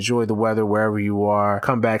fun. Enjoy the weather wherever you are.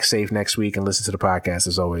 Come back safe next week and listen to the podcast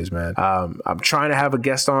as always, man. I'm trying to have a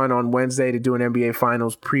guest on Wednesday to do an NBA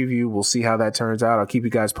Finals preview. We'll see how that turns out. I'll keep you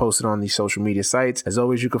guys posted on these social media sites. As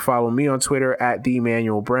always, you can follow me on Twitter at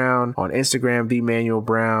 @TheManuelBrown, on Instagram,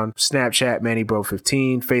 TheManuelBrown, Snapchat,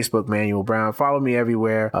 MannyBro15, Facebook, Manuel Brown. Follow me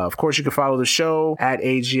everywhere. Of course, you can follow the show at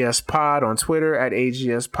AGS Pod on Twitter, at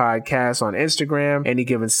AGS Podcast on Instagram, Any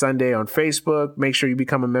Given Sunday on Facebook. Make sure you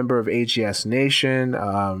become a member of AGS Nation.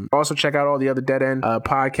 Also check out all the other Dead End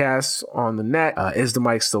podcasts on the net. Is the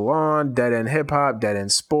Mic Still On? Dead End Hip Hop, Dead End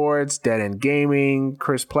Sports, Dead End Gaming,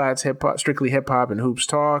 Chris Platt's Hip Hop, Strictly Hip Hop and Hoops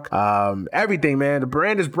Talk. Everything, man. The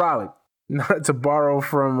brand is Brolic. Not to borrow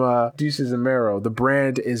from Deuces and Mero. The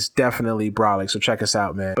brand is definitely Brolic, so check us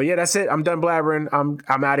out, man. But yeah, that's it. I'm done blabbering.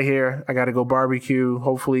 I'm out of here. I gotta go barbecue.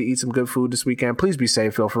 Hopefully eat some good food this weekend. Please be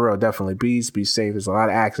safe, though, for real. Definitely. Please be safe. There's a lot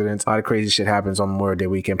of accidents. A lot of crazy shit happens on Memorial Day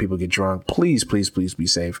weekend. People get drunk. Please be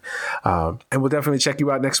safe. And we'll definitely check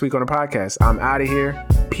you out next week on the podcast. I'm out of here.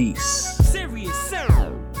 Peace.